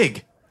so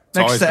big It's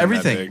next always to been that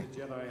everything?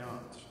 big. Jedi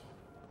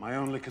aren't. My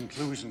only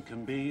conclusion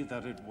can be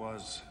that it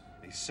was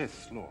a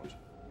Sith Lord.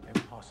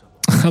 Impossible.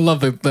 I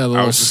love the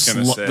little was just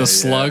gonna say, the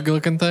slug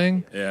looking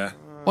thing. Yeah.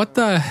 What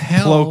the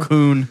hell? Plo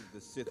Koon.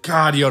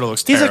 God, Yoda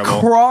looks He's terrible. a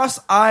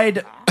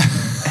cross-eyed,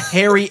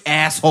 hairy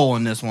asshole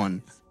in this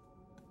one.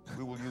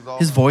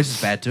 His voice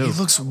is bad too. He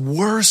looks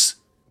worse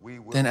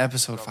than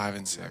episode 5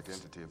 and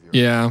 6.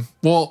 Yeah.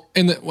 Well,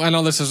 I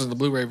know this isn't the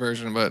Blu-ray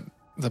version, but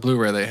the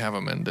Blu-ray they have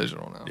them in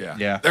digital now.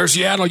 Yeah. There's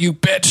Yaddle, you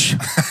bitch.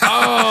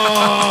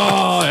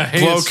 Oh, I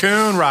hate Plo it.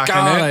 Koon rocking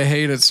God, it. I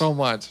hate it so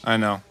much. I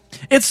know.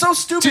 It's so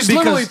stupid Just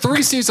because literally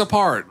 3 seats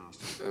apart.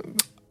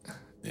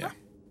 Yeah.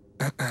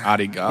 Adi What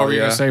were you gonna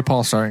Gallia. say,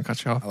 Paul? Sorry, I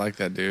cut you off. I like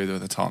that dude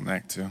with a tall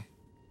neck, too.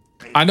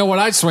 I know what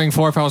I'd swing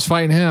for if I was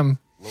fighting him.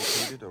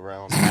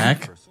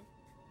 Mac.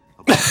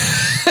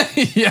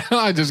 Yeah,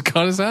 I just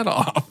cut his head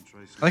off.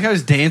 I like how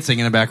he's dancing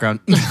in the background.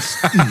 He's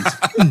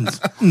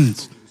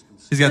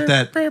got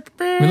that. I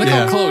mean, look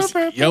Yeah. how close.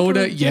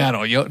 Yoda,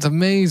 Yaddle. It's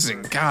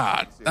amazing.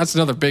 God, that's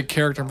another big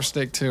character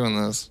mistake too in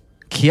this.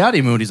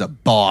 Kiadi Moody's a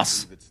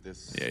boss.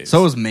 Yeah,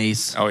 So is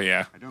Mace. Oh,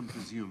 yeah. I don't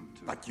presume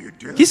to. But you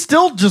do. He's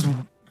still just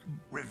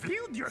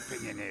Revealed your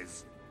opinion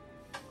is.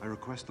 I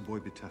request the boy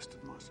be tested,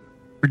 Master.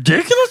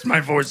 ridiculous. My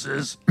voice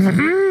is.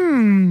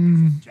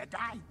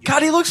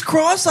 God, he looks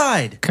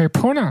cross-eyed. Okay,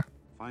 Puna.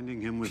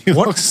 Finding him with He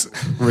looks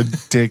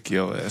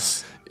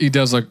ridiculous. He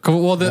does look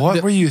cool. Well,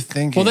 What were you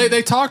thinking? Well,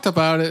 they talked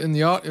about it in the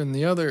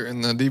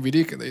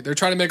DVD. They're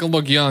trying to make him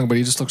look young, but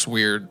he just looks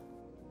weird.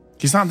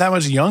 He's not that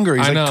much younger.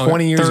 He's I know, like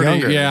 20 years 30,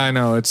 younger. Yeah, I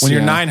know. It's When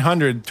you're yeah.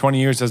 900,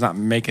 20 years does not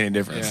make any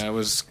difference. Yeah, it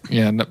was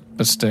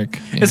mistake.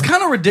 Yeah. It's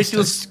kind of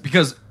ridiculous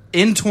because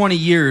in 20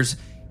 years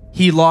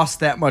he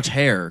lost that much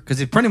hair because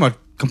he's pretty much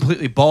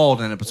completely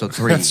bald in episode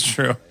 3. That's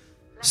true.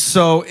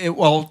 So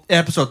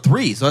episode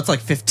 3. So that's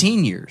like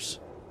 15 years.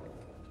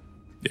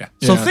 Yeah.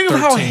 So Yeah, think of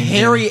how 13,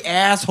 hairy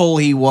asshole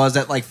he was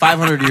at like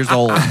 500 years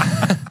old.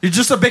 He's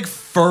just a big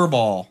fur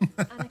ball,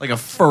 like a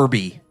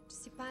Furby.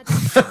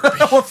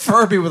 A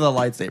Furby with a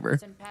lightsaber.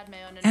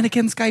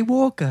 Anakin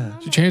Skywalker.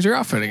 She changed her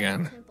outfit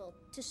again. Temple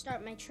to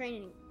start my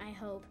training, I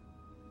hope.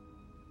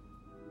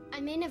 I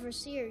may never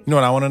see her. You know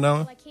what I want to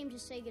know? So I came to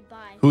say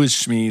goodbye. Who is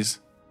Shmi's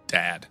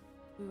dad?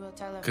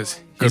 Because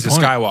Good he's a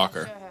point.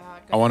 Skywalker.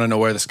 I want to know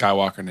where the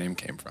Skywalker name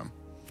came from.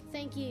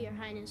 Thank you, Your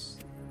Highness.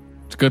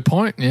 It's a good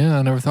point. Yeah,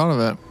 I never thought of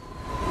that.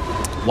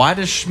 Why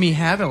does Shmi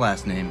have a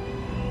last name?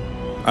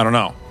 I don't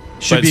know.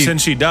 Should But be-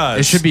 since she does,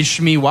 It should be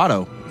Shmi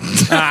Watto.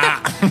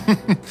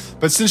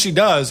 But since she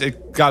does,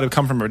 it got to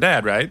come from her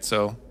dad, right?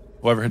 So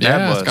whoever her dad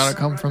Yeah, was, it's gotta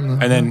come from the.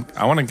 And then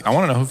I want to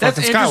know who That's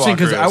fucking interesting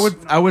Skywalker is.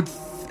 because I would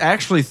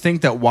actually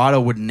think that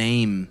Watto would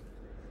name.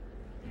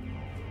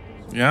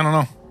 Yeah, I don't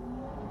know.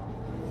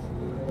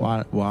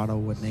 Watto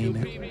would name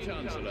it.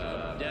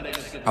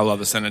 I love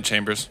the Senate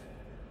chambers.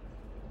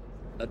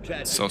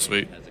 So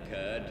sweet.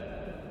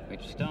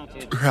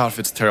 Her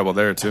outfit's terrible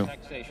there too.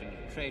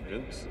 Trade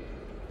routes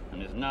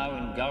and is now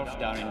engulfed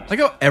down in Like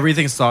how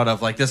everything's thought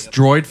of. Like this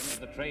droid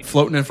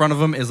floating in front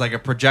of him is like a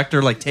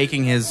projector, like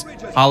taking his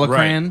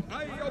holocran.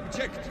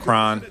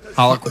 Kron.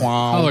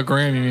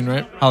 Hologram, you mean,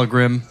 right?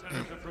 Hologram.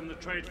 From the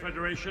Trade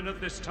Federation at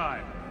this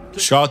time.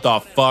 Shut the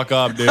fuck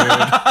up, dude.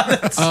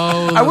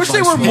 I wish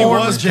they were He more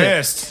was legit.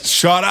 pissed.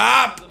 Shut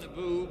up.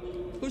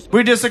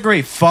 We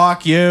disagree.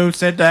 Fuck you.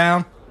 Sit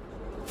down.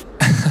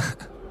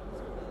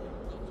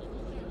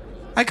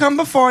 I come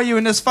before you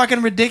in this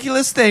fucking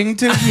ridiculous thing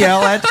to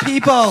yell at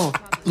people.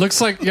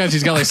 Looks like, yeah,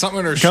 she's got like something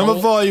in her Come shoulder.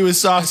 before you with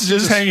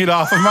sausages hanging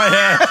off of my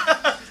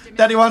head.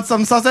 Daddy wants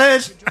some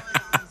sausage.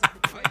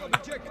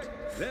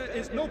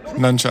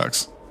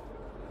 Nunchucks.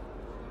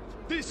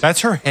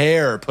 That's her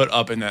hair put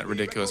up in that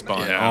ridiculous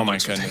bun. Yeah, oh my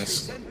looks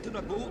goodness.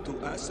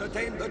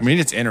 I mean,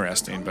 it's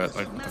interesting, but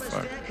like, what the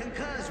fuck?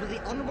 Concurs with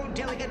the honorable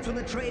delegate from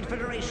the Trade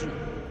Federation.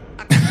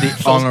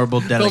 The honorable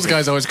delegate. Those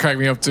guys always crack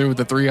me up too with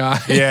the 3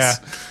 eyes. Yeah.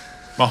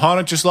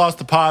 Mahoney just lost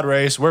the pod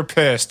race. We're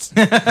pissed.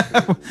 Put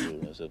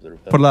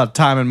a lot of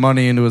time and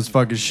money into his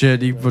fucking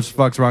shit. He just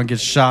fucks around and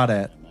gets shot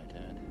at.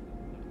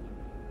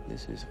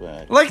 This is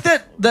where Like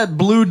that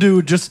blue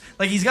dude just,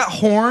 like he's got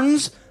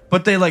horns,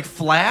 but they like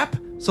flap.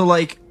 So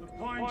like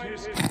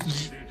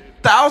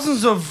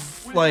thousands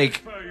of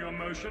like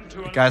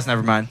guys,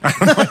 never mind. I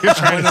don't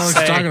know what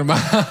you're talking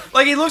about.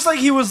 Like he looks like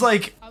he was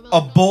like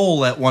a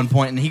bull at one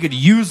point and he could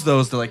use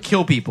those to like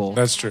kill people.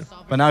 That's true.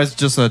 But now he's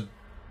just a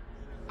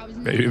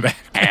Baby back.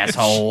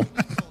 asshole.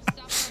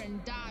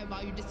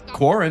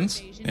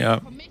 Quarrens. Yeah.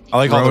 I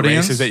like all the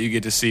Rhodians. races that you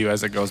get to see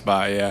as it goes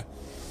by, yeah.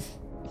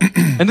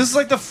 And this is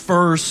like the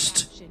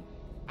first,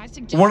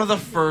 one of the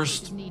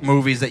first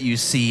movies that you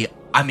see,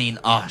 I mean,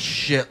 a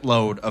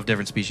shitload of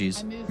different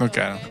species.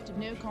 Okay. Of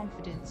no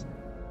confidence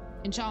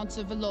in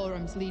Chancellor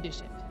Valorum's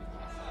leadership.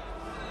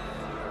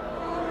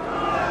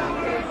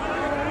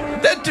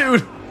 That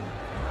dude.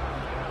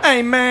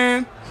 Hey,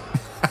 man.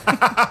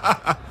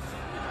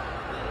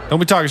 Don't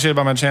be talking shit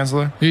about my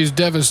chancellor. He's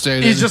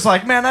devastated. He's just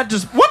like, man, what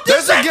There's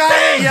does a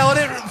guy yelling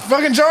at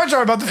fucking Jar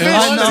Jar about the fish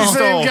I that he know.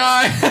 stole. Same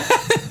guy.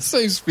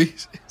 Same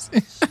species.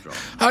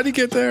 How'd he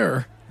get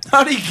there?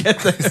 How do you get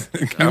this?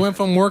 He went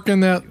from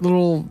working that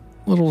little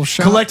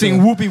shop Collecting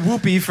to-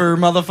 whoopee for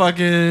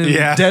motherfucking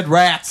Yeah. dead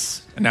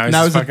rats. And now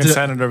he's the a fucking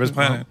senator of his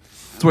planet.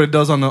 That's what it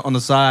does on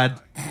the side.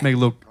 Make a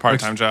little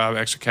Part-time job,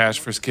 extra cash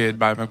for his kid,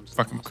 buy him a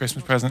fucking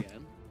Christmas present.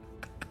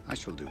 I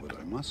shall do what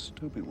I must,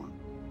 Obi-Wan.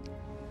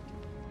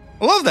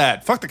 I love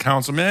that. Fuck the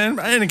council, man.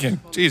 Anakin.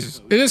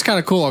 Jesus. It is kind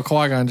of cool how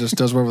Qui-Gon just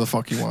does whatever the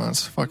fuck he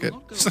wants. Fuck it.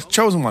 It's the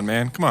chosen one,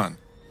 man. Come on.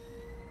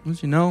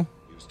 Don't you know?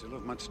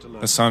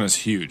 The sun is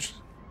huge.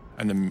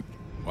 And the...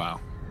 Wow.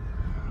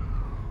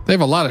 They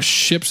have a lot of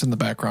ships in the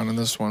background in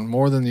this one,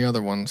 more than the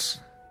other ones.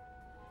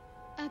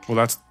 Well,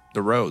 that's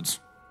the roads.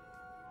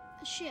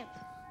 A ship.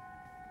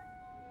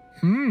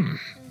 Hmm.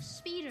 A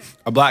speeder.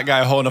 A black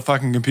guy holding a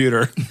fucking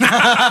computer. Black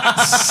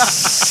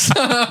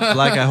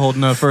guy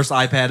holding the first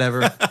iPad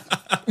ever.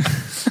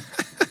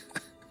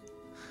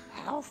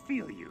 How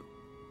feel you?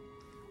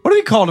 What if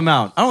he called him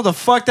out? I don't know what the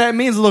fuck that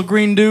means, little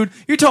green dude.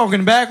 You're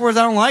talking backwards.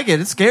 I don't like it.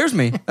 It scares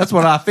me. That's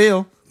what I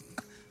feel.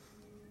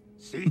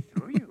 See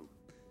through you.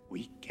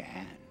 We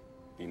can.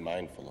 Be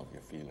mindful of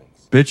your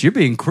feelings. Bitch, you're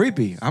being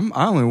creepy. I'm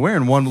only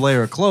wearing one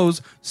layer of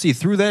clothes. See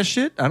through that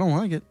shit? I don't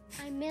like it.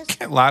 I miss.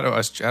 Can't lie to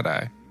us,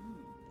 Jedi.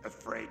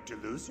 Afraid to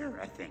lose her,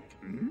 I think.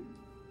 Hmm?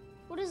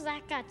 What does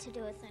that got to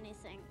do with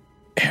anything?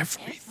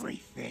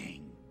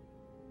 Everything.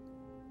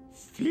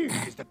 Fear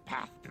is the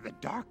path to the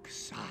dark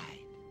side.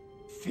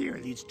 Fear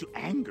leads to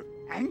anger.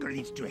 Anger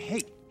leads to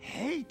hate.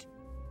 Hate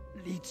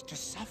leads to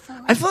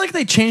suffering. I feel like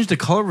they changed the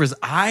color of his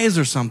eyes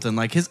or something.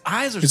 Like his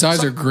eyes are His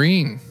eyes are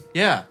green.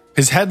 Yeah.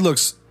 His head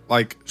looks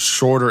like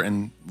shorter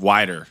and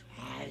wider.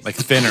 Like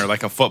thinner,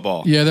 like a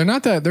football. Yeah, they're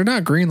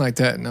not green like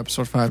that in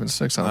episode 5 and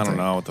 6. I don't think.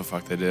 know what the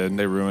fuck they did.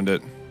 They ruined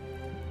it.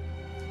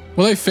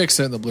 Well, they fixed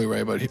it in the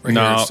Blu-ray, but right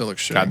No. here it still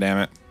looks shitty. God damn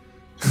it.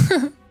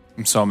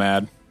 I'm so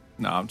mad.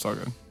 No, I'm so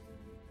good.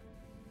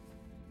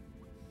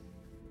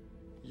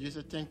 You're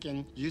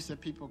thinking,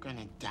 people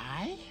gonna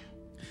die?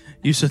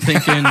 Used to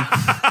thinking.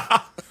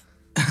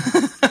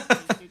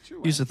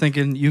 Used to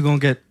thinking you gonna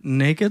get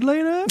naked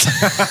later.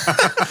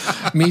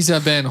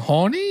 Misa been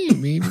horny?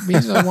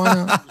 Misa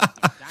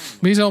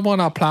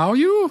wanna plow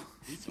you?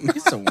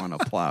 Misa wanna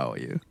plow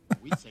you.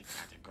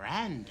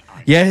 Grand.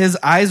 Yeah, his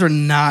eyes are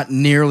not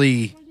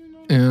nearly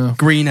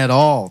green at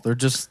all. They're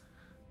just,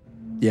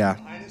 yeah.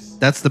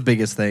 That's the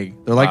biggest thing.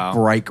 They're like Wow.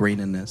 bright green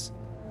in this.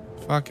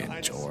 Fucking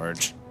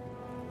George.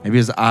 Maybe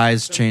his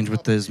eyes change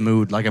with his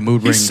mood, like a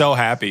mood ring. He's so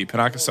happy.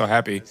 Panaka's so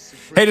happy.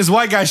 Hey, this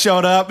white guy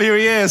showed up. Here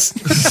he is.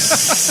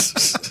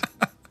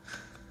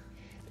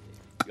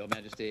 Your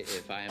Majesty,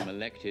 if I am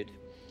elected,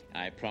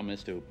 I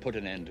promise to put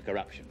an end to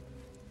corruption.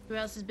 Who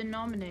else has been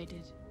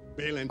nominated?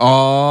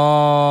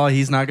 Oh,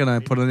 he's not gonna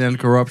put an end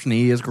to corruption.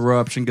 He is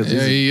corruption because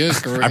Yeah, he is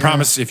corrupt. I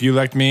promise if you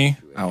elect me,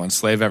 I'll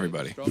enslave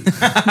everybody.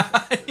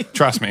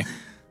 Trust me.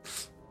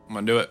 I'm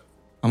going to do it.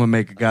 I'm gonna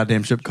make a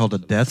goddamn ship called a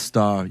Death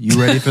Star. You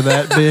ready for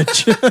that,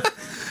 bitch?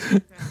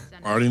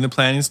 Already in the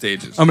planning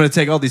stages. I'm gonna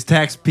take all these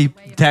tax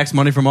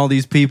money from all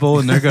these people,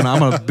 and I'm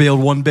gonna build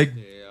one big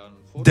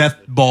death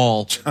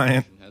ball.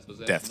 Giant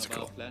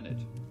deathticle.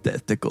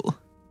 Deathticle.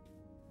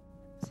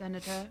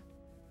 Senator,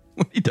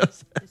 When he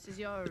does that. this is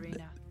your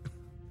arena.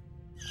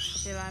 I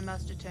feel I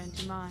must return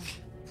to mine.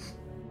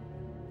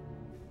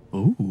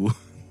 Ooh.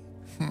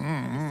 I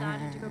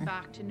decided to go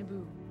back to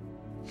Naboo.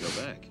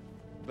 Go back.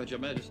 But Your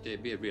Majesty,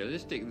 be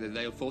realistic.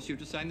 They'll force you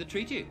to sign the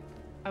treaty.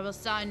 I will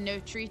sign no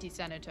treaty,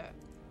 Senator.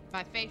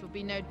 My fate will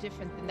be no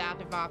different than that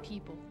of our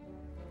people.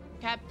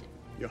 Captain,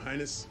 Your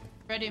Highness.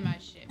 ready my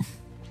ship.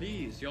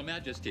 Please, Your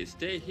Majesty,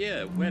 stay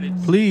here where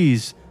it's...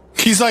 Please.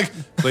 He's like,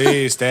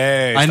 please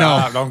stay. I know.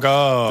 Stop, don't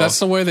go. That's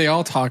the way they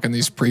all talk in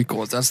these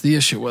prequels. That's the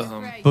issue with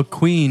them. But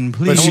Queen,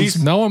 please.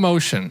 She's no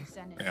emotion.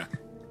 Yeah.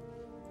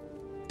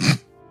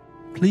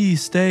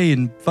 Please stay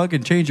and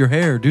fucking change your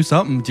hair. Do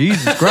something.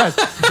 Jesus Christ.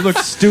 You look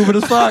stupid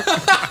as fuck.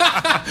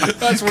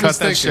 That's what Cut it's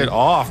that thinking. shit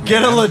off, man.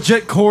 Get a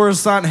legit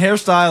Coruscant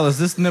hairstylist.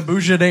 This Naboo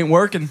shit ain't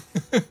working.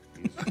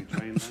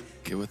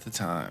 Get with the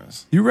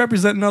times. You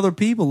representing other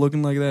people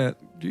looking like that.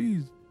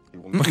 Jeez.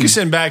 He's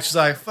sitting back. She's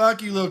like,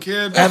 fuck you, little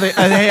kid.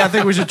 I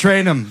think we should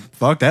train him.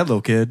 Fuck that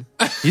little kid.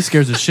 He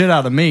scares the shit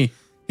out of me.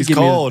 He's Give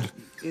me a- cold.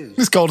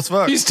 He's cold as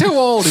fuck. He's too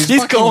old. He's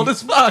fucking- cold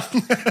as fuck.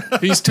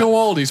 He's too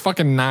old. He's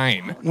fucking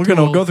 9. We're going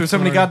to go through so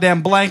many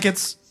goddamn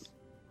blankets.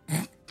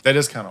 That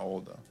is kind of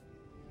old, though.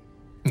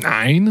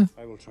 9?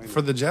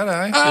 For the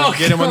Jedi. Oh, They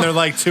get him when they're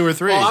like 2 or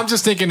 3. Well, I'm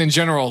just thinking in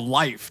general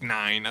life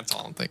 9. That's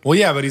all I'm thinking. Well,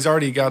 yeah, but he's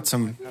already got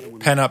some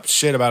pent-up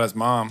shit about his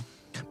mom.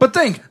 But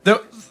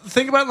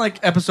think about like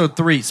episode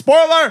 3.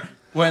 Spoiler!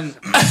 When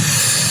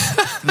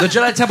the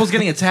Jedi Temple's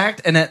getting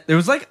attacked, and there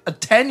was like a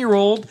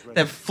 10-year-old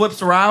that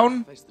flips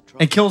around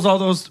and kills all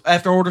those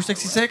after Order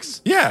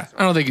 66. Yeah.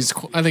 I don't think he's.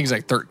 I think he's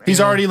like 13. He's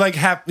already like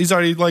he's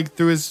already like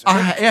through his not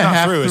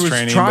half through his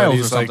training, trials but or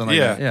he's something like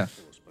yeah. that. Yeah.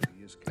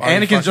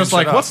 Already Anakin's just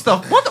fucking like, shit what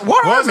up.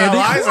 what What's are a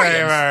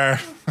midichlorians?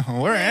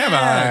 lightsaber? Where am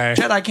I?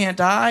 Jedi can't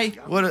die.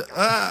 What?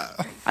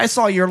 I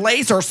saw your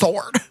laser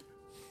sword.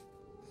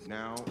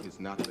 Now is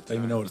not the time. I don't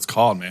even know what it's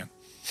called, man.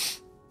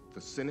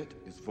 The Senate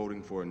is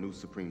voting for a new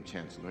Supreme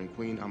Chancellor, and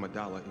Queen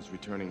Amidala is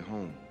returning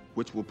home,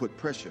 which will put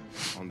pressure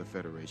on the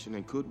Federation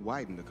and could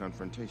widen the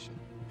confrontation.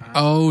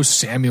 Oh,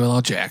 Samuel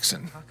L.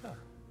 Jackson.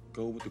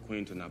 Go with the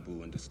Queen to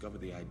Naboo and discover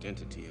the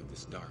identity of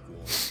this dark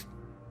war.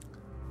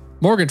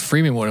 Morgan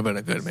Freeman would have been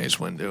a good Mace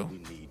Windu. We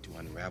need to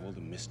unravel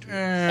the mystery. Older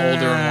and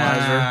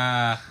wiser.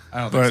 I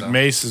don't think But so.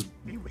 Mace is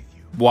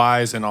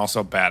wise and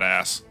also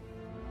badass.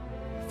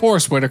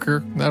 Forrest Whitaker.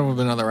 That would have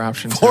been another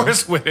option. too.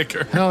 Forrest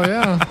Whitaker. Hell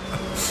yeah.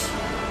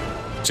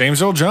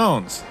 James Earl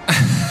Jones.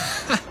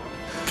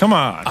 Come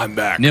on. I'm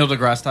back. Neil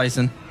deGrasse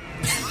Tyson.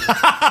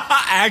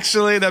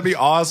 Actually, that'd be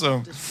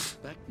awesome.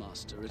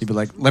 He'd be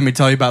like, let me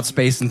tell you about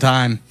space and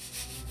time.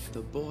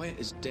 The boy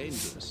is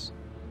dangerous.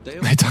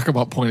 They talk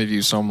about point of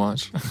view so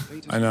much.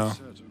 I know.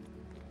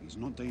 He's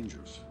not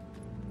dangerous.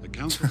 The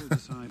council will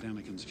decide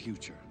Anakin's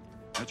future.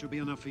 That should be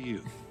enough for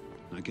you.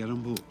 Now get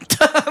on board.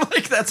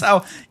 Like that's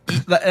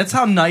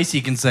how nice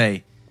he can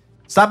say.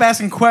 Stop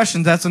asking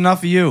questions. That's enough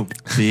of you,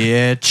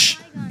 bitch.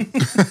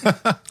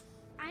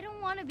 I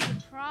don't want to be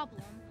a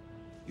problem.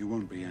 You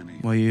won't be any.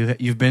 Well,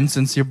 you've been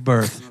since your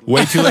birth.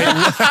 Way too late.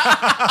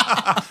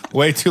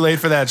 Way too late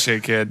for that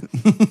shit, kid.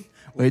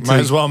 Wait till Might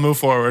as well move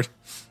forward.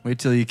 Wait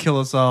till you kill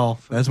us all.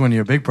 That's when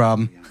you're a big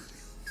problem.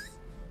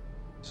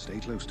 Stay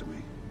close to me.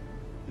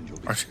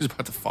 Or she's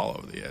about to fall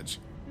over the edge.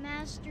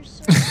 Master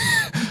Sword.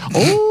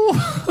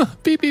 Oh,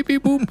 beep, beep,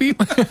 beep, boop, beep.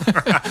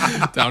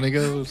 Down he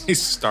goes.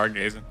 He's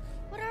stargazing.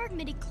 What are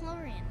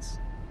midichlorians?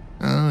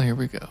 Oh, here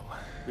we go.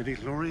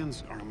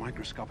 Midichlorians are a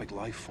microscopic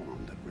life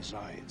form that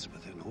resides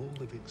within all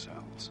living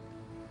cells.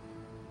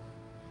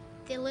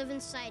 They live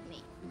inside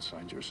me.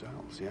 Inside your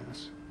cells,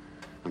 yes.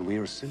 And we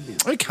are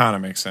symbionts. It kind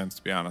of makes sense,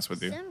 to be honest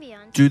with you.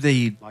 Symbiont. Do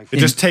they? It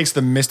just takes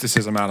the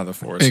mysticism out of the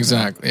Force.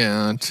 Exactly.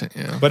 Yeah.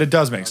 Yeah. But it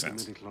does make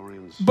sense.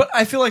 But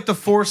I feel like the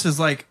Force is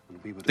like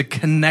the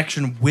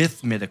connection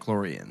with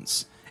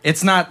midichlorians.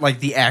 It's not like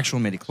the actual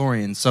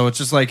midichlorians. So it's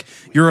just like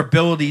your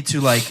ability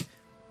to like.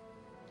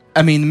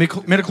 I mean,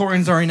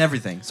 midichlorians are in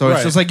everything. So it's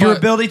Right. just like your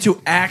ability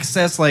to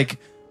access like.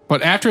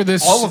 But after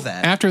this, all of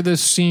that. After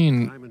this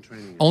scene,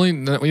 only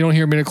we don't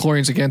hear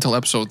midichlorians again until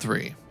episode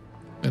 3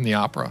 in the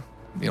opera.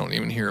 You don't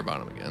even hear about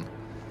them again.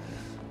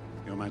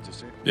 Your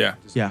Majesty. Yeah.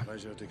 It is Yeah. a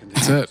pleasure to continue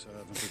That's to it.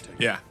 serve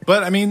Yeah,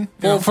 but I mean,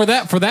 Well, for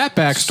that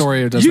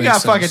backstory, it does You make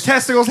got sense. fucking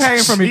testicles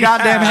hanging from your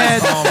goddamn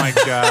head. Oh my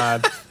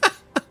god,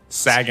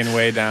 sagging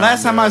way down.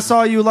 Last time I dude.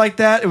 saw you like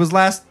that, it was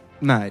last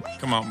night.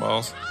 Come on,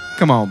 balls.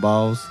 Come on,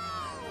 balls.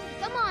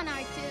 Come on,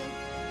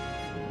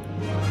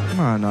 R2. Come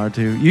on,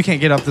 R2. You can't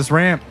get up this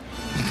ramp.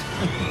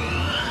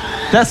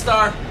 Death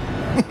Star.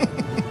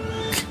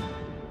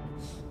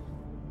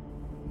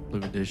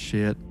 Look at this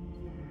shit.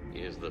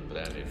 Here's the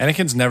planet.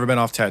 Anakin's never been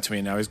off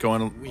Tatooine. Now he's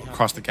going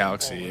across the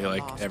galaxy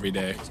like every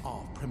day.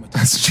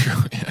 That's true.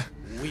 Yeah.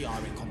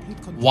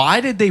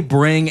 Why did they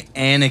bring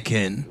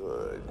Anakin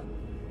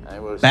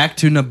back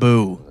to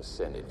Naboo?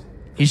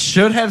 He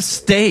should have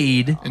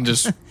stayed And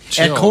just at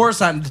chill.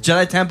 Coruscant, the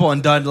Jedi Temple,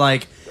 and done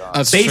like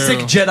That's basic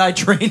true. Jedi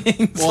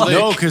training. Well,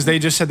 No, because they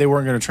just said they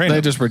weren't going to train They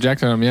him. just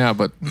rejected him, yeah,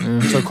 but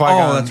So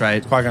Qui-Gon, Oh, that's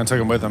right. Qui-Gon took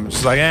him with him.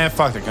 She's like,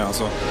 fuck the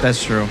council.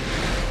 That's true.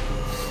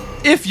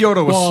 If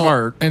Yoda was Well,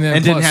 smart and and,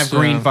 then didn't plus, have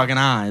green fucking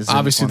eyes, then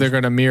obviously fun. they're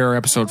going to mirror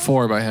Episode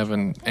 4 by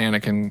having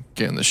Anakin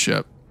get in the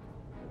ship.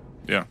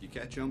 Yeah. You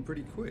catch on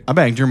pretty quick. I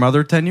banged your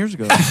mother 10 years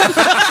ago.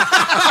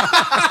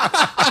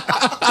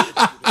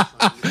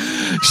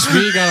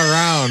 Shmi got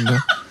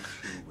around.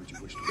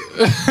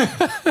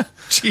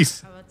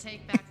 Jeez. I will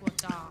take back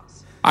what's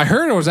ours. I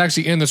heard it was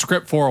actually in the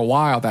script for a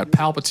while that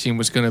Palpatine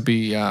was going to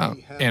be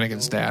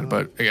Anakin's dad,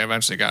 but it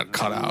eventually got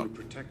cut out.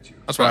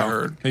 That's what I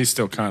heard. He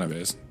still kind of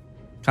is.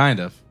 Kind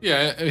of.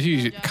 Yeah,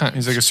 he's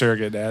He's like a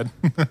surrogate dad.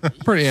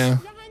 pretty.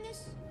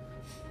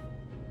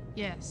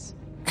 Yes.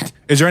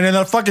 Is there any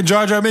other fucking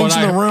Jar Jar Binks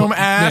in the room,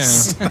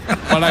 ass? Yeah.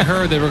 But I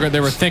heard they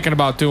were thinking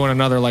about doing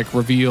another like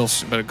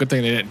reveals, but a good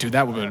thing they didn't do.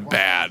 That would have been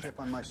bad.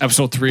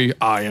 Episode 3,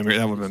 I am.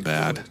 That would have been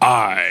bad.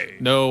 I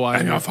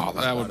am your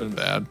father. That would have been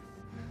bad.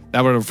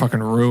 That would have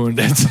fucking ruined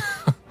it.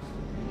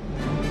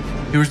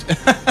 He was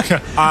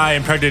I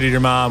impregnated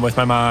your mom with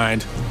my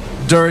mind.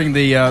 during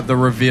the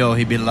reveal.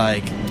 He'd be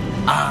like,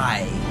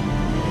 "I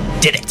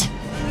did it.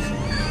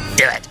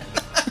 Did it."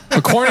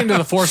 According to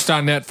the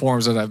Force.net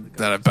forums that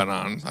I've been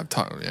on, I've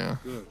talked. Yeah.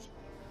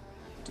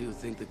 Do you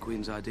think the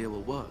Queen's idea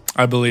will work?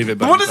 I believe it,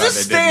 but What I'm is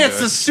this glad they didn't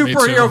stance? do The it.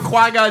 superhero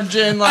Qui-Gon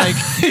Jinn like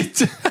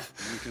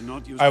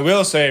I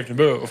will save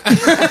Naboo.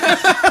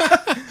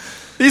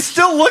 he's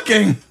still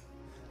looking.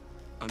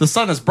 The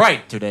sun is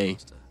bright today.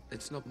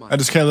 It's not I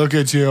just can't look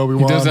at you, He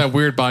Obi-Wan. does that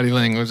weird body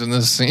language in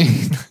this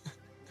scene.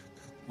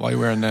 Why are you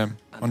wearing them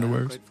I'm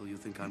underwears? grateful you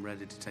think I'm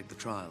ready to take the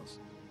trials.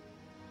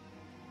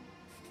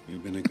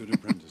 You've been a good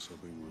apprentice,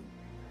 Obi-Wan.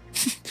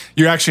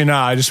 You're actually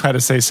not. I just had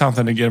to say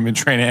something to get him to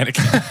train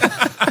Anakin.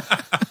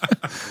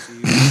 See,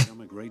 you've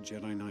become a great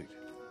Jedi Knight.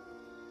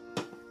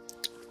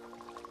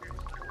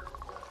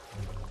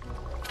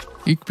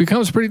 He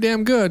becomes pretty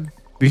damn good.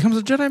 Becomes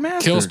a Jedi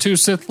Master. Kills 2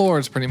 Sith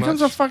Lords, pretty much.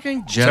 Becomes a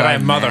fucking Jedi,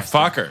 Jedi Master.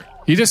 motherfucker.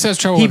 He just has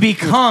trouble. He with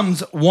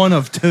becomes one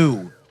of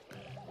two.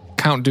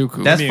 Count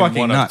Dooku. That's I mean, fucking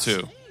one of nuts.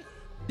 two.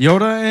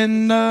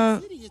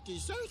 Yoda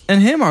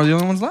and him are the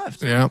only ones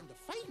left. Yeah.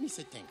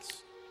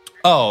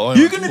 Oh,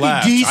 You're gonna be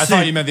left. I decent.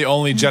 thought you meant the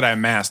only Jedi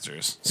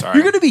Masters. Sorry.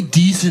 You're gonna be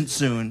decent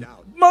soon,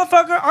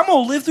 motherfucker. I'm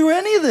gonna live through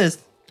any of this.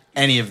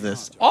 Any of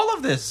this. All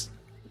of this.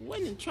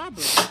 When in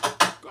trouble,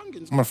 I'm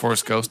gonna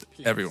force ghost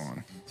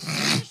everyone.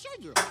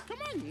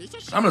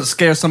 I'm gonna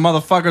scare some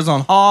motherfuckers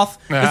on Hoth.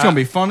 It's gonna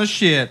be fun as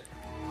shit.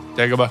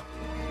 Dagobah.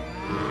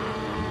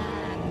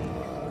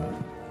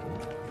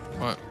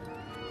 What?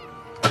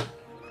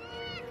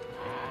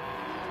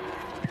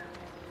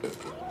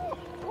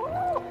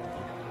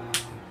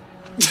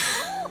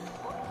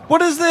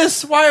 What is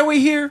this? Why are we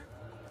here?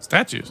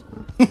 Statues.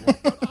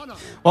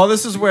 Well,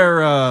 this is where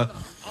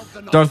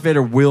Darth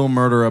Vader will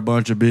murder a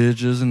bunch of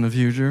bitches in the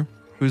future.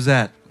 Who's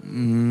that?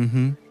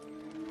 Mm-hmm.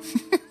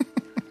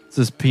 It's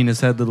this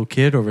penis head little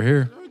kid over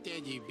here.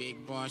 Daddy,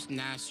 big boss,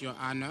 Nass, your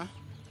honor.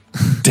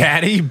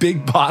 Daddy,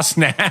 Big Boss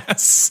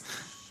Nass.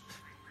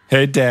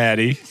 Hey,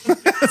 Daddy.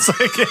 It's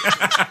like,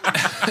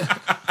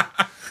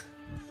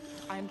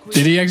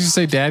 Did he actually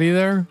say daddy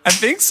there? I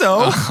think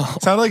so.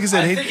 Sounded like he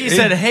said, I hey, think he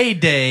said, "Hey,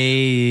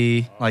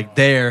 day," like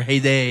there. Hey,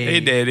 day. Hey,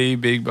 Daddy,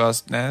 Big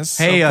Boss Nass.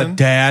 Hey, something.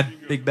 Dad,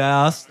 big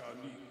boss.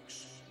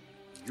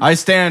 I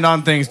stand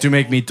on things to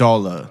make me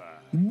taller.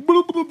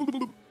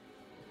 We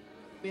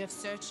have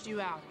searched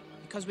you out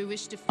because we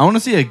wish to. I want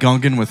to see a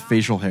Gungan with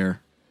facial hair.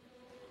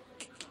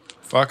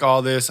 Fuck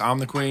all this. I'm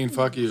the queen.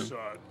 Fuck you.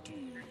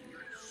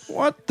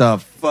 What the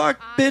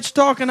fuck, bitch?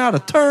 Talking out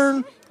of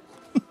turn.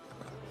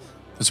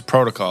 It's a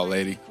protocol,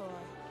 lady.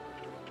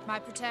 My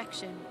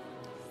protection.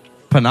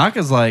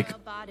 Panaka's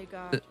like,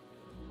 Bodyguard.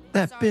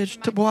 that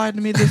bitch lied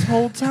to me this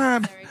whole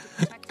time.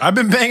 I've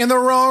been banging the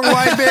wrong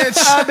white bitch.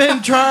 I've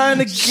been trying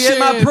to get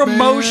my Shit,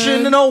 promotion,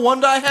 man. and no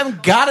wonder I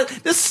haven't got it.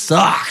 This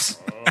sucks.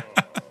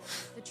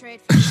 The trade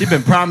She's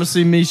been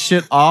promising me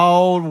shit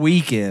all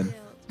weekend.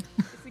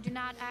 If we do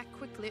not act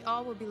quickly,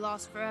 all will be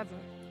lost forever.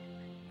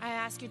 I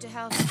ask you to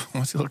help.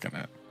 What's he looking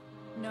at?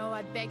 No,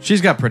 I beg. She's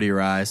got prettier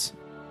eyes.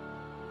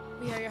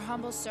 We are your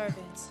humble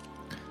servants.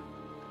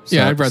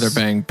 Yeah, I'd rather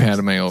bang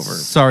Padme over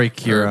Sorry,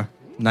 Kira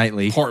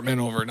Knightley. Portman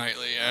over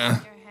Knightley.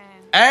 Yeah.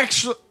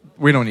 Actually,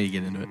 we don't need to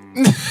get into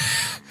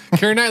it.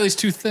 Keira Knightley's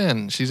too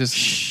thin. She's just.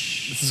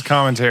 This is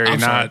commentary, I'm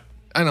not. sorry.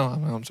 I know.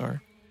 I'm sorry.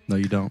 No,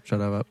 you don't.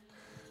 Shut up.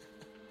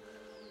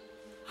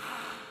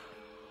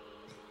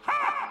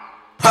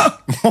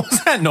 What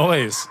was that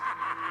noise?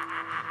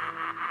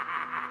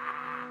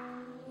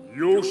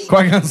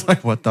 Qui-Gon's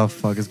like, what the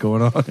fuck is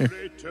going on here?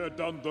 Greater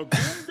than the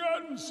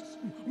Gungans.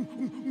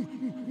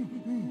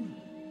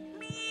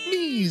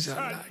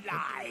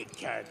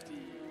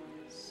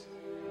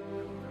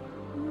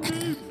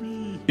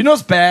 You know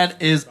what's bad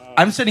is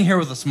I'm sitting here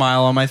with a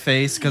smile on my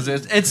face because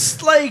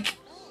it's like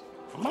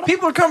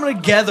people are coming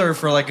together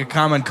for like a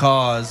common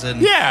cause.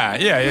 And Yeah,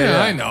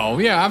 I know.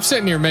 Yeah, I'm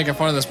sitting here making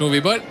fun of this movie,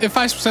 but if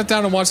I sat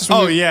down and watch this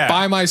movie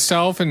by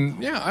myself,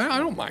 and I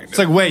don't mind. It's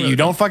like, wait, you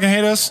don't fucking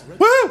hate us?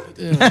 Woo!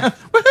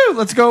 Woohoo!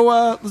 Let's go.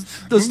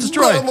 Let's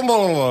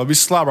destroy. We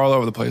slobber all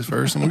over the place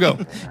first, and we'll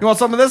go. You want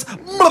some of this?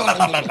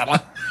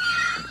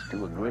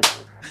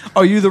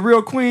 Are you the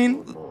real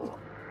queen?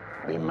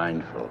 Be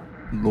mindful.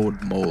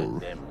 Lord Mole.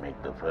 Let them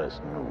make the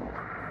first move.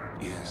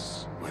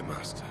 Yes, my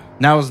master.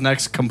 Now his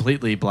neck's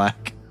completely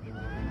black.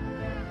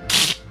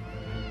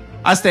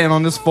 I stand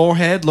on his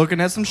forehead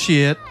looking at some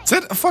shit. Is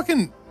that a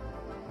fucking...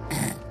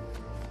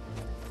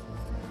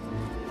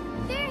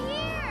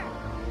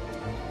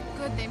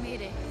 Good, they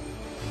made it.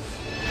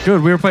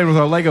 Good, we were playing with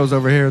our Legos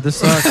over here. This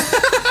sucks.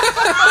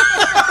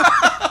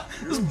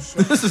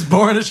 This is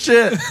boring as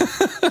shit.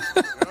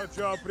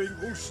 Raja bring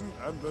Ushin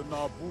and the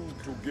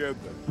Naboo together.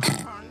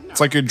 It's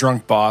like your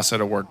drunk boss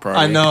at a work party.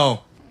 I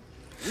know.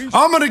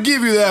 I'm going to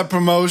give you that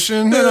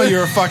promotion. I know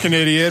you're a fucking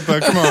idiot,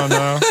 but come on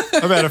now.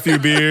 I've had a few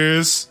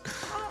beers.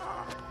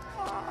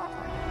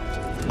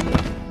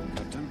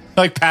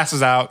 Like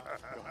passes out.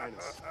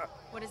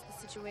 What is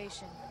the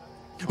situation?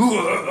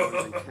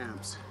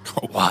 Camps.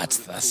 What's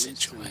the Police and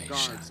situation?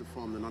 Guards have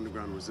formed an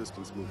underground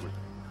resistance movement.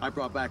 I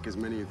brought back as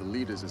many of the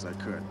leaders as I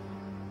could.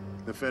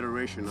 The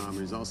Federation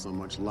army is also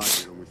much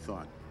larger than we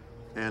thought,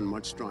 and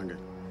much stronger.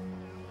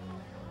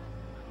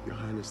 Your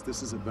Highness,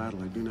 this is a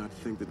battle I do not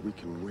think that we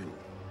can win.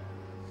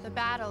 The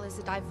battle is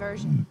a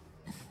diversion.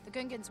 The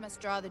Gungans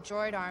must draw the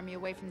droid army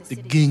away from the The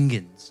city.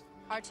 Gingans.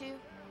 R2?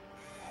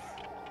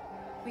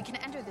 We can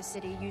enter the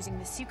city using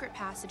the secret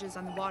passages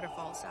on the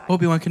waterfall side.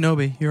 Obi-Wan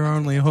Kenobi, you're our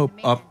only hope.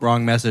 Up,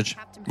 wrong message.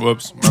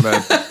 Whoops, my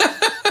bad.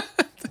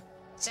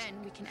 Then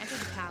we can enter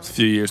the palace. It's a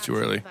few years too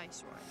early.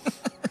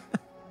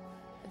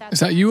 Is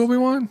that you,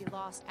 Obi-Wan? Be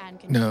lost and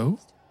No.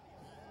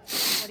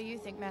 What do you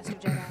think, Master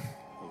Jedi?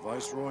 The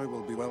Viceroy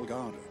will be well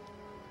guarded.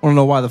 I don't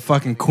know why the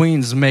fucking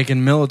Queen's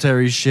making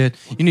military shit.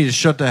 You need to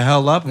shut the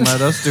hell up and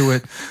let us do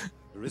it.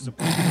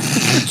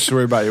 Just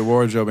worry about your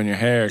wardrobe and your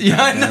hair.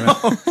 Yeah, I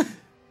goddammit. know.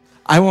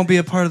 I won't be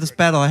a part of this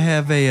battle. I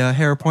have a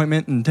hair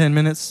appointment in 10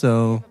 minutes,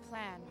 so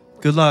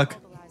good luck.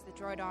 The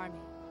droid army.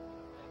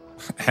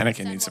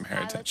 Anakin needs some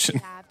hair attention.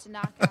 Have to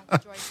knock out the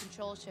droid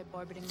control ship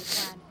orbiting the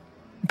planet.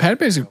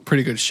 Padme's a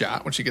pretty good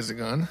shot when she gets a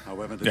gun.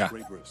 However, there's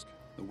great risk.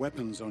 The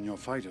weapons on your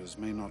fighters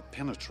may not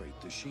penetrate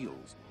the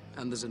shields.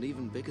 And there's an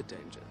even bigger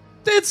danger.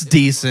 It's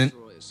decent.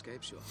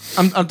 Escapes your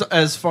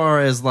As far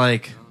as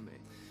like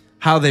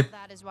how they.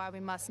 That is why we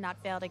must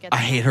not fail to get. I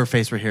hate her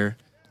face right here.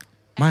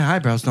 My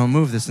eyebrows don't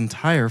move this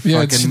entire fucking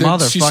Yeah,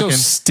 motherfucking. she's so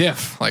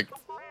stiff. Like,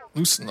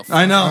 loosen the fuck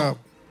I know.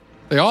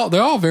 up.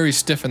 They're all very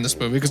stiff in this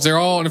movie because they're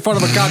all in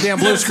front of a goddamn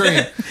blue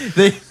screen.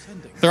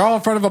 They're all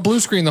in front of a blue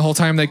screen the whole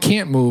time. They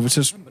can't move. It's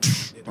just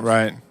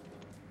right.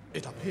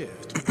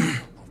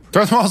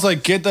 Darth Maul's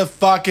like, get the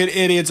fucking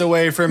idiots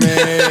away from me.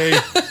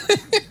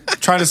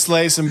 Trying to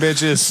slay some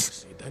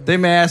bitches. They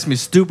may ask me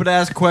stupid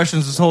ass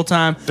questions this whole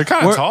time. They're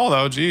kind of tall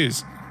though.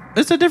 Jeez.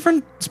 It's a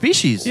different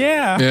species.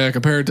 Yeah. Yeah,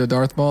 compared to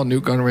Darth Maul,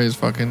 Newt Gunray is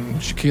fucking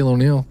Shaquille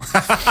O'Neal.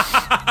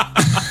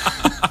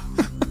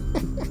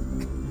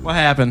 What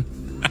happened?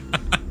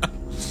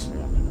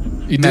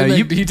 He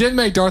did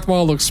make Darth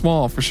Maul look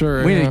small for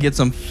sure. We need to get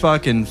some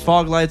fucking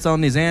fog lights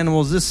on these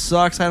animals. This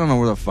sucks. I don't know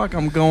where the fuck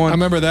I'm going. I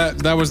remember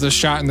that was the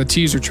shot in the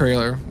teaser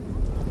trailer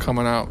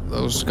coming out.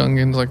 Those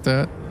Gungans like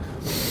that.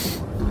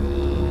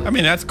 I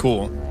mean, that's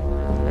cool.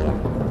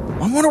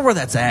 I wonder where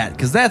that's at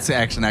because that's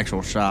an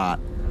actual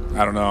shot.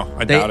 I don't know.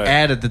 I They doubt it.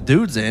 added the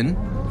dudes in.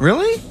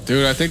 Really?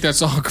 Dude, I think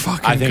that's all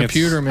fucking I think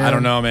computer, man. I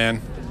don't know,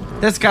 man.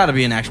 That's got to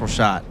be an actual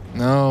shot.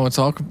 No, it's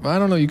all. I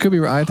don't know. You could be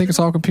right. I think it's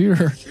all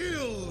computer.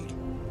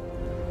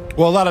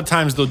 Well, a lot of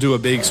times they'll do a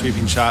big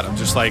sweeping shot of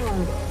just like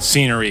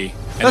scenery.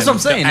 And That's then what I'm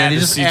saying. add And they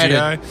the just CGI.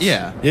 added.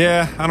 Yeah.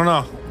 Yeah, I don't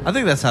know. I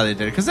think that's how they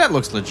did it because that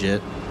looks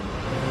legit.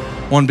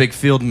 One big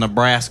field in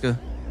Nebraska.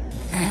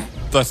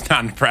 That's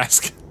not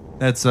Nebraska.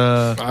 That's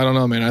I don't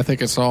know, man. I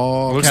think it's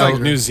all. Looks like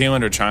New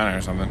Zealand or China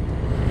or something.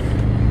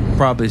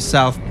 Probably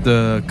South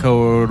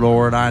Dakota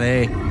or not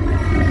A.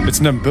 It's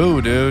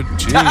Naboo, dude.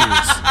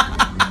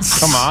 Jeez.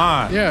 Come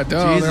on. Yeah,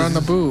 duh. Jesus. They're on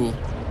the boo.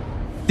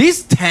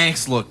 These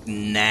tanks look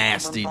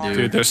nasty, dude.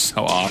 Dude, they're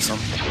so awesome.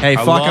 Hey,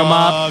 I fuck 'em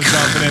up. love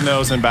jumping in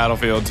those in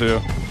Battlefield too.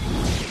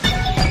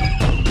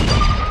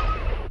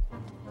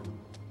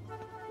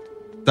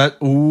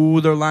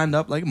 They're lined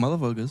up like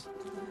motherfuckers.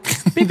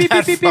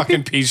 That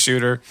fucking pea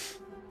shooter.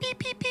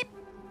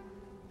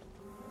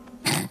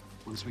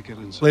 Once we get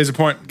inside. Laser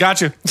point.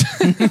 Gotcha.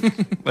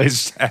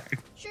 Laser tag.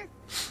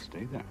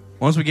 Stay there.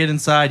 Once we get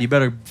inside, you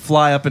better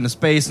fly up into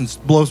space and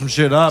blow some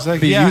shit up.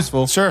 Like, be yeah,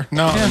 useful. Sure.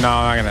 No, Yeah. no,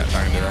 I'm not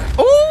gonna do that.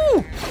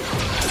 Ooh!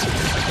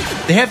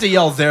 They have to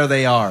yell, "There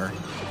they are."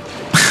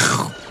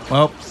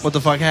 Well, what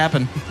the fuck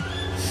happened?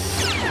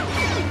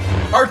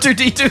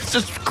 R2-D2's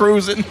just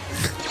cruising.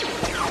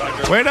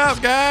 Wait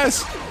up,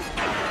 guys.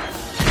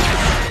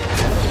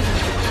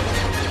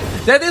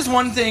 That is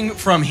one thing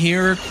from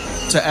here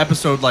to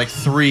episode like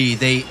 3.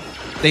 They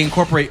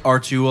incorporate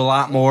R2 a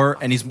lot more,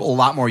 and he's a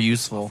lot more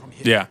useful.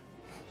 Yeah.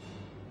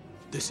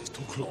 This is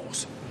too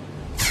close.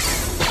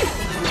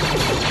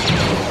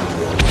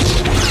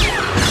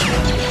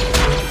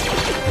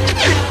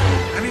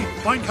 Annie,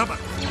 find cover.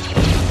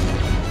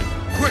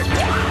 Quick.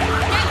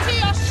 Get to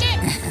your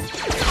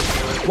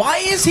ship! Why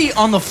is he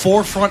on the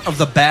forefront of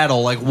the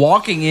battle, like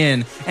walking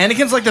in?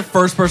 Anakin's like the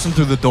first person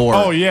through the door.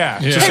 Oh yeah.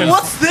 Hey,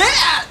 what's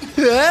that?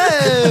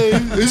 Hey,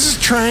 this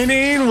is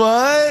training.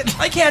 What?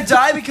 I can't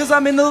die because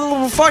I'm in the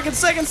little fucking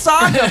second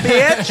saga,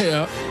 bitch.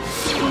 Yeah.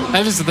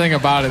 That's just the thing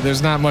about it.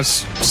 There's not much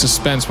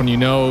suspense when you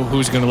know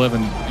who's going to live,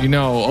 and you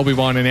know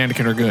Obi-Wan and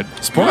Anakin are good.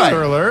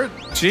 Spoiler alert.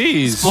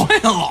 Jeez.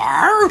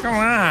 Spoiler. Come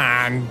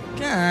on.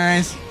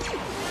 Guys.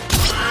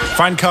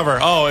 Find cover.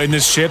 Oh, in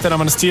this ship that I'm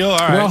going to steal? All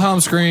right. Wilhelm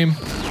scream.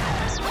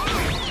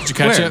 Did you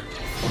catch Where? it?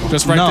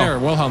 Just right No. there.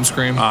 Wilhelm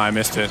scream. Oh, I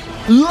missed it.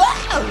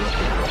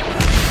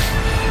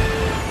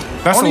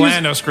 That's the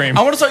Lando scream.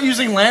 I want to start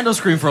using Lando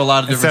scream for a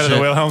lot of Instead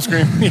different of the shit.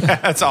 Wilhelm scream. Yeah,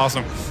 that's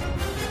awesome.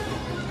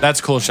 That's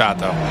a cool shot,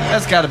 though.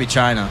 That's got to be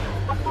China.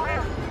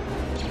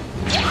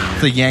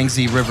 The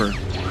Yangtze River.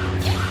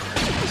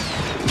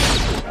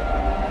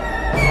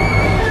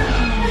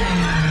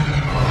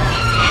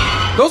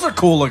 Those are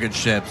cool looking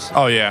ships.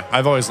 Oh, yeah.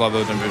 I've always loved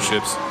those infantry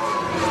ships.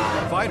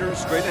 Fighters,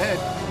 straight ahead.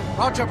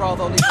 Roger,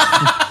 Bravo.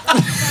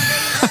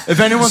 If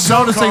anyone's So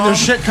noticing, calm. there's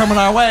shit coming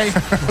our way.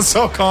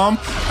 So calm.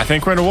 I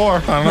think we're in a war. I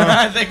don't know.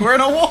 I think we're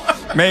in a war.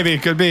 Maybe.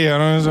 It could be. I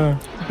don't know.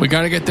 We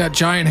got to get that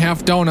giant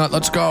half donut.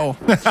 Let's go.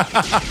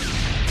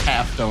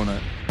 Half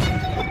donut.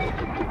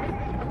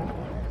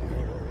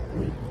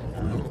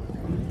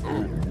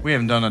 We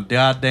haven't done a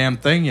goddamn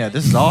thing yet.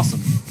 This is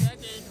awesome.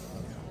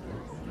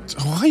 So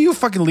why are you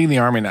fucking leading the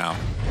army now?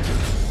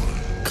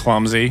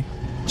 Clumsy.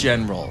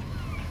 General.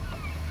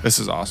 This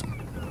is awesome.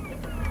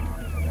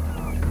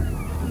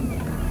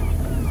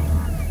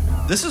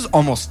 This is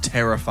almost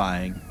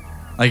terrifying.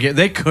 Like,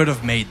 they could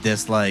have made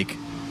this like,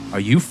 are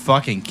you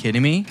fucking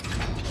kidding me?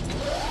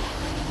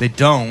 They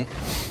don't.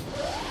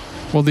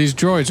 Well, these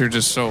droids are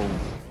just so...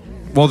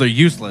 Well, they're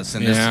useless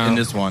in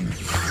this one.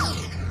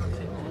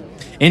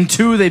 In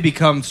 2, they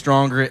become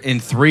stronger. In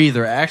 3,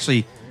 they're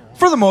actually,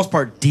 for the most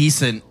part,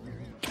 decent.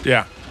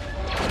 Yeah.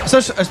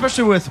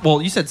 Especially with,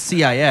 well, you said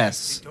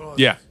CIS.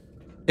 Yeah.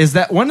 Is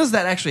that, when does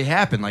that actually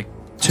happen? Like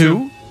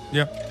 2?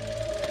 Yeah.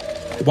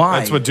 Why?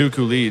 That's what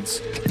Dooku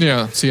leads.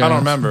 Yeah. See, I don't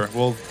remember.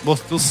 We'll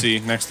see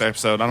next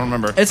episode. I don't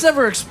remember. It's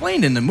never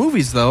explained in the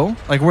movies, though.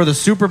 Like where the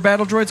super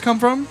battle droids come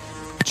from.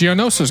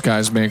 Geonosis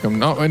guys make them.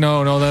 No, they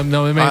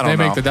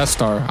make the Death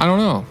Star. I don't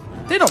know.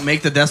 They don't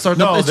make the Death Star.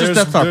 No, it's just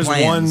Death Star there's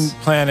plans.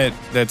 one planet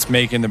that's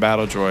making the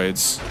battle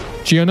droids.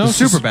 Geonosis.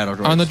 The super battle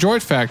droids. On the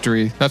droid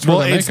factory. That's where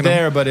Well, they're it's making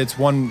there, them. but it's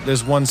one.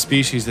 There's one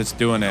species that's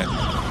doing it.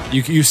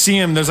 You see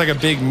him. There's like a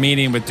big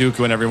meeting with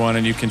Dooku and everyone,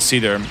 and you can see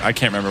them. I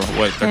can't remember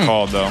what they're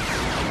called though.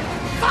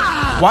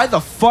 Why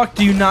the fuck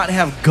do you not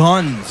have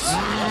guns,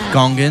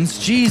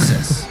 Gungans?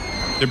 Jesus.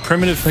 They're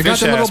primitive They got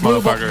fish the ass little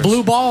motherfuckers.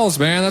 blue balls,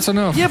 man. That's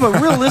enough. Yeah, but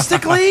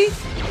realistically,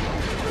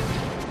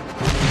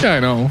 Yeah, I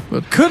know.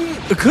 But couldn't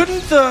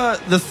the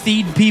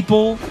Theed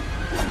people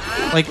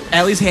like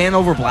at least hand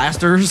over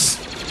blasters?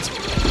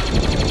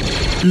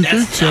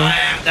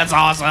 That's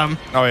awesome.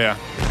 Oh yeah.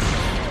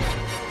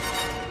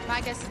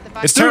 My guess is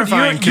the It's Dude,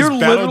 terrifying you're because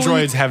battle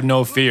literally- droids have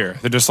no fear.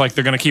 They're just like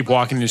they're gonna keep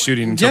walking and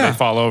shooting until Yeah. they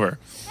fall over.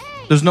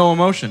 There's no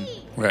emotion.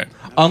 Right.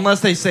 Unless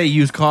they say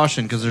use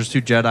caution because there's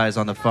 2 Jedis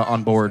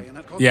on board.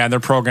 Yeah, they're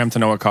programmed to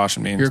know what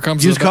caution means. here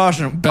comes Use the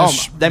caution.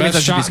 Best, Oh, that means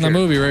best I should be shot in the scared.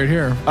 movie right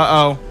here.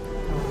 Uh-oh.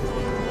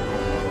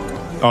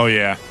 Oh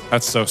yeah,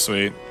 that's so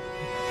sweet.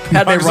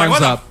 Padme I was like,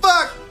 runs what up. the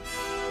fuck?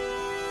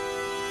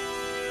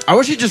 I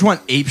wish he just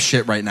went ape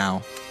shit right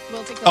now.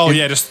 Oh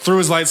yeah, just threw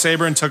his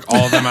lightsaber and took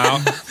all of them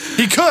out.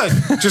 He could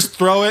just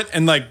throw it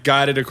and like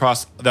guide it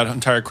across that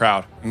entire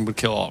crowd and would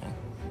kill all of them.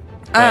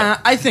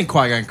 I think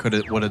Qui-Gon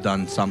would have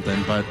done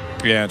something, but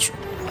Yeah, true.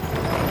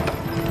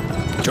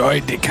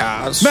 Droid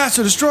decals.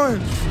 Master Destroyer.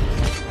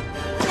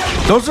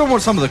 those are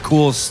some of the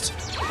coolest.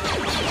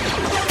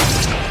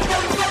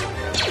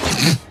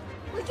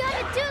 We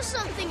gotta do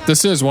something.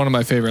 This is one of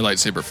my favorite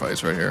lightsaber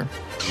fights right here.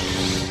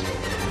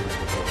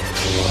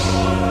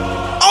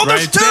 Oh,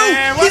 there's Right 2!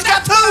 there. He's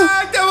got 2!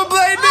 Double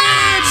blade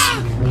bitch!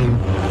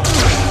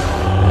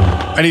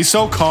 And he's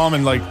so calm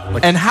and like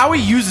And how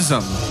he uses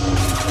them.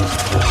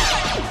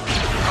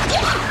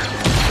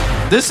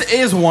 This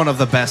is one of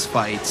the best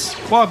fights.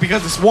 Well,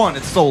 because it's 1,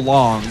 it's so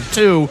long.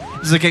 2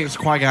 is against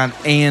Qui-Gon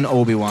and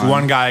Obi-Wan.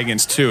 one guy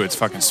against 2. It's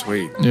fucking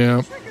sweet.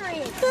 Yeah.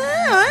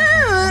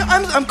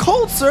 I'm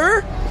cold,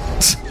 sir.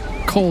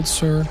 cold,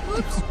 sir.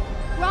 Oops,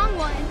 wrong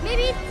one.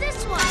 Maybe it's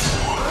this one.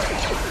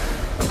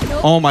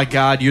 Nope. Oh my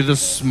god, you're the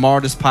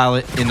smartest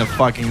pilot in the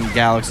fucking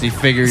galaxy.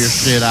 Figure your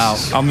shit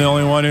out. I'm the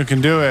only one who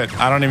can do it.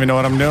 I don't even know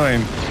what I'm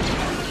doing.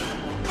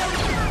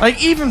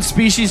 Like, even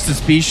species to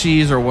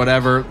species or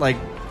whatever, like,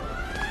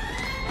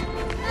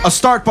 a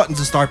start button's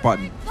a start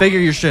button. Figure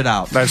your shit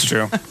out. That's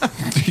true.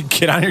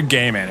 Get on your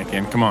game,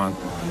 Anakin. Come on.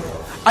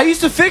 I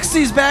used to fix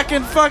these back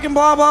in fucking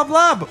blah, blah,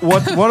 blah. But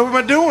what am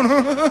I doing?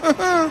 Try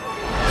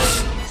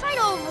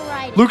to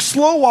override it. Luke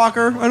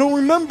Slowwalker. I don't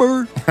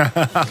remember.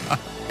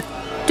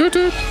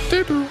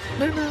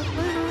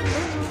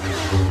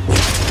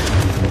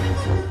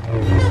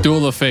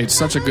 Duel of Fates,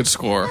 such a good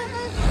score.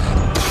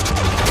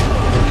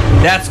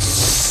 That's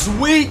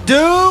sweet,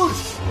 dude.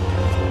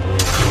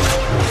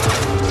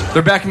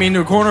 They're backing me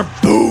into a corner.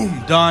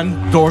 Boom.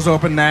 Done. Doors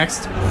open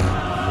next.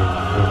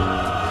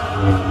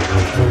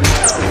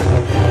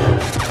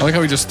 I like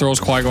how he just throws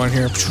Qui-Gon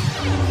here.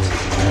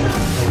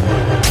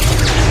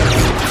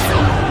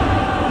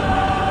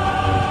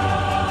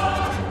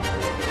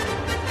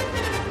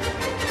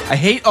 I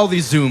hate all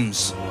these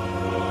zooms.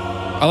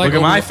 I like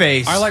Look at my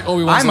face. I like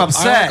Obi-Wan's. I'm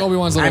upset. I like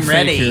Obi-Wan's little I'm fake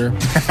ready. here.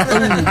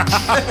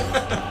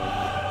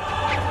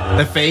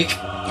 The fake.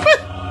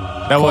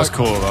 That was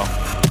cool, though.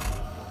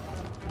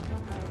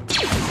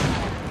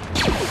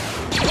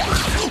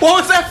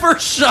 What was that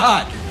first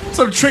shot?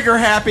 Some trigger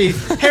happy.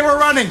 Hey, we're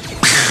running.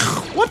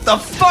 What the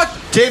fuck,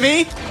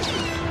 Timmy?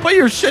 Put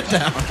your shit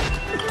down.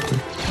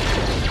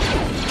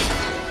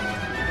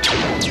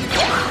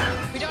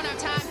 We don't have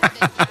time for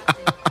this.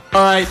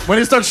 All right, when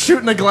he starts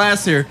shooting the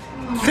glass here,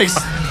 takes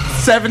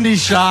 70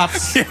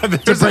 shots to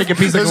break a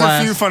piece of There's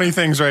glass. a few funny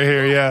things right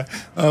here, yeah.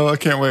 Oh, I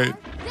can't wait.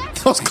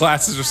 Those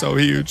glasses are so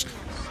huge.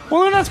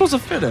 Well, they're not supposed to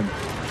fit him.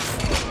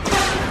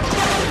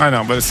 I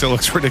know, but it still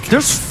looks ridiculous.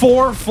 There's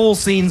 4 full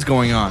scenes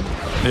going on.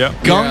 Yep.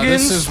 Gungans,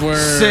 this is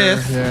where-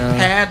 Sith, yeah.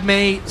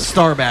 Padme,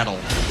 Star Battle.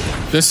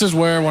 This is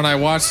where, when I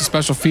watched the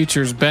special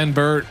features, Ben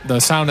Burt, the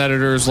sound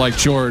editor, is like,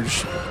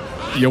 George,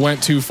 you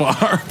went too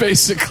far,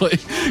 basically.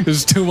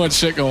 There's too much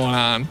shit going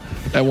on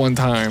at one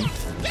time.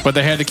 But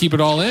they had to keep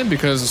it all in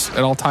because it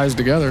all ties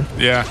together.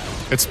 Yeah,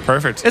 it's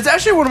perfect. It's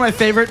actually one of my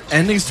favorite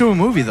endings to a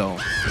movie, though.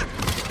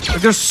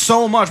 Like, there's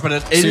so much, but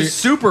it is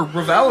super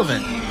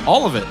relevant.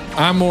 All of it.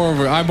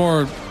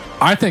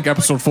 I think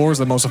episode 4 is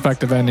the most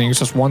effective ending. It's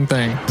just one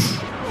thing.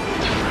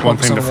 One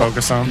thing to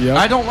focus on. Yep.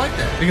 I don't like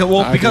that.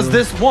 Because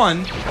this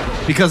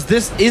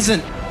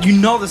isn't,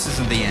 this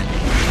isn't the end.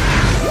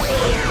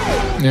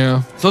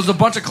 Yeah. So there's a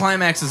bunch of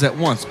climaxes at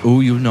once.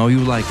 Ooh, you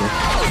like it.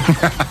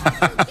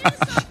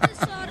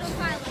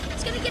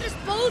 It's gonna get us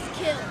both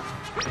killed.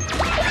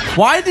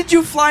 Why did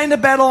you fly into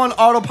battle on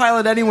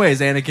autopilot anyways,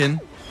 Anakin?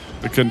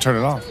 We couldn't turn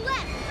it off.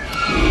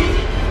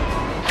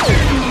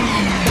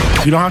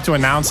 You don't have to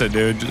announce it,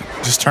 dude.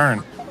 Just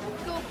turn.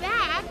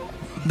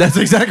 That's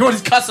exactly what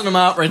he's cussing him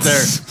out right there.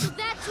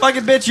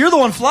 Fucking bitch, you're the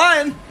one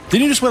flying.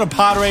 Didn't you just win a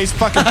pod race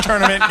fucking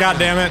tournament? God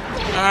damn it.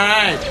 All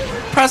right.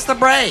 Press the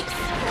brake.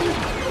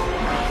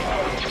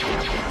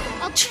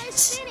 I'll try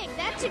spinning.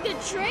 That's a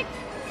good trick.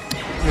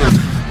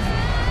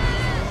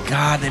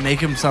 God, they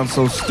make him sound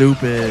so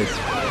stupid.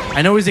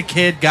 I know he's a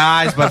kid,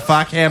 guys, but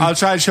fuck him. I'll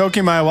try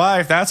choking my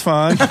wife. That's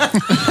fun.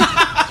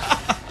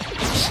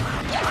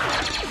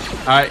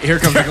 All right, here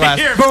comes the glass.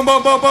 Here. Boom,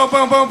 boom, boom, boom,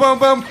 boom, boom, boom,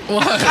 boom.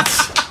 What?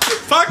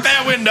 Fuck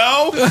that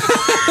window.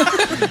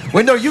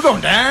 Window, you going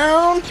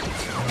down?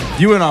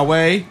 You in our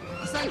way.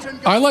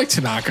 I like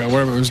Tanaka,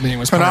 whatever his name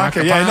was.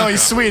 Tanaka. Yeah, no,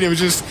 he's sweet. It was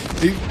just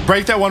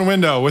break that one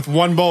window with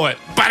one bullet.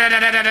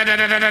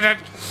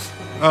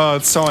 Oh,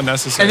 it's so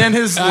unnecessary. And then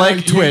his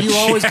leg twitch. You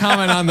always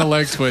comment on the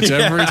leg twitch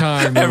every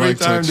time. the Every leg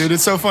time, twitch. dude.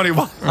 It's so funny.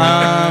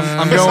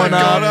 I'm going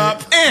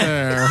up.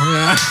 There,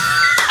 yeah.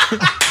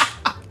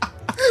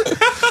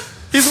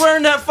 He's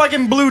wearing that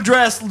fucking blue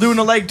dress doing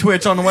a leg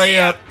twitch on the way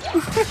up.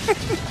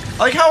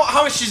 Like,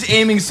 how is she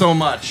aiming so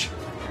much?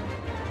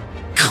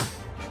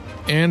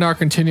 And our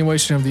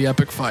continuation of the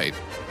epic fight.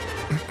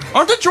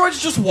 Aren't the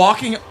droids just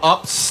walking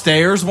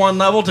upstairs one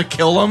level to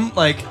kill him?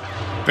 Like,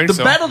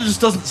 the battle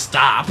just doesn't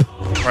stop.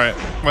 Right.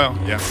 Well,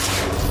 yeah.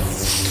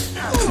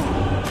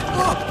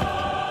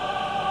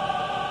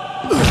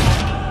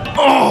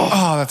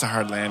 Oh, that's a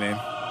hard landing.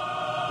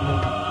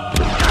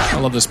 I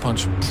love this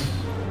punch.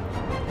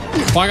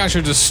 Qui-Gon should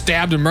have just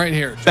stabbed him right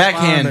here.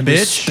 Backhand, And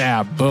just bitch.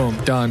 Stab. Boom.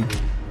 Done.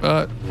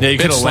 Yeah, you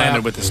could have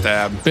landed with the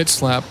stab. Bitch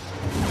slap.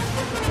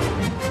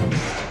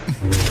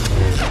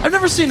 I've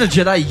never seen a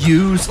Jedi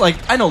use, like,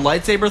 I know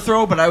lightsaber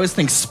throw, but I always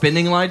think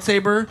spinning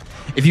lightsaber.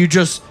 If you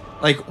just,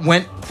 like,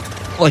 went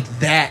like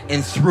that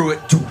and threw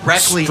it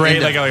directly Straight,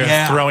 into, like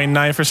a throwing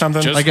knife or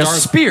something? like a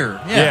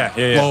spear. Yeah.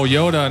 Well,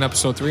 Yoda in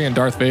episode 3 and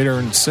Darth Vader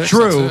in 6.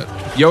 True. That's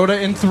it.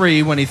 Yoda in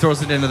 3 when he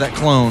throws it into that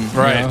clone.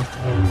 Right.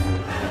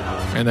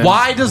 Yeah. And then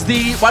Why do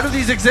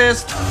these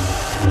exist?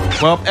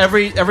 Well,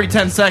 every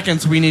 10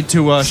 seconds we need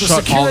to it's a shut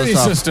all security this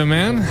up. system,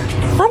 man.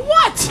 For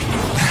what?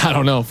 I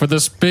don't know. For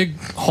this big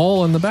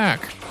hole in the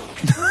back.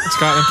 It's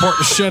got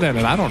important shit in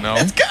it. I don't know.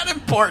 It's got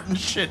important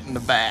shit in the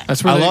back.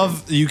 That's where I they-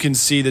 love you can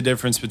see the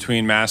difference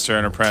between Master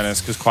and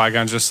Apprentice because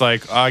Qui-Gon's just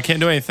like, oh, I can't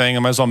do anything. I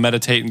might as well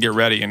meditate and get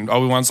ready. And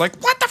Obi-Wan's like,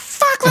 what the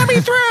fuck? Let me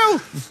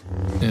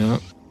through. Yeah.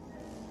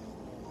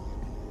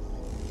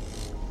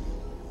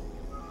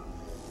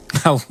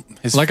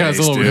 His Like face,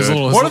 his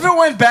little. What if it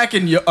went back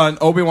and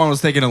Obi-Wan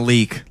was taking a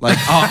leak? Like,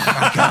 oh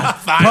my god,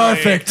 Finally,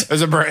 perfect.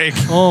 There's a break.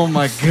 Oh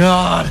my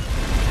god.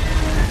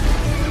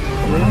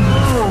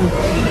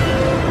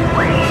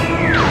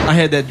 I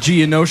had that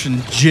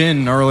Geonosian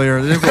gin earlier.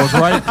 It goes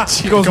right,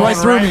 goes right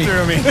through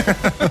me.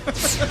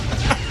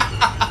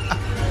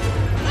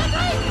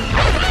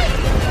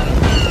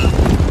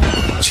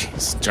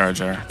 Jeez, Jar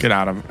Jar, get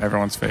out of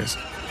everyone's face.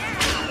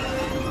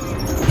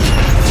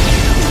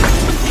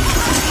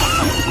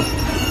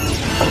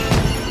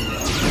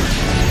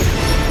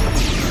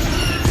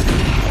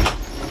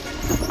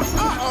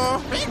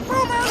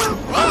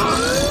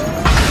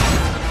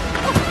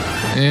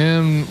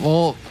 And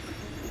well,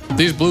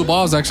 these blue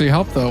balls actually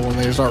help though when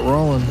they start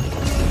rolling.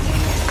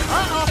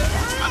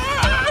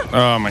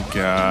 Oh my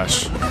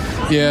gosh.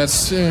 Yeah,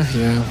 it's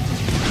yeah.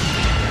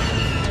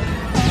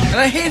 And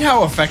I hate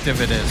how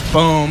effective it is.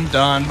 Boom,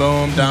 done,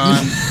 boom,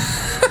 done.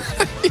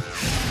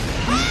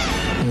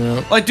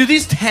 Like, do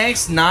these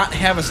tanks not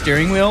have a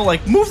steering wheel?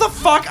 Like, move the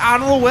fuck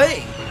out of the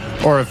way.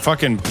 Or a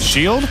fucking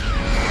shield?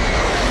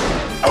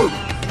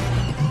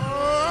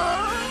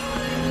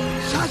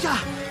 Jaja,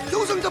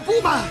 using the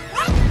boomer.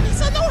 He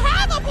said no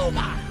have a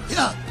boomer.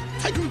 Here,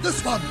 taking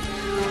this one.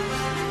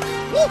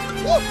 Woo,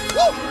 woo, woo,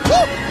 woo,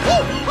 woo.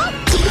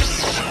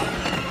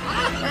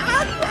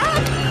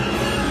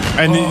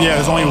 And then, yeah,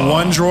 there's only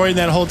one droid in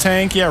that whole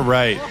tank? Yeah,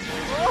 right.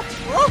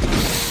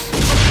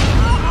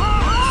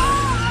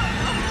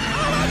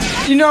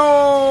 You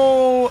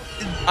know,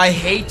 I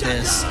hate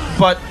this,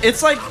 but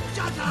it's like,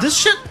 this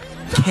shit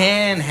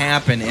can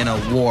happen in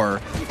a war.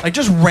 Like,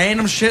 just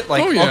random shit,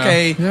 like, Oh, yeah.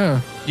 okay,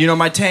 Yeah. you know,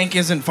 my tank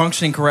isn't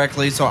functioning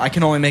correctly, so I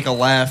can only make a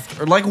left.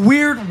 Or, like,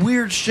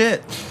 weird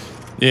shit.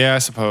 Yeah, I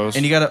suppose.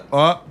 And you gotta,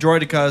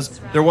 droidicas,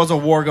 there was a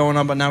war going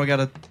on, but now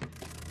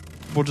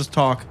we'll just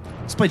talk.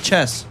 Let's play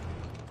chess.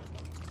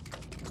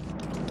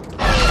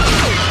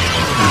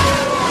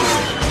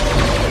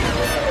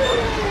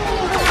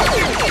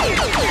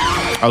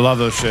 I love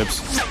those ships.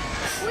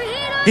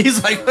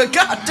 He's like,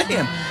 God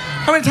damn,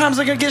 how many times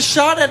am I gonna get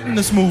shot at in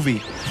this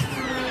movie?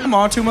 I'm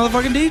R2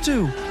 motherfucking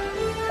D2.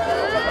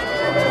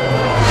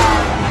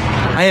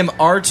 I am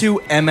R2,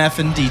 MF,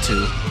 and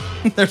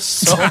D2. There's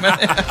so many.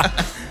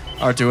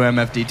 R2,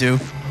 MF, D2.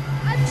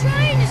 I'm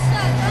trying to stop.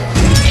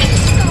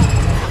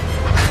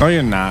 Oh,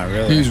 you're not,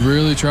 really. He's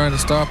really trying to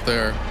stop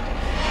there.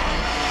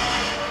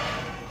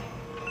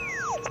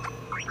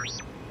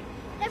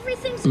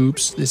 Everything's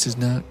Oops, this is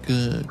not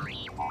good.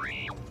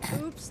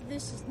 Oops,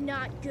 this is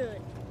not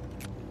good.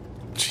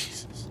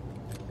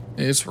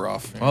 It's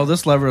rough. Well,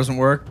 this lever doesn't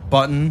work.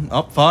 Button.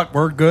 Oh, fuck,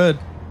 we're good.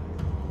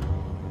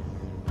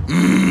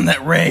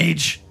 That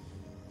rage.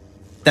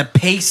 That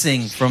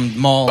pacing from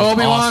Maul. is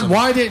Obi-Wan, awesome.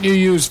 why didn't you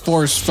use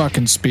force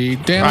fucking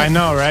speed? Damn it. I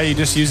know, right? You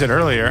just used it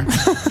earlier.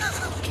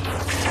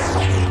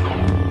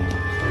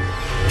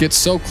 Get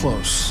so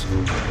close.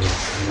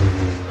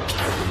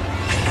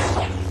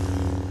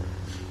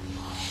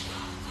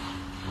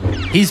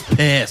 He's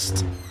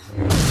pissed.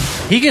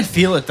 He can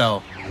feel it,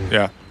 though.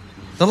 Yeah.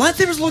 The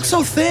lightsabers look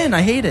so thin.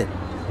 I hate it.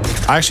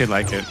 I actually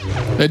like it.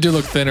 They do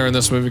look thinner in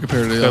this movie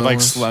compared to the They're other like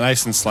ones.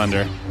 nice and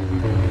slender.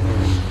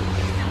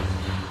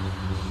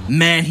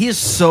 Man, he is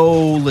so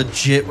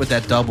legit with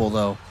that double,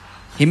 though.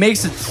 He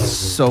makes it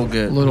so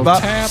good. Little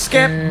Bop, tap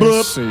skip, and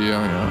bloop. see,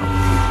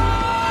 yeah.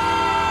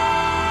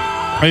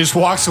 He just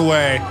walks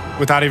away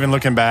without even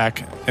looking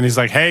back. And he's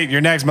like, hey,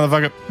 you're next,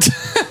 motherfucker.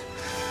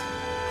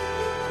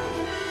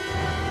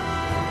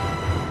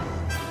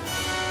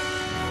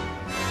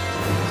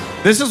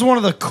 This is one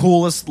of the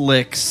coolest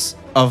licks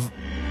of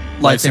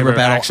lightsaber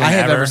battle action I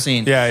have ever. ever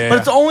seen. Yeah. But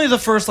it's only the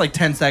first like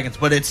 10 seconds,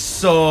 but it's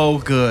so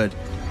good.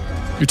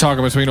 You're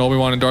talking between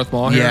Obi-Wan and Darth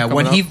Maul here? Yeah,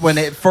 when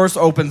it first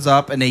opens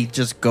up and they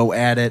just go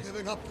at it.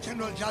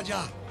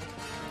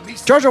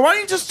 Jar Jar, why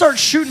don't you just start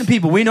shooting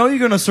people? We know you're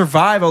going to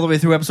survive all the way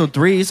through episode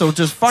 3, so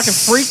just fucking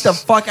freak the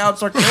fuck out,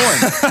 start killing.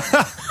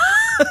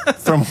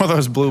 Throw more of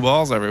those blue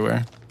balls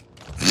everywhere.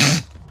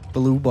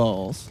 Blue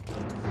balls.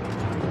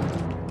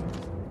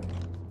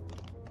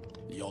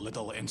 Your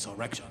little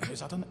insurrection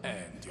is at an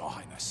end, Your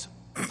Highness.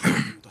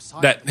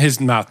 That his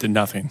mouth did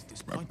nothing.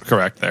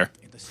 Correct there.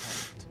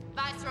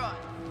 Viceroy,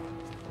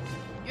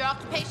 your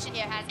occupation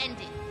here has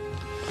ended.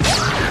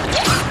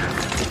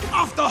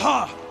 After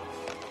her!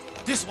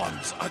 This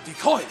one's a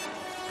decoy.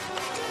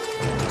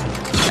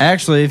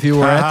 Actually, if you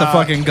were at the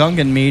fucking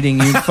Gungan meeting,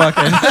 you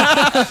fucking...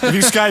 If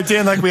you Skyped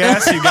in like we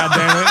asked you,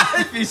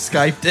 goddammit. If you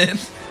Skyped in.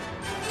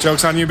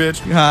 Joke's on you, bitch.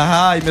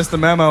 Haha, you missed the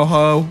memo,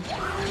 ho.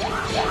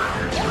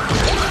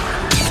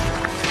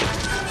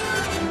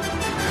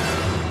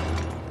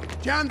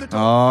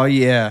 Oh,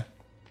 yeah.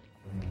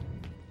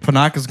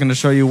 Panaka's going to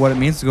show you what it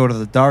means to go to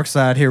the dark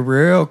side here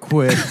real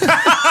quick.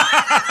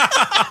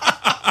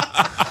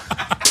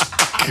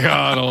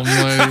 God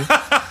almighty.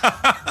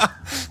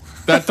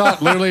 That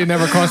thought literally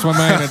never crossed my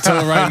mind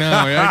until right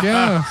now.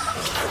 Yeah.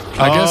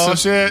 I guess Oh,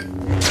 shit.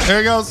 There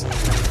he goes.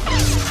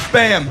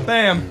 Bam,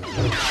 bam.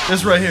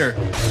 This right here.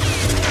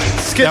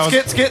 Skit, That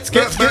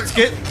was-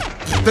 skit.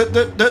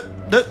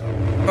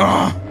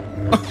 Ugh.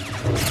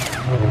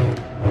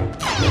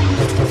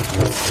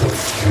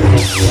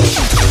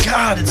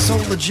 God, it's so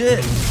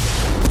legit.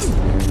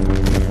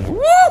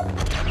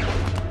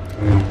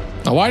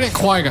 Now, why didn't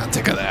Qui-Gon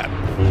think of that?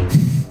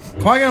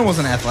 Qui-Gon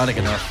wasn't athletic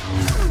enough.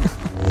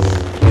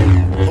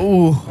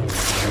 Ooh.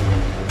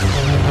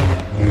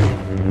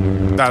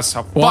 That's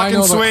so Well,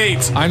 fucking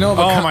sweet. I know.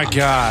 Oh my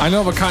god. I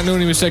know of a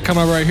continuity mistake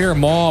coming up right here.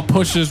 Maul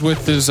pushes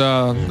with his.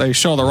 They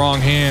show the wrong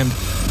hand.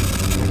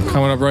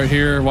 Coming up right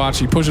here. Watch.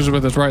 He pushes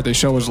with his right. They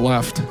show his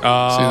left. See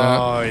that?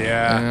 Oh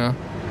yeah. Yeah.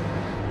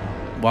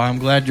 Well, I'm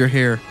glad you're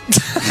here.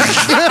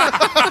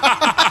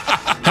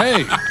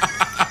 Hey,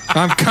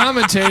 I'm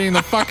commentating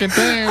the fucking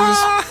thing.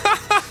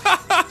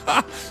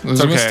 It was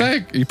a okay.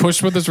 mistake. He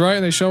pushed with his right,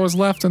 and they show his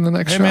left in the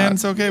next Hey shot. man,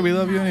 it's okay. We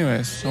love you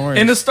anyways. Don't worry.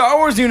 In the Star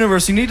Wars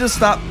universe, you need to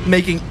stop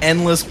making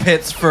endless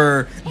pits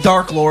for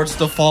Dark Lords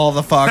to fall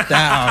the fuck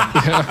down.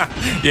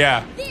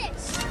 Yeah.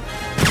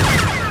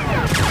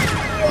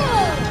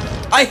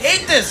 I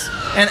hate this!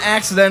 And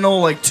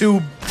accidental, like,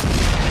 2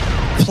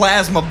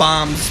 plasma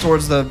bombs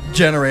towards the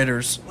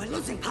generators. We're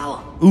losing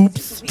power.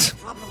 Oops.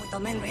 Problem with the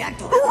main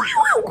reactor.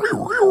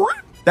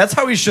 That's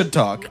how he should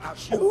talk.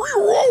 Let's get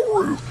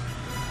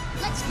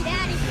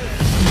out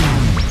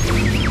of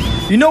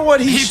here. You know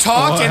what? He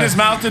talked and his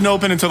mouth didn't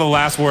open until the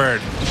last word.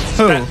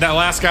 Who? That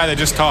last guy that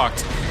just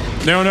talked.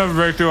 They don't ever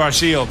break through our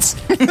shields.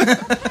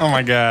 Oh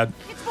my god.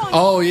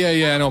 Oh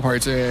yeah, I know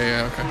parts.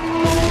 Yeah, okay.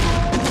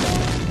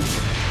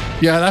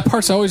 Yeah, that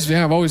part's always.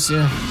 Yeah, I've always.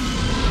 Yeah.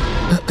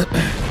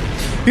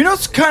 You know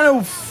what's kind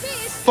of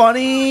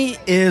funny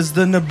is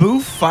the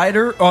Naboo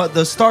fighter,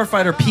 the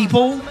Starfighter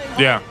people.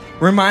 Yeah.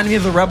 Remind me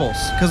of the Rebels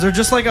because they're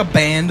just like a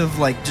band of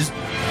like just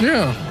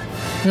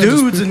just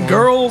dudes and people.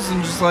 girls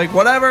and just like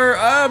whatever.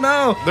 Oh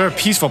no, They're a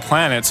peaceful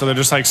planet, so they're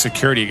just like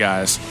security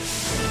guys.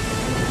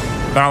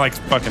 They're not like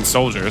fucking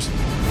soldiers.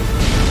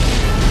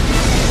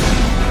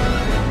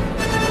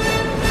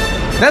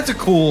 that's a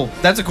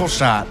cool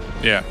shot.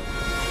 Yeah.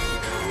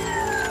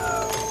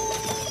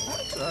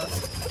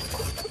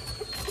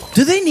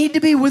 Do they need to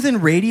be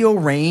within radio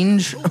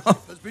range?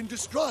 Has been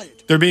destroyed.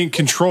 They're being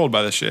controlled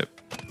by the ship.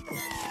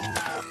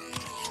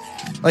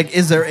 Like,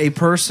 is there a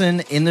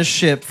person in the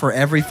ship for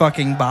every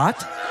fucking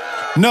bot?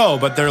 No,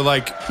 but they're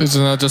like.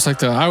 Isn't that just like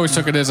the? I always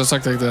took it as it's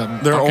like the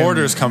Their fucking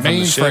orders come from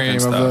the ship and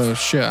mainframe of the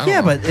stuff. shit. I don't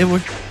Yeah, know. but it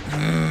would.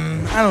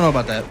 I don't know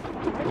about that.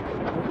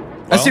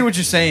 I see what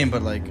you're saying,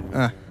 but like,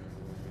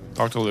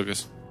 Talk to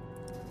Lucas.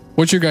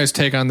 What's your guys'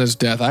 take on this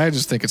death? I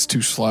just think it's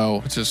too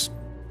slow. It's just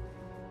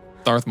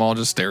Darth Maul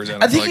just stares at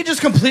him. I think for he like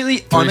just completely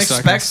 3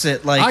 unexpects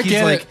seconds. it. Like I he's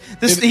get like, it.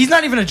 this. He's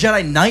not even a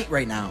Jedi Knight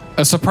right now.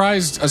 a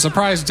surprise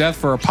death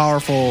for a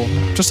powerful,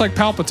 just like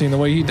Palpatine, the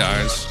way he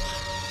dies.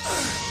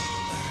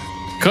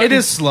 It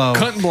is slow.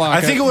 Couldn't block.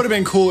 I think it would have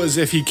been cool as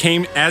if he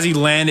came as he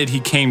landed. He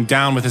came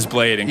down with his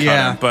blade and cut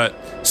Yeah. him. But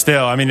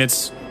still, I mean,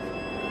 it's.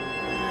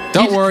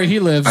 Don't worry, he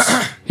lives.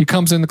 He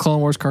comes in the Clone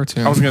Wars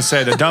cartoon. I was gonna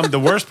say the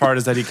worst part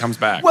is that he comes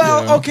back.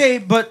 Well, okay,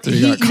 but So he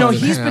he, got you know, cut in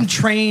he's half. been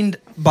trained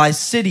by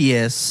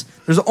Sidious.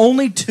 There's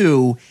only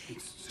 2.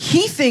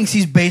 He thinks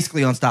he's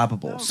basically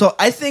unstoppable. So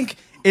I think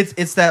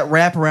it's that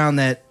wraparound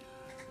that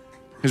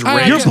His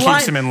rage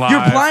keeps him in live.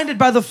 You're blinded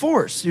by the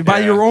Force. You're by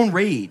Yeah. your own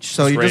rage.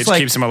 So His you're rage just like,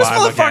 keeps him this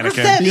alive like motherfucker's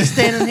Anakin." dead. He's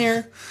standing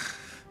here.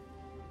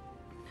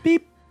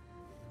 Beep.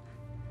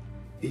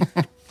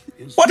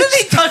 What did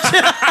he touch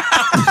it?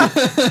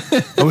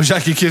 I wish I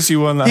could kiss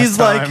you one last He's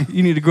time. like,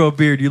 you need to grow a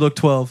beard. You look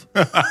 12.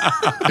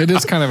 It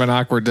is kind of an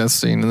awkward death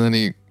scene, and then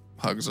he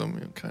hugs him.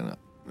 And kind of.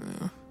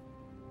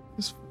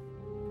 I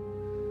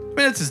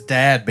mean, it's his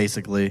dad,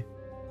 basically.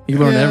 He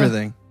learned Yeah.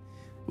 everything.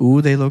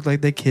 Ooh, they look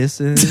like they're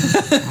kissing. Does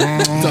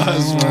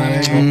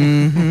right?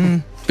 Mm-hmm.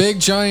 Big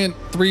giant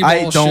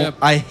 3-ball ship.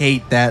 I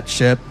hate that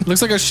ship.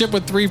 Looks like a ship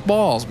with 3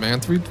 balls, man.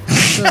 3. It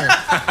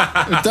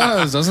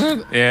does, doesn't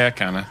it? Yeah,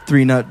 kind of.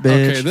 3-nut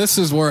bitch. Okay, this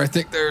is where I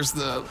think there's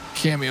the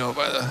cameo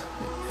by the.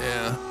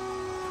 Yeah.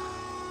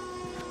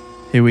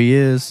 Here he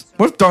is.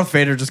 What if Darth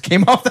Vader just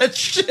came off that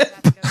ship?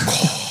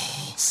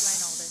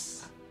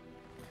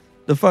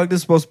 The fuck? This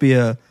is supposed to be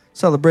a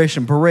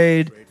celebration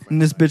parade,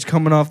 and this bitch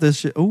coming off this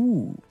shit.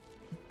 Ooh.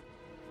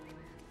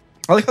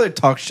 I like how they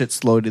talk shit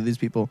slow to these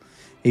people.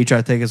 Hey, you try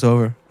to take us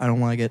over. I don't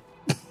like it.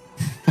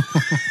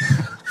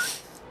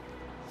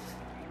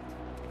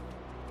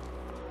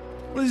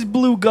 What are these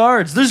blue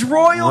guards? There's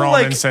royal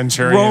Roman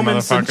centurion Roman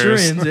motherfuckers.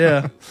 centurions,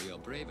 yeah. For your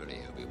bravery,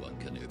 Obi-Wan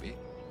Kenobi.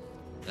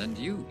 And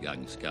you,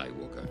 young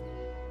Skywalker.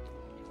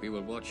 We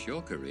will watch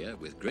your career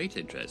with great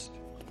interest.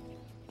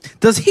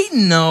 Does he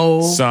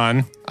know?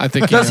 Son. I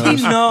think Does he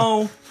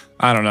know?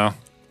 I don't know.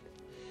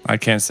 I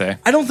can't say.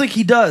 I don't think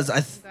he does.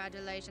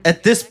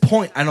 At this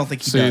point, I don't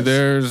think he See, does.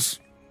 there's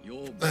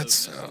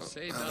That's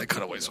they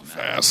cut away so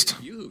fast.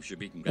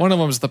 One of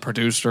them's the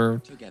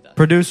producer.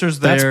 Producer's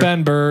there. That's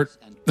Ben Burt.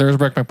 There's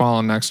Rick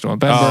McMullen next to him.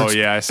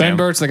 I see Ben him.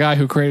 Burt's the guy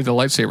who created the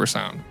lightsaber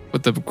sound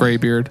with the gray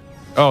beard.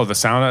 Oh, the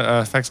sound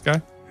effects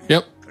guy?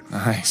 Yep.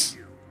 Nice.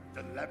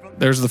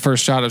 There's the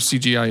first shot of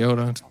CGI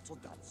Yoda.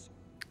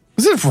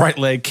 Was his right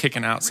leg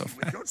kicking out so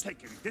fast? You're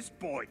taking this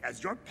boy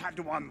as your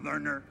Padawan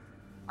learner.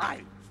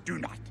 I do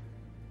not.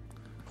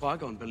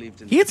 Qui-Gon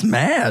believed in... He gets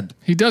mad.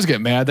 He does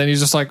get mad. Then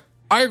he's just like,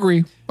 I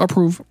agree.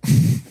 Approve.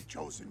 The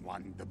chosen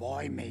one the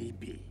boy may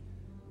be.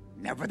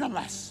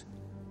 Nevertheless,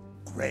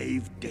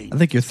 grave danger. I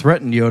think you're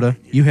threatened, Yoda.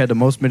 You had the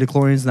most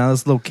midichlorians. Now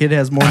this little kid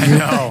has more than you.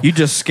 know. You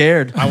just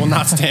scared. I will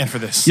not stand for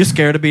this. You're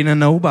scared of being a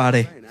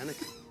nobody.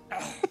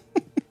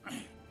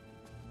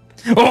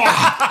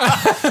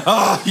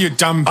 Oh, you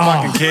dumb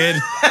fucking kid.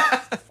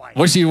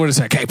 Wish you would have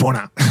said, okay, point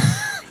out.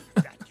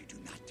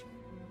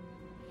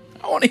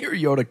 I want to hear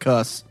Yoda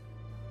cuss.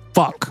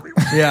 Fuck.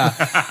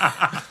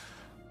 Yeah.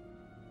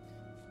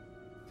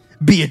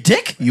 Be a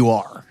dick? You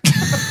are.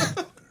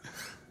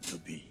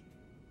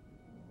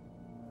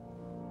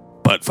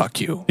 But fuck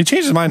you. He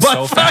changed his mind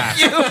so fast.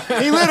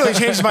 He literally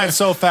changed his mind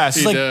so fast.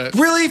 He's He like, did.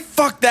 really?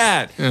 Fuck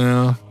that.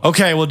 Yeah.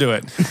 Okay, we'll do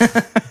it.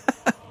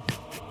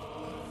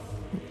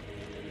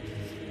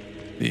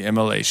 The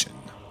immolation.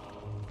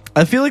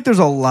 I feel like there's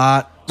a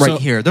lot right So-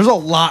 here. There's a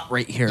lot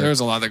right here. There's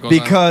a lot that goes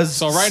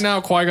because on. So right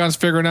now, Qui-Gon's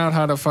figuring out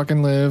how to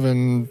fucking live,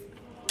 and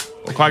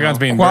Qui-Gon's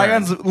being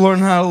Qui-Gon's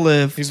learning how to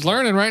live. he's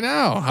learning right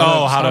now.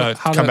 How to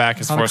come back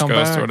as Force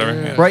Ghost or whatever.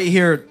 Yeah. Right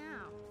here,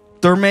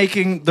 they're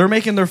making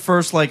their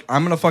first, like,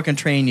 I'm gonna fucking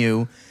train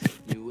you.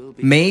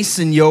 Mace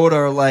and Yoda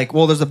are like,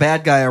 well, there's a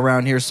bad guy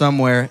around here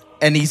somewhere,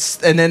 and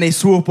then they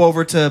swoop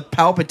over to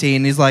Palpatine.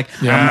 And he's like,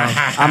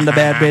 I'm the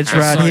bad bitch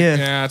right It's like- here.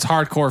 Yeah, it's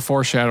hardcore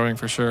foreshadowing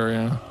for sure.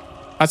 Yeah,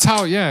 that's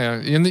how. Yeah,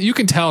 and you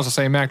can tell it's the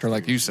same actor,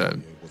 like you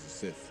said.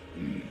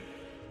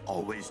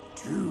 Always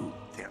two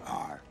there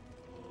are.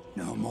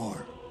 No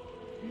more,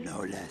 no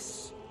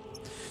less.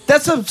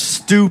 That's a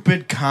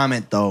stupid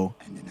comment, though.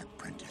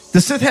 The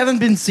Sith haven't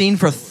been seen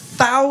for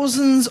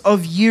thousands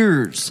of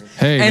years.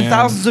 Hey, and man.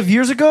 thousands of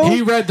years ago,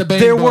 He read the Bane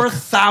there book. were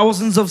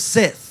thousands of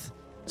Sith.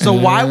 So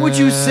why would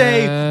you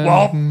say,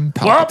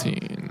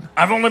 Palpatine?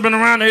 I've only been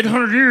around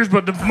 800 years,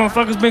 but the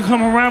motherfucker's been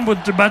coming around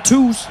by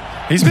twos.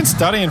 He's been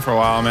studying for a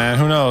while, man.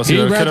 Who knows? He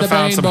He could read the have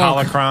found Bane some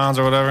book. holocrons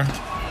or whatever.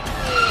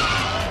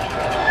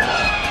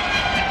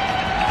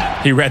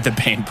 He read the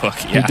Bane book.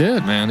 Yeah. He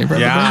did, man. He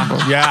read the Bane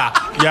book. Yeah.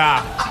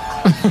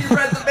 he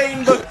read the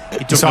Bane book?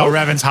 He saw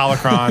Revan's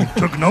holocron.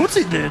 Took notes,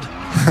 he did.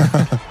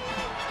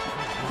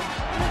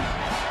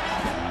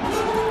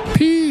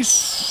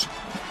 Peace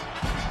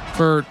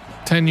for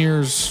 10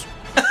 years.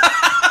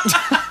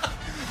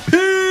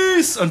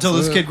 Peace until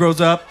this kid grows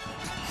up.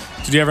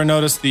 Did you ever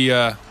notice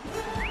the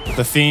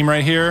theme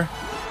right here?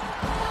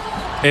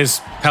 Is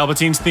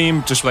Palpatine's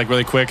theme just like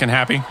really quick and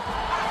happy?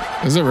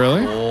 Is it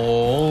really?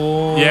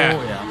 Oh,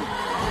 Yeah.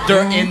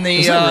 They're in the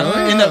Is it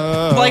really? in the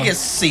Plagueis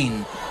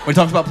scene. When he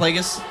talks about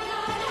Plagueis,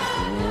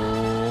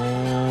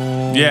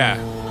 Yeah.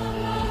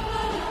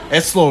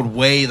 it slowed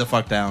way the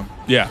fuck down.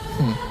 Yeah.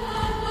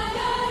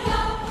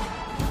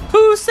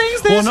 Who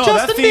sings this? Well, no,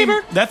 Justin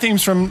Bieber. that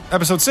theme's from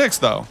Episode 6,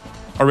 though.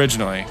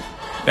 Originally,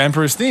 the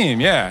Emperor's theme.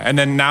 Yeah, and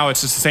then now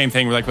it's just the same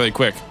thing, like really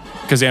quick,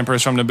 because the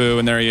Emperor's from Naboo,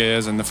 and there he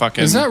is, and the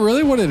fucking Is that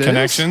really what it is?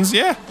 connections.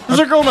 Yeah. There's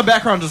a girl in the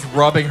background just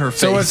rubbing her face.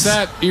 So it's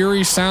that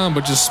eerie sound,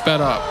 but just sped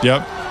up.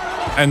 Yep.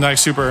 And like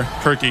super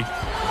perky.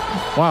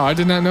 Wow, I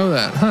did not know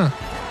that. Huh.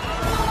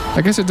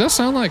 I guess it does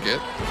sound like it.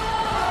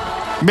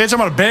 Bitch, I'm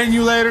gonna bang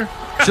you later.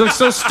 She looks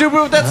so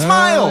stupid with that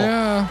smile.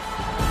 Yeah.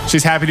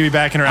 She's happy to be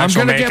back in her I'm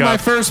actual gonna makeup. get my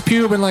first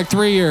pube in like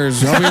 3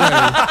 years. I'll be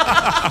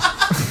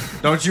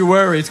ready. Don't you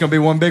worry, it's gonna be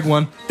one big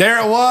one. There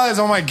it was.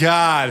 Oh my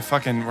god.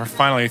 Fucking, we're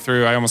finally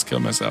through. I almost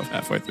killed myself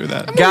halfway through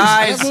that.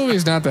 Guys, that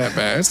movie's not that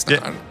bad. It's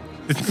not.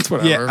 It's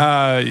whatever.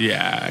 Yeah.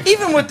 Yeah.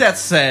 even with that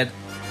said,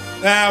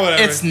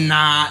 Whatever. it's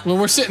not. Well,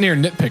 we're sitting here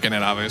nitpicking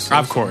it, obviously.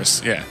 Of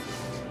course. Yeah.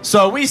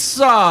 So we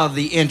saw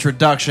the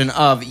introduction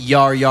of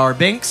Yar Yar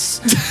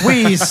Binks.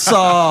 We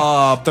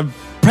saw the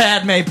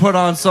Padme put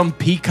on some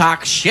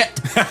peacock shit.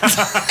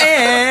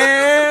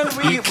 And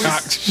we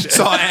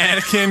Saw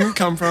Anakin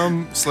come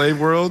from slave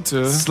world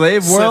to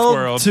Slave Sith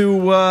World to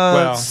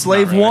Well,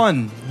 Slave not really.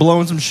 One,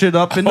 blowing some shit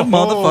up into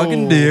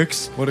motherfucking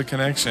dicks. What a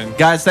connection.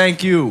 Guys,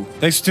 thank you.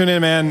 Thanks for tuning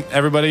in, man.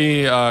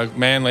 Everybody,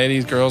 man,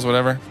 ladies, girls,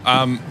 whatever.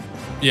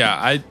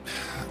 Yeah,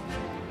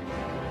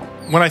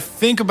 when I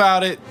think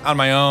about it on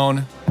my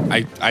own,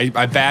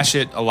 I bash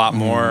it a lot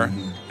more.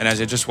 And as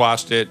I just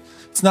watched it,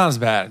 it's not as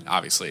bad,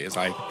 obviously, as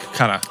I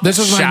kind of This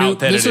is shout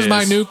that this it is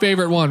my new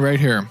favorite one right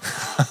here.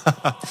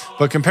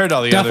 But compared to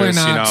all the Definitely others,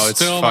 not. you know, it's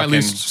still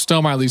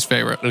fucking, my least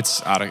favorite.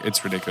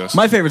 it's ridiculous.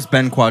 My favorite's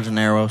Ben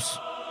Quadraneros.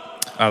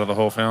 Out of the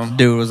whole film,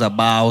 Dude was a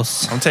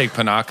boss. I'm take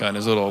Panaka and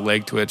his little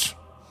leg twitch.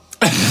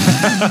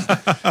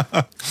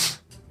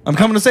 I'm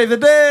coming to save the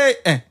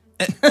day.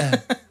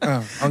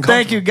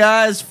 Thank you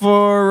guys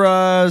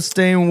for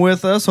staying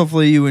with us.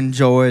 Hopefully you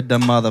enjoyed the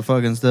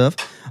motherfucking stuff.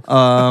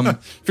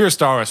 If you're a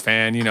Star Wars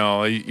fan, you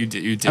know you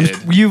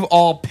did. You've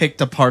all picked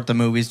apart the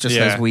movies just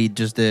as we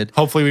just did.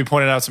 Hopefully we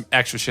pointed out some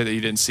extra shit that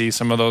you didn't see.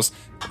 Some of those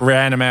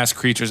random ass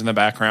creatures in the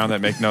background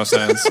that make no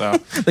sense. So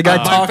the guy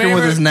talking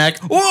with his neck.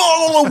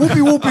 Whoa,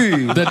 whoopee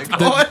whoopee.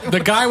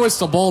 The guy with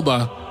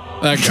Sebulba.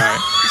 That guy.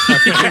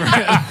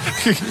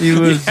 He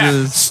was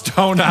just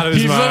stoned out of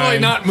his mind. He's literally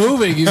not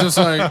moving. He's just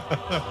like...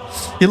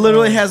 He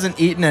literally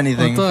hasn't eaten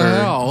anything What the for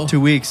hell? 2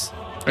 weeks.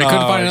 They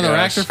couldn't find another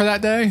actor for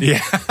that day?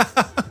 Yeah.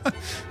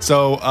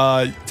 So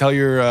tell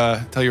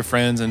your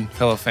friends and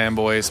fellow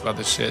fanboys about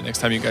this shit. Next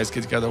time you guys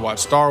get together, watch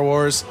Star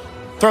Wars.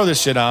 Throw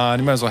this shit on.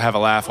 You might as well have a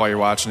laugh while you're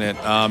watching it.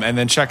 And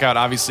then check out,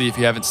 obviously, if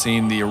you haven't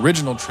seen the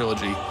original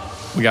trilogy,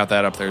 we got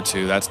that up there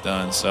too. That's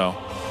done. So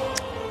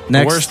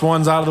the worst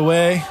one's out of the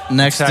way.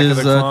 Next Attack of is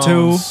the Clones.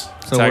 2.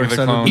 So Attack we're of the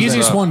excited Clones.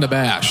 Easiest one to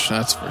bash,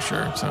 that's for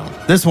sure. So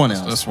This one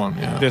is. This one,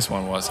 yeah. This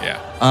one was, yeah.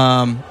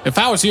 If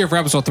I was here for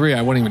episode 3,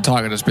 I wouldn't even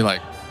talk. I'd just be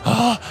like,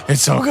 oh,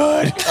 it's so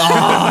good.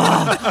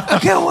 I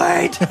can't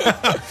wait.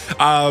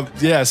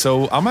 Yeah,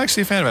 so I'm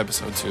actually a fan of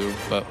episode 2,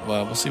 but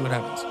we'll see what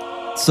happens.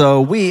 So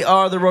we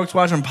are the Rogues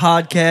Watching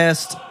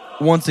Podcast.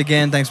 Once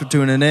again, thanks for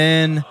tuning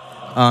in.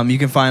 You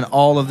can find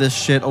all of this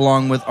shit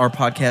along with our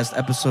podcast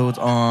episodes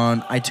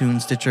on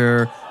iTunes,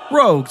 Stitcher,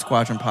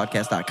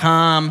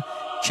 RogueSquadronPodcast.com.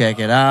 Check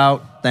it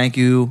out. Thank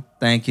you.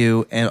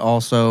 And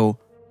also,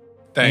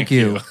 thank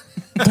you.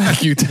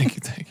 Thank you.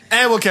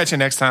 And we'll catch you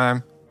next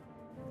time.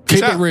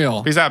 Keep it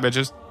real. Peace out,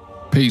 bitches.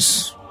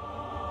 Peace.